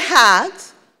when they had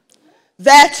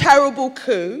their terrible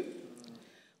coup,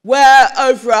 where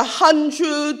over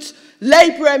 100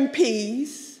 Labour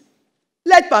MPs,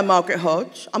 led by Margaret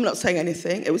Hodge, I'm not saying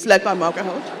anything, it was led by Margaret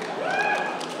Hodge,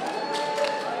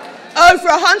 over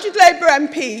 100 Labour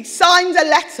MPs signed a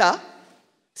letter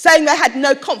saying they had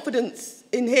no confidence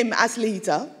in him as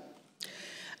leader,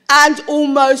 and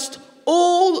almost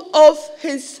all of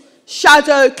his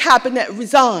shadow cabinet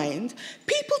resigned,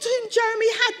 people to whom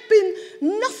Jeremy had been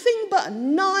nothing but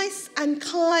nice and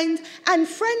kind and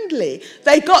friendly.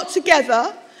 They got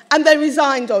together and they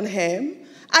resigned on him,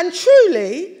 and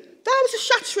truly, that was a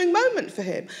shattering moment for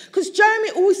him, because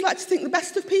Jeremy always liked to think the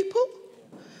best of people.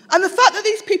 And the fact that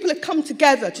these people had come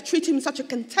together to treat him in such a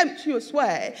contemptuous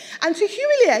way and to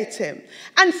humiliate him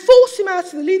and force him out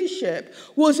of the leadership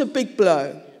was a big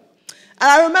blow. And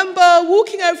I remember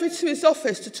walking over to his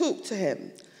office to talk to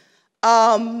him.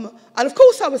 And of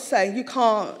course I was saying, you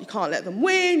can't let them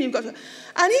win, you've got to...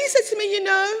 And he said to me, you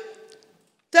know,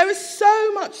 there is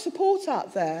so much support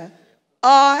out there.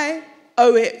 I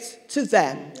owe it to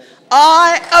them.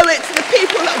 I owe it to the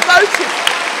people that voted.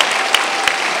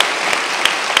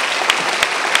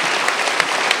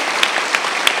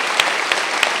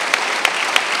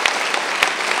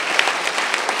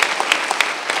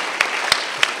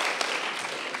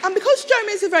 And because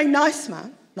Jeremy is a very nice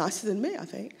man, nicer than me, I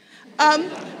think,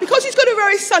 because he's got a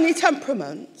very sunny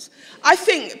temperament, I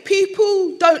think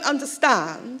people don't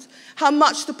understand how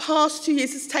much the past 2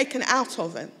 years has taken out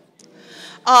of him.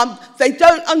 They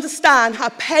don't understand how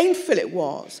painful it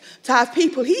was to have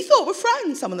people he thought were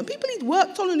friends, some of them, people he'd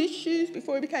worked on issues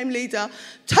before he became leader,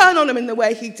 turn on him in the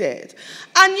way he did.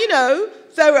 And, you know,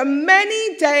 there are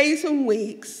many days and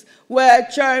weeks where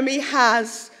Jeremy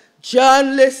has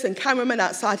journalists and cameramen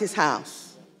outside his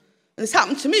house. And it's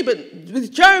happened to me, but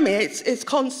with Jeremy, it's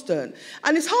constant.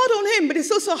 And it's hard on him, but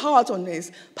it's also hard on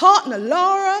his partner,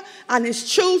 Lara, and his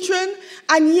children.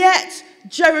 And yet,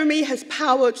 Jeremy has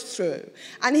powered through.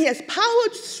 And he has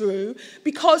powered through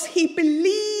because he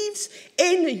believes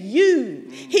in you.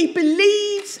 He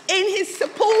believes in his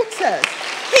supporters.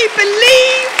 He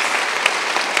believes...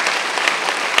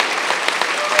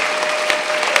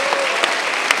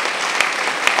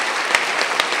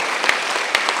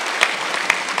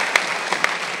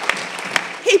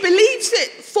 He believes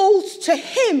it falls to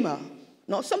him,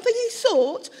 not something he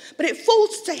sought, but it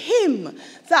falls to him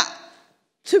that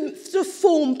to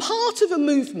form part of a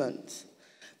movement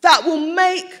that will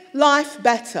make life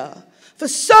better for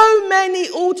so many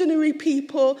ordinary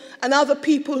people and other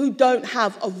people who don't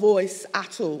have a voice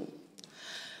at all.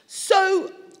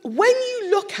 So when you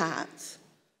look at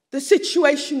the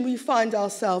situation we find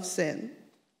ourselves in,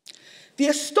 the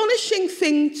astonishing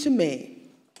thing to me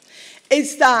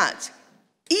is that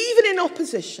even in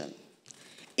opposition,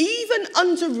 even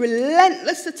under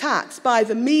relentless attacks by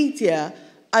the media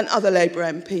and other Labour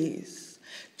MPs,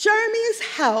 Jeremy has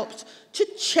helped to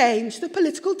change the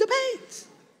political debate.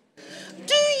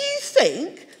 Do you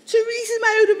think Theresa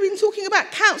May would have been talking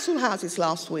about council houses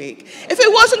last week if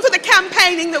it wasn't for the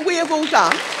campaigning that we have all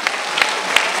done?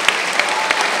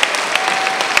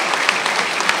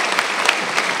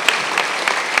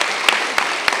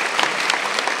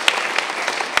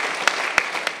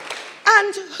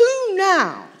 And who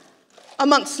now,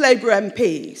 amongst Labour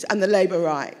MPs and the Labour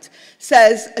right,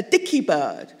 says a dicky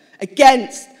bird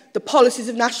against the policies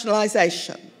of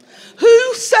nationalisation?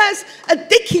 Who says a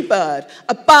dicky bird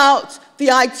about the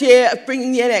idea of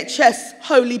bringing the NHS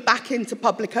wholly back into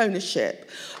public ownership?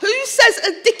 Who says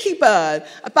a dicky bird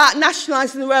about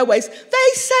nationalising the railways?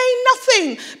 They say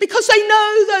nothing because they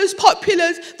know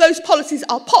those policies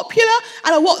are popular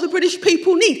and are what the British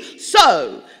people need.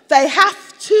 So they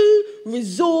have to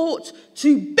resort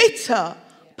to bitter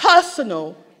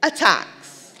personal attacks.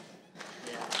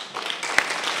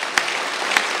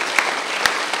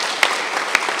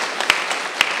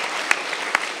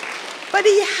 But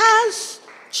he has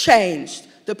changed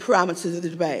the parameters of the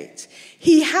debate.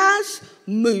 He has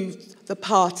moved the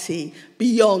party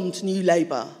beyond New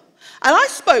Labour. And I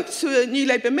spoke to a New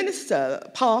Labour minister, a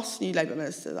past New Labour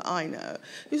minister that I know,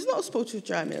 who's not a supporter of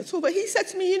Jeremy at all, but he said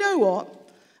to me, you know what?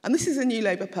 And this is a New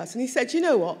Labour person. He said, you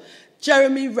know what?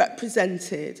 Jeremy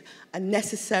represented a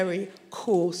necessary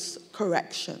course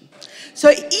correction. So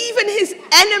even his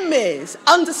enemies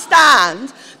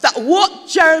understand that what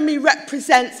Jeremy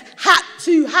represents had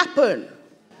to happen.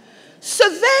 So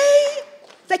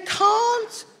they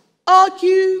can't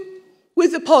argue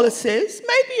with the policies,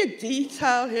 maybe a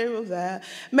detail here or there.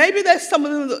 Maybe there's some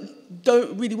of them that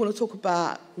don't really want to talk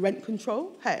about rent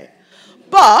control. Hey.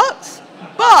 But,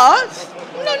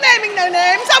 I'm not naming no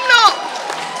names, I'm not,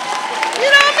 you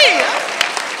know what I mean?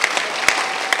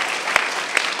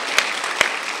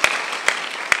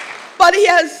 But he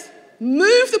has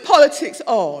moved the politics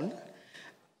on,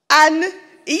 and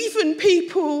even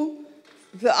people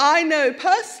that I know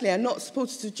personally are not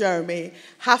supporters of Jeremy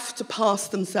have to pass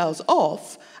themselves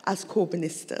off as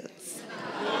Corbynistas.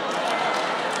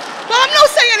 But I'm not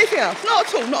saying anything else, not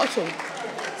at all, not at all.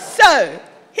 So,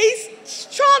 he's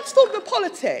transformed the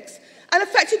politics and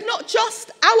affected not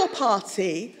just our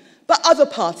party, but other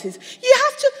parties. You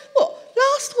have to,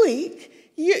 last week,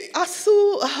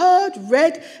 I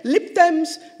read Lib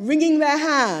Dems wringing their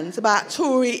hands about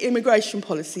Tory immigration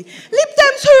policy. Lib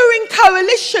Dems who are in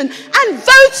coalition and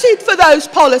voted for those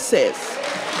policies.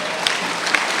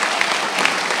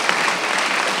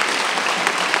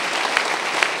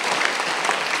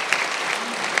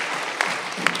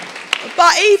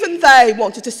 But even they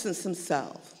want to distance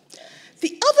themselves.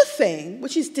 The other thing,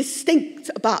 which is distinct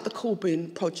about the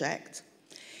Corbyn project,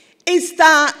 is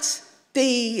that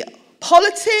the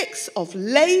politics of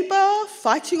Labour,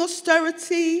 fighting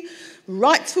austerity,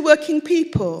 rights for working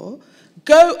people,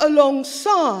 go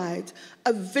alongside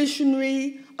a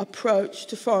visionary approach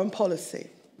to foreign policy.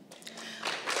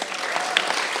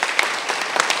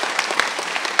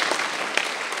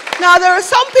 Now, there are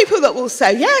some people that will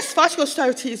say, yes, fighting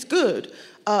austerity is good,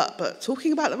 but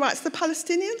talking about the rights of the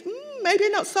Palestinians, maybe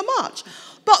not so much.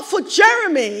 But for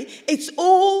Jeremy, it's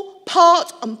all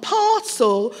part and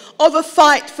parcel of a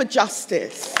fight for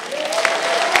justice.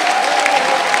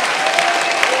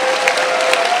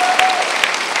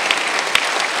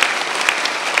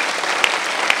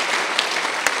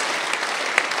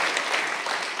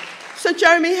 So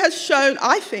Jeremy has shown,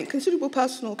 I think, considerable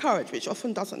personal courage, which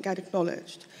often doesn't get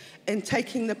acknowledged, in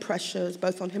taking the pressures,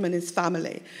 both on him and his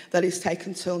family, that he's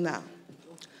taken till now.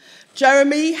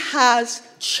 Jeremy has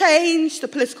changed the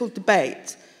political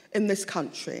debate in this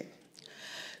country.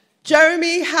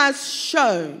 Jeremy has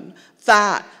shown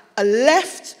that a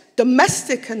left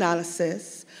domestic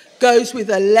analysis goes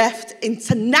with a left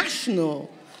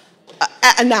international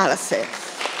analysis.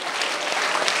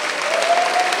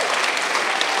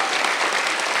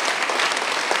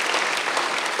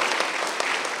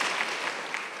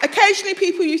 Occasionally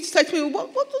people used to say to me, well,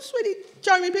 what does really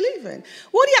Jeremy believe in?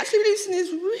 What he actually believes in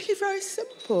is really very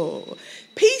simple.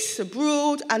 Peace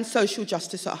abroad and social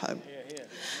justice at home.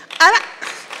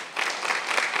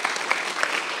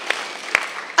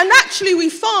 And actually we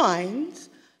find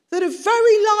that a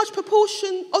very large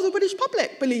proportion of the British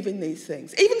public believe in these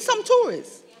things, even some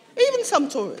Tories.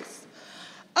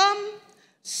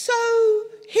 So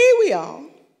here we are.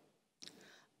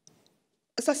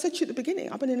 As I said to you at the beginning,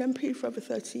 I've been an MP for over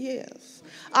 30 years.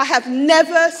 I have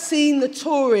never seen the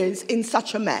Tories in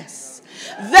such a mess.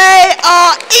 They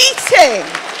are eating.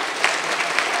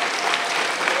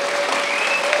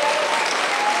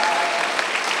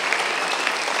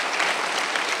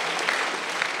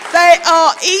 They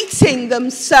are eating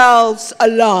themselves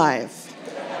alive.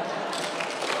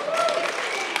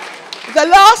 The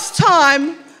last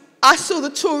time I saw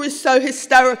the Tories so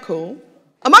hysterical,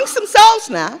 amongst themselves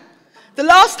now, the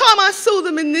last time I saw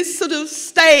them in this sort of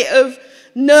state of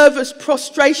nervous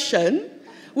prostration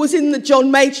was in the John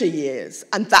Major years,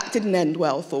 and that didn't end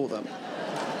well for them.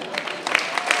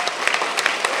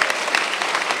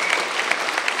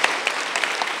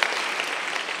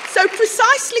 So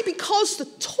precisely because the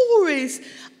Tories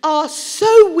are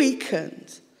so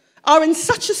weakened are in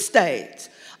such a state,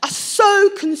 are so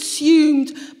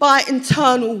consumed by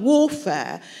internal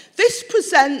warfare, this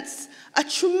presents a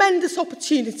tremendous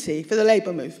opportunity for the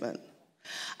Labour movement.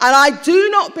 And I do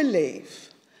not believe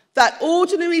that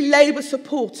ordinary Labour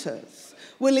supporters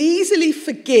will easily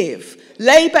forgive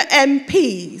Labour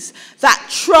MPs that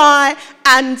try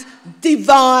and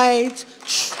divide,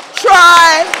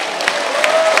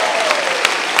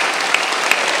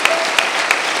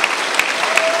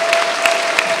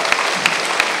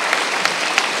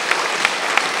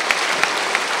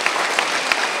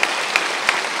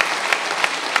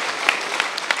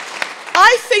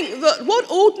 I think that what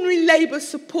ordinary Labour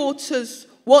supporters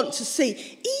want to see,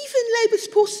 even Labour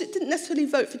supporters that didn't necessarily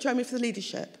vote for Jeremy for the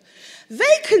leadership,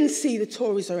 they can see the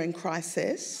Tories are in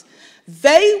crisis.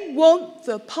 They want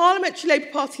the Parliamentary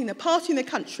Labour Party and the party in the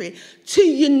country to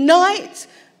unite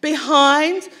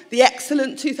behind the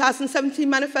excellent 2017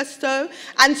 manifesto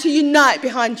and to unite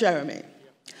behind Jeremy.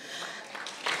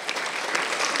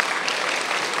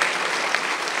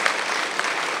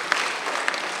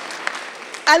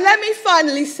 And let me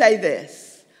finally say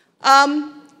this.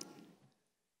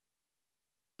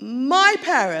 My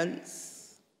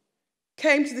parents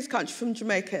came to this country from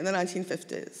Jamaica in the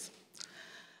 1950s.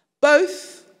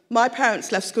 Both my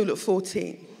parents left school at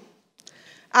 14.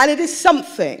 And it is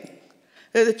something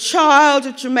that a child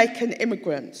of Jamaican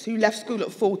immigrants who left school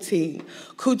at 14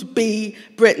 could be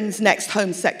Britain's next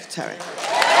Home Secretary.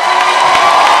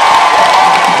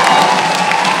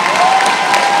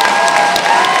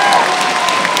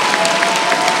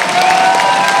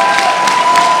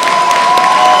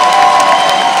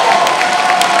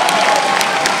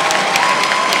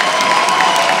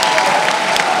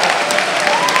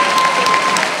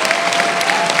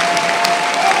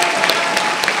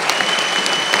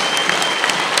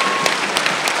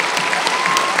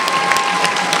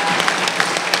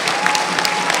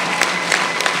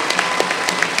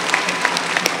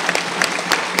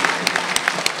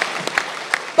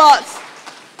 But,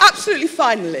 absolutely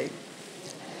finally,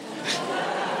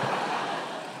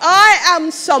 I am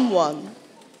someone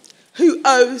who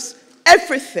owes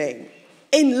everything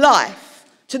in life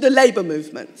to the Labour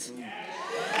movement.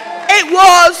 It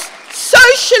was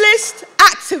socialist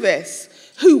activists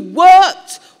who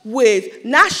worked with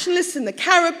nationalists in the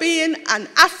Caribbean and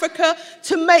Africa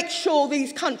to make sure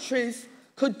these countries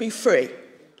could be free.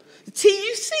 The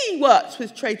TUC worked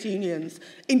with trade unions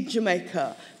in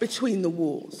Jamaica between the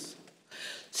wars.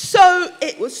 So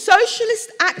it was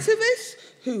socialist activists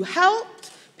who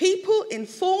helped people in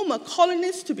former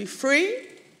colonies to be free.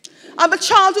 I'm a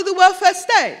child of the welfare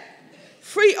state.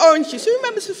 Free orange juice. Who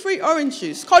remembers the free orange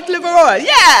juice? Cod liver oil.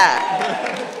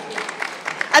 Yeah!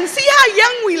 And see how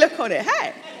young we look on it,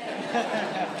 hey?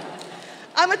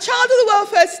 I'm a child of the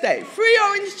welfare state. Free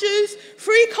orange juice,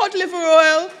 free cod liver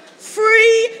oil,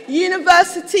 free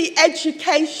university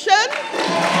education.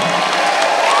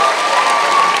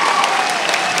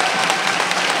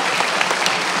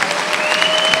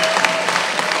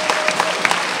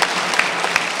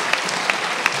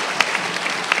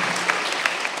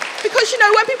 Because, you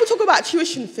know, when people talk about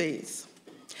tuition fees,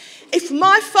 if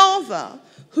my father,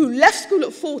 who left school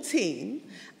at 14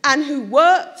 and who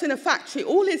worked in a factory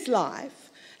all his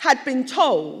life, had been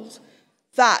told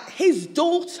that his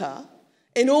daughter,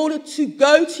 in order to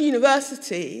go to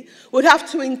university, would have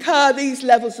to incur these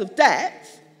levels of debt,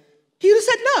 he would have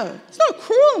said no. He's not a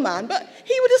cruel man, but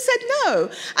he would have said no.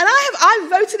 And I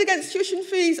voted against tuition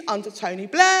fees under Tony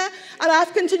Blair, and I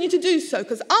have continued to do so,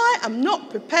 because I am not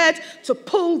prepared to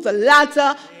pull the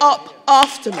ladder up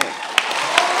after me.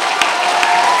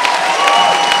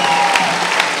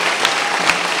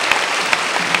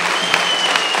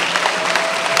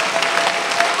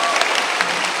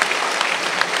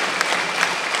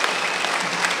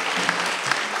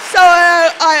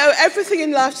 I owe everything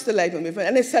in life to the Labour movement,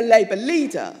 and it's a Labour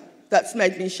leader that's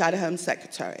made me Shadow Home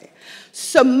Secretary.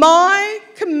 So my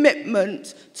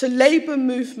commitment to Labour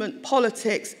movement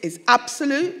politics is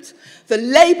absolute. The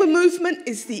Labour movement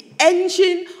is the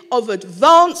engine of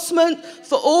advancement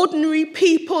for ordinary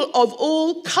people of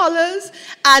all colours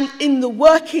and in the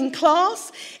working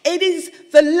class. It is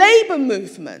the Labour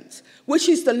movement which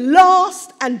is the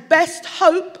last and best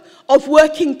hope of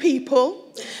working people.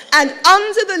 And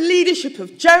under the leadership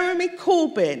of Jeremy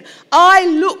Corbyn, I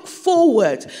look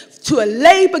forward to a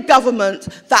Labour government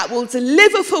that will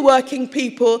deliver for working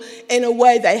people in a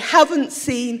way they haven't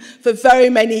seen for very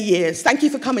many years. Thank you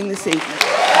for coming this evening.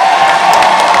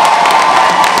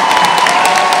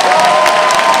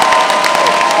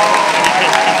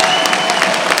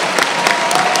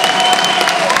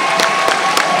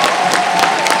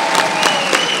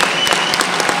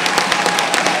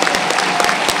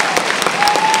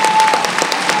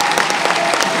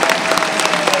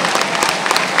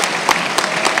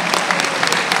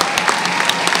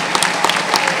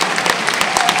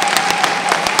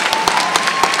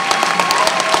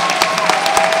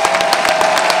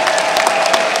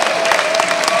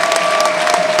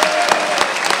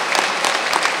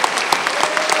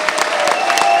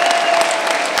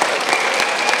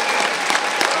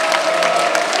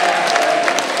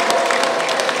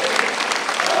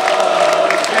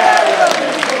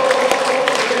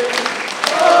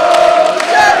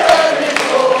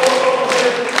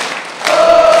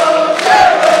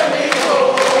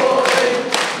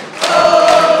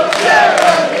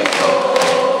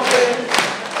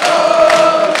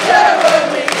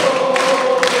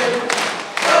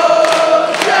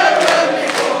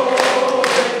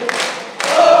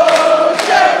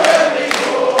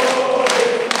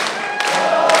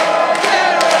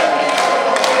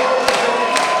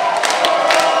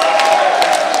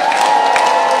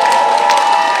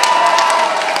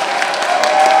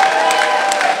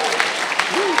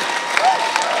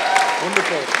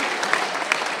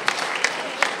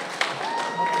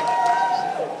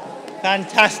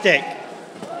 Fantastic.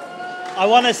 I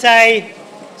want to say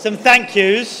some thank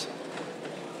yous,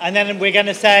 and then we're going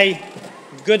to say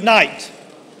good night.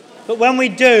 But when we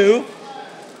do,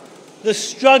 the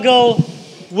struggle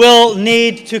will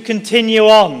need to continue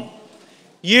on.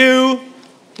 You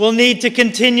will need to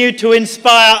continue to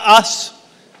inspire us,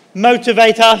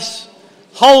 motivate us,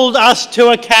 hold us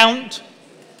to account,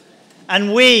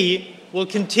 and we will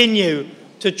continue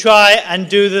to try and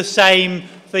do the same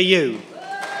for you.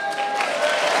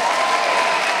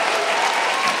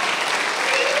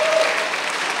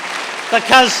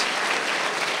 Because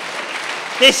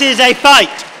this is a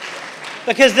fight.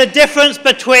 Because the difference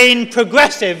between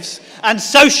progressives and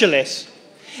socialists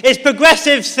is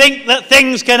progressives think that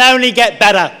things can only get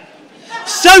better.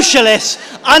 Socialists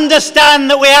understand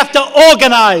that we have to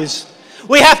organise,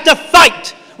 we have to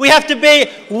fight, we have to be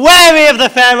wary of the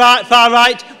far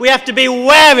right, we have to be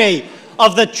wary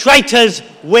of the traitors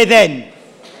within.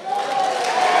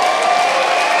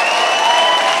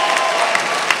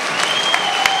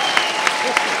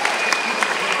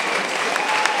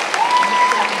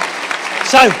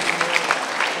 So,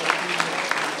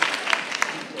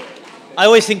 I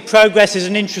always think progress is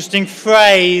an interesting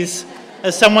phrase.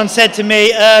 As someone said to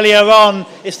me earlier on,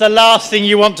 it's the last thing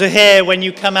you want to hear when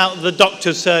you come out of the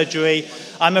doctor's surgery.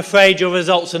 I'm afraid your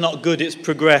results are not good, it's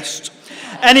progressed.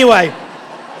 Anyway,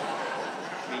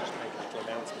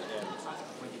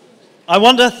 I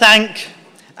want to thank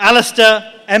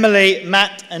Alistair, Emily,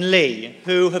 Matt and Lee,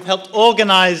 who have helped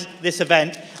organise this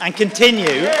event and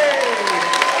continue.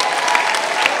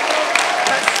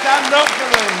 Stand up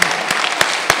for them.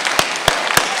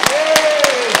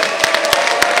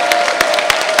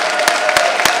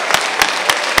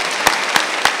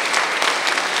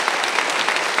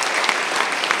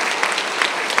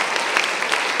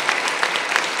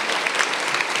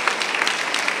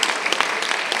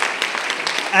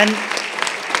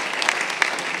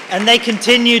 And they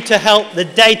continue to help the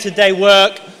day-to-day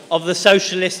work of the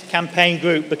Socialist campaign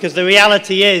group, because the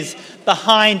reality is,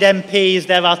 behind MPs,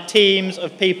 there are teams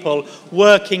of people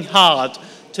working hard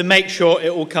to make sure it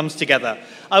all comes together.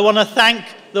 I want to thank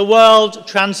the World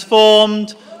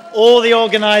Transformed, all the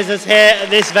organisers here at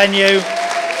this venue.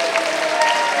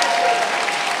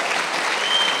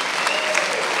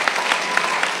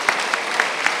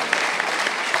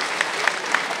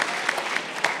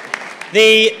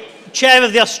 The chair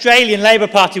of the Australian Labour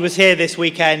Party was here this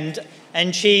weekend,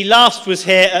 and she last was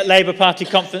here at Labour Party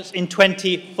conference in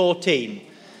 2014.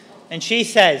 And she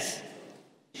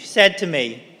said to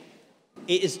me,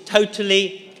 it is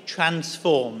totally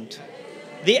transformed.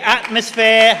 The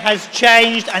atmosphere has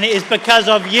changed, and it is because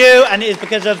of you, and it is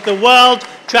because of the World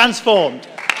Transformed.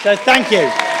 So thank you.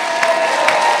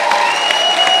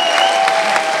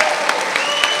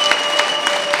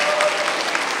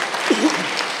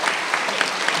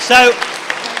 So,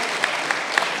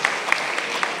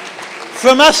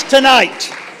 from us tonight,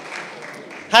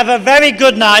 have a very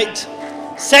good night,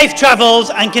 safe travels,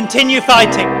 and continue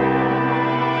fighting.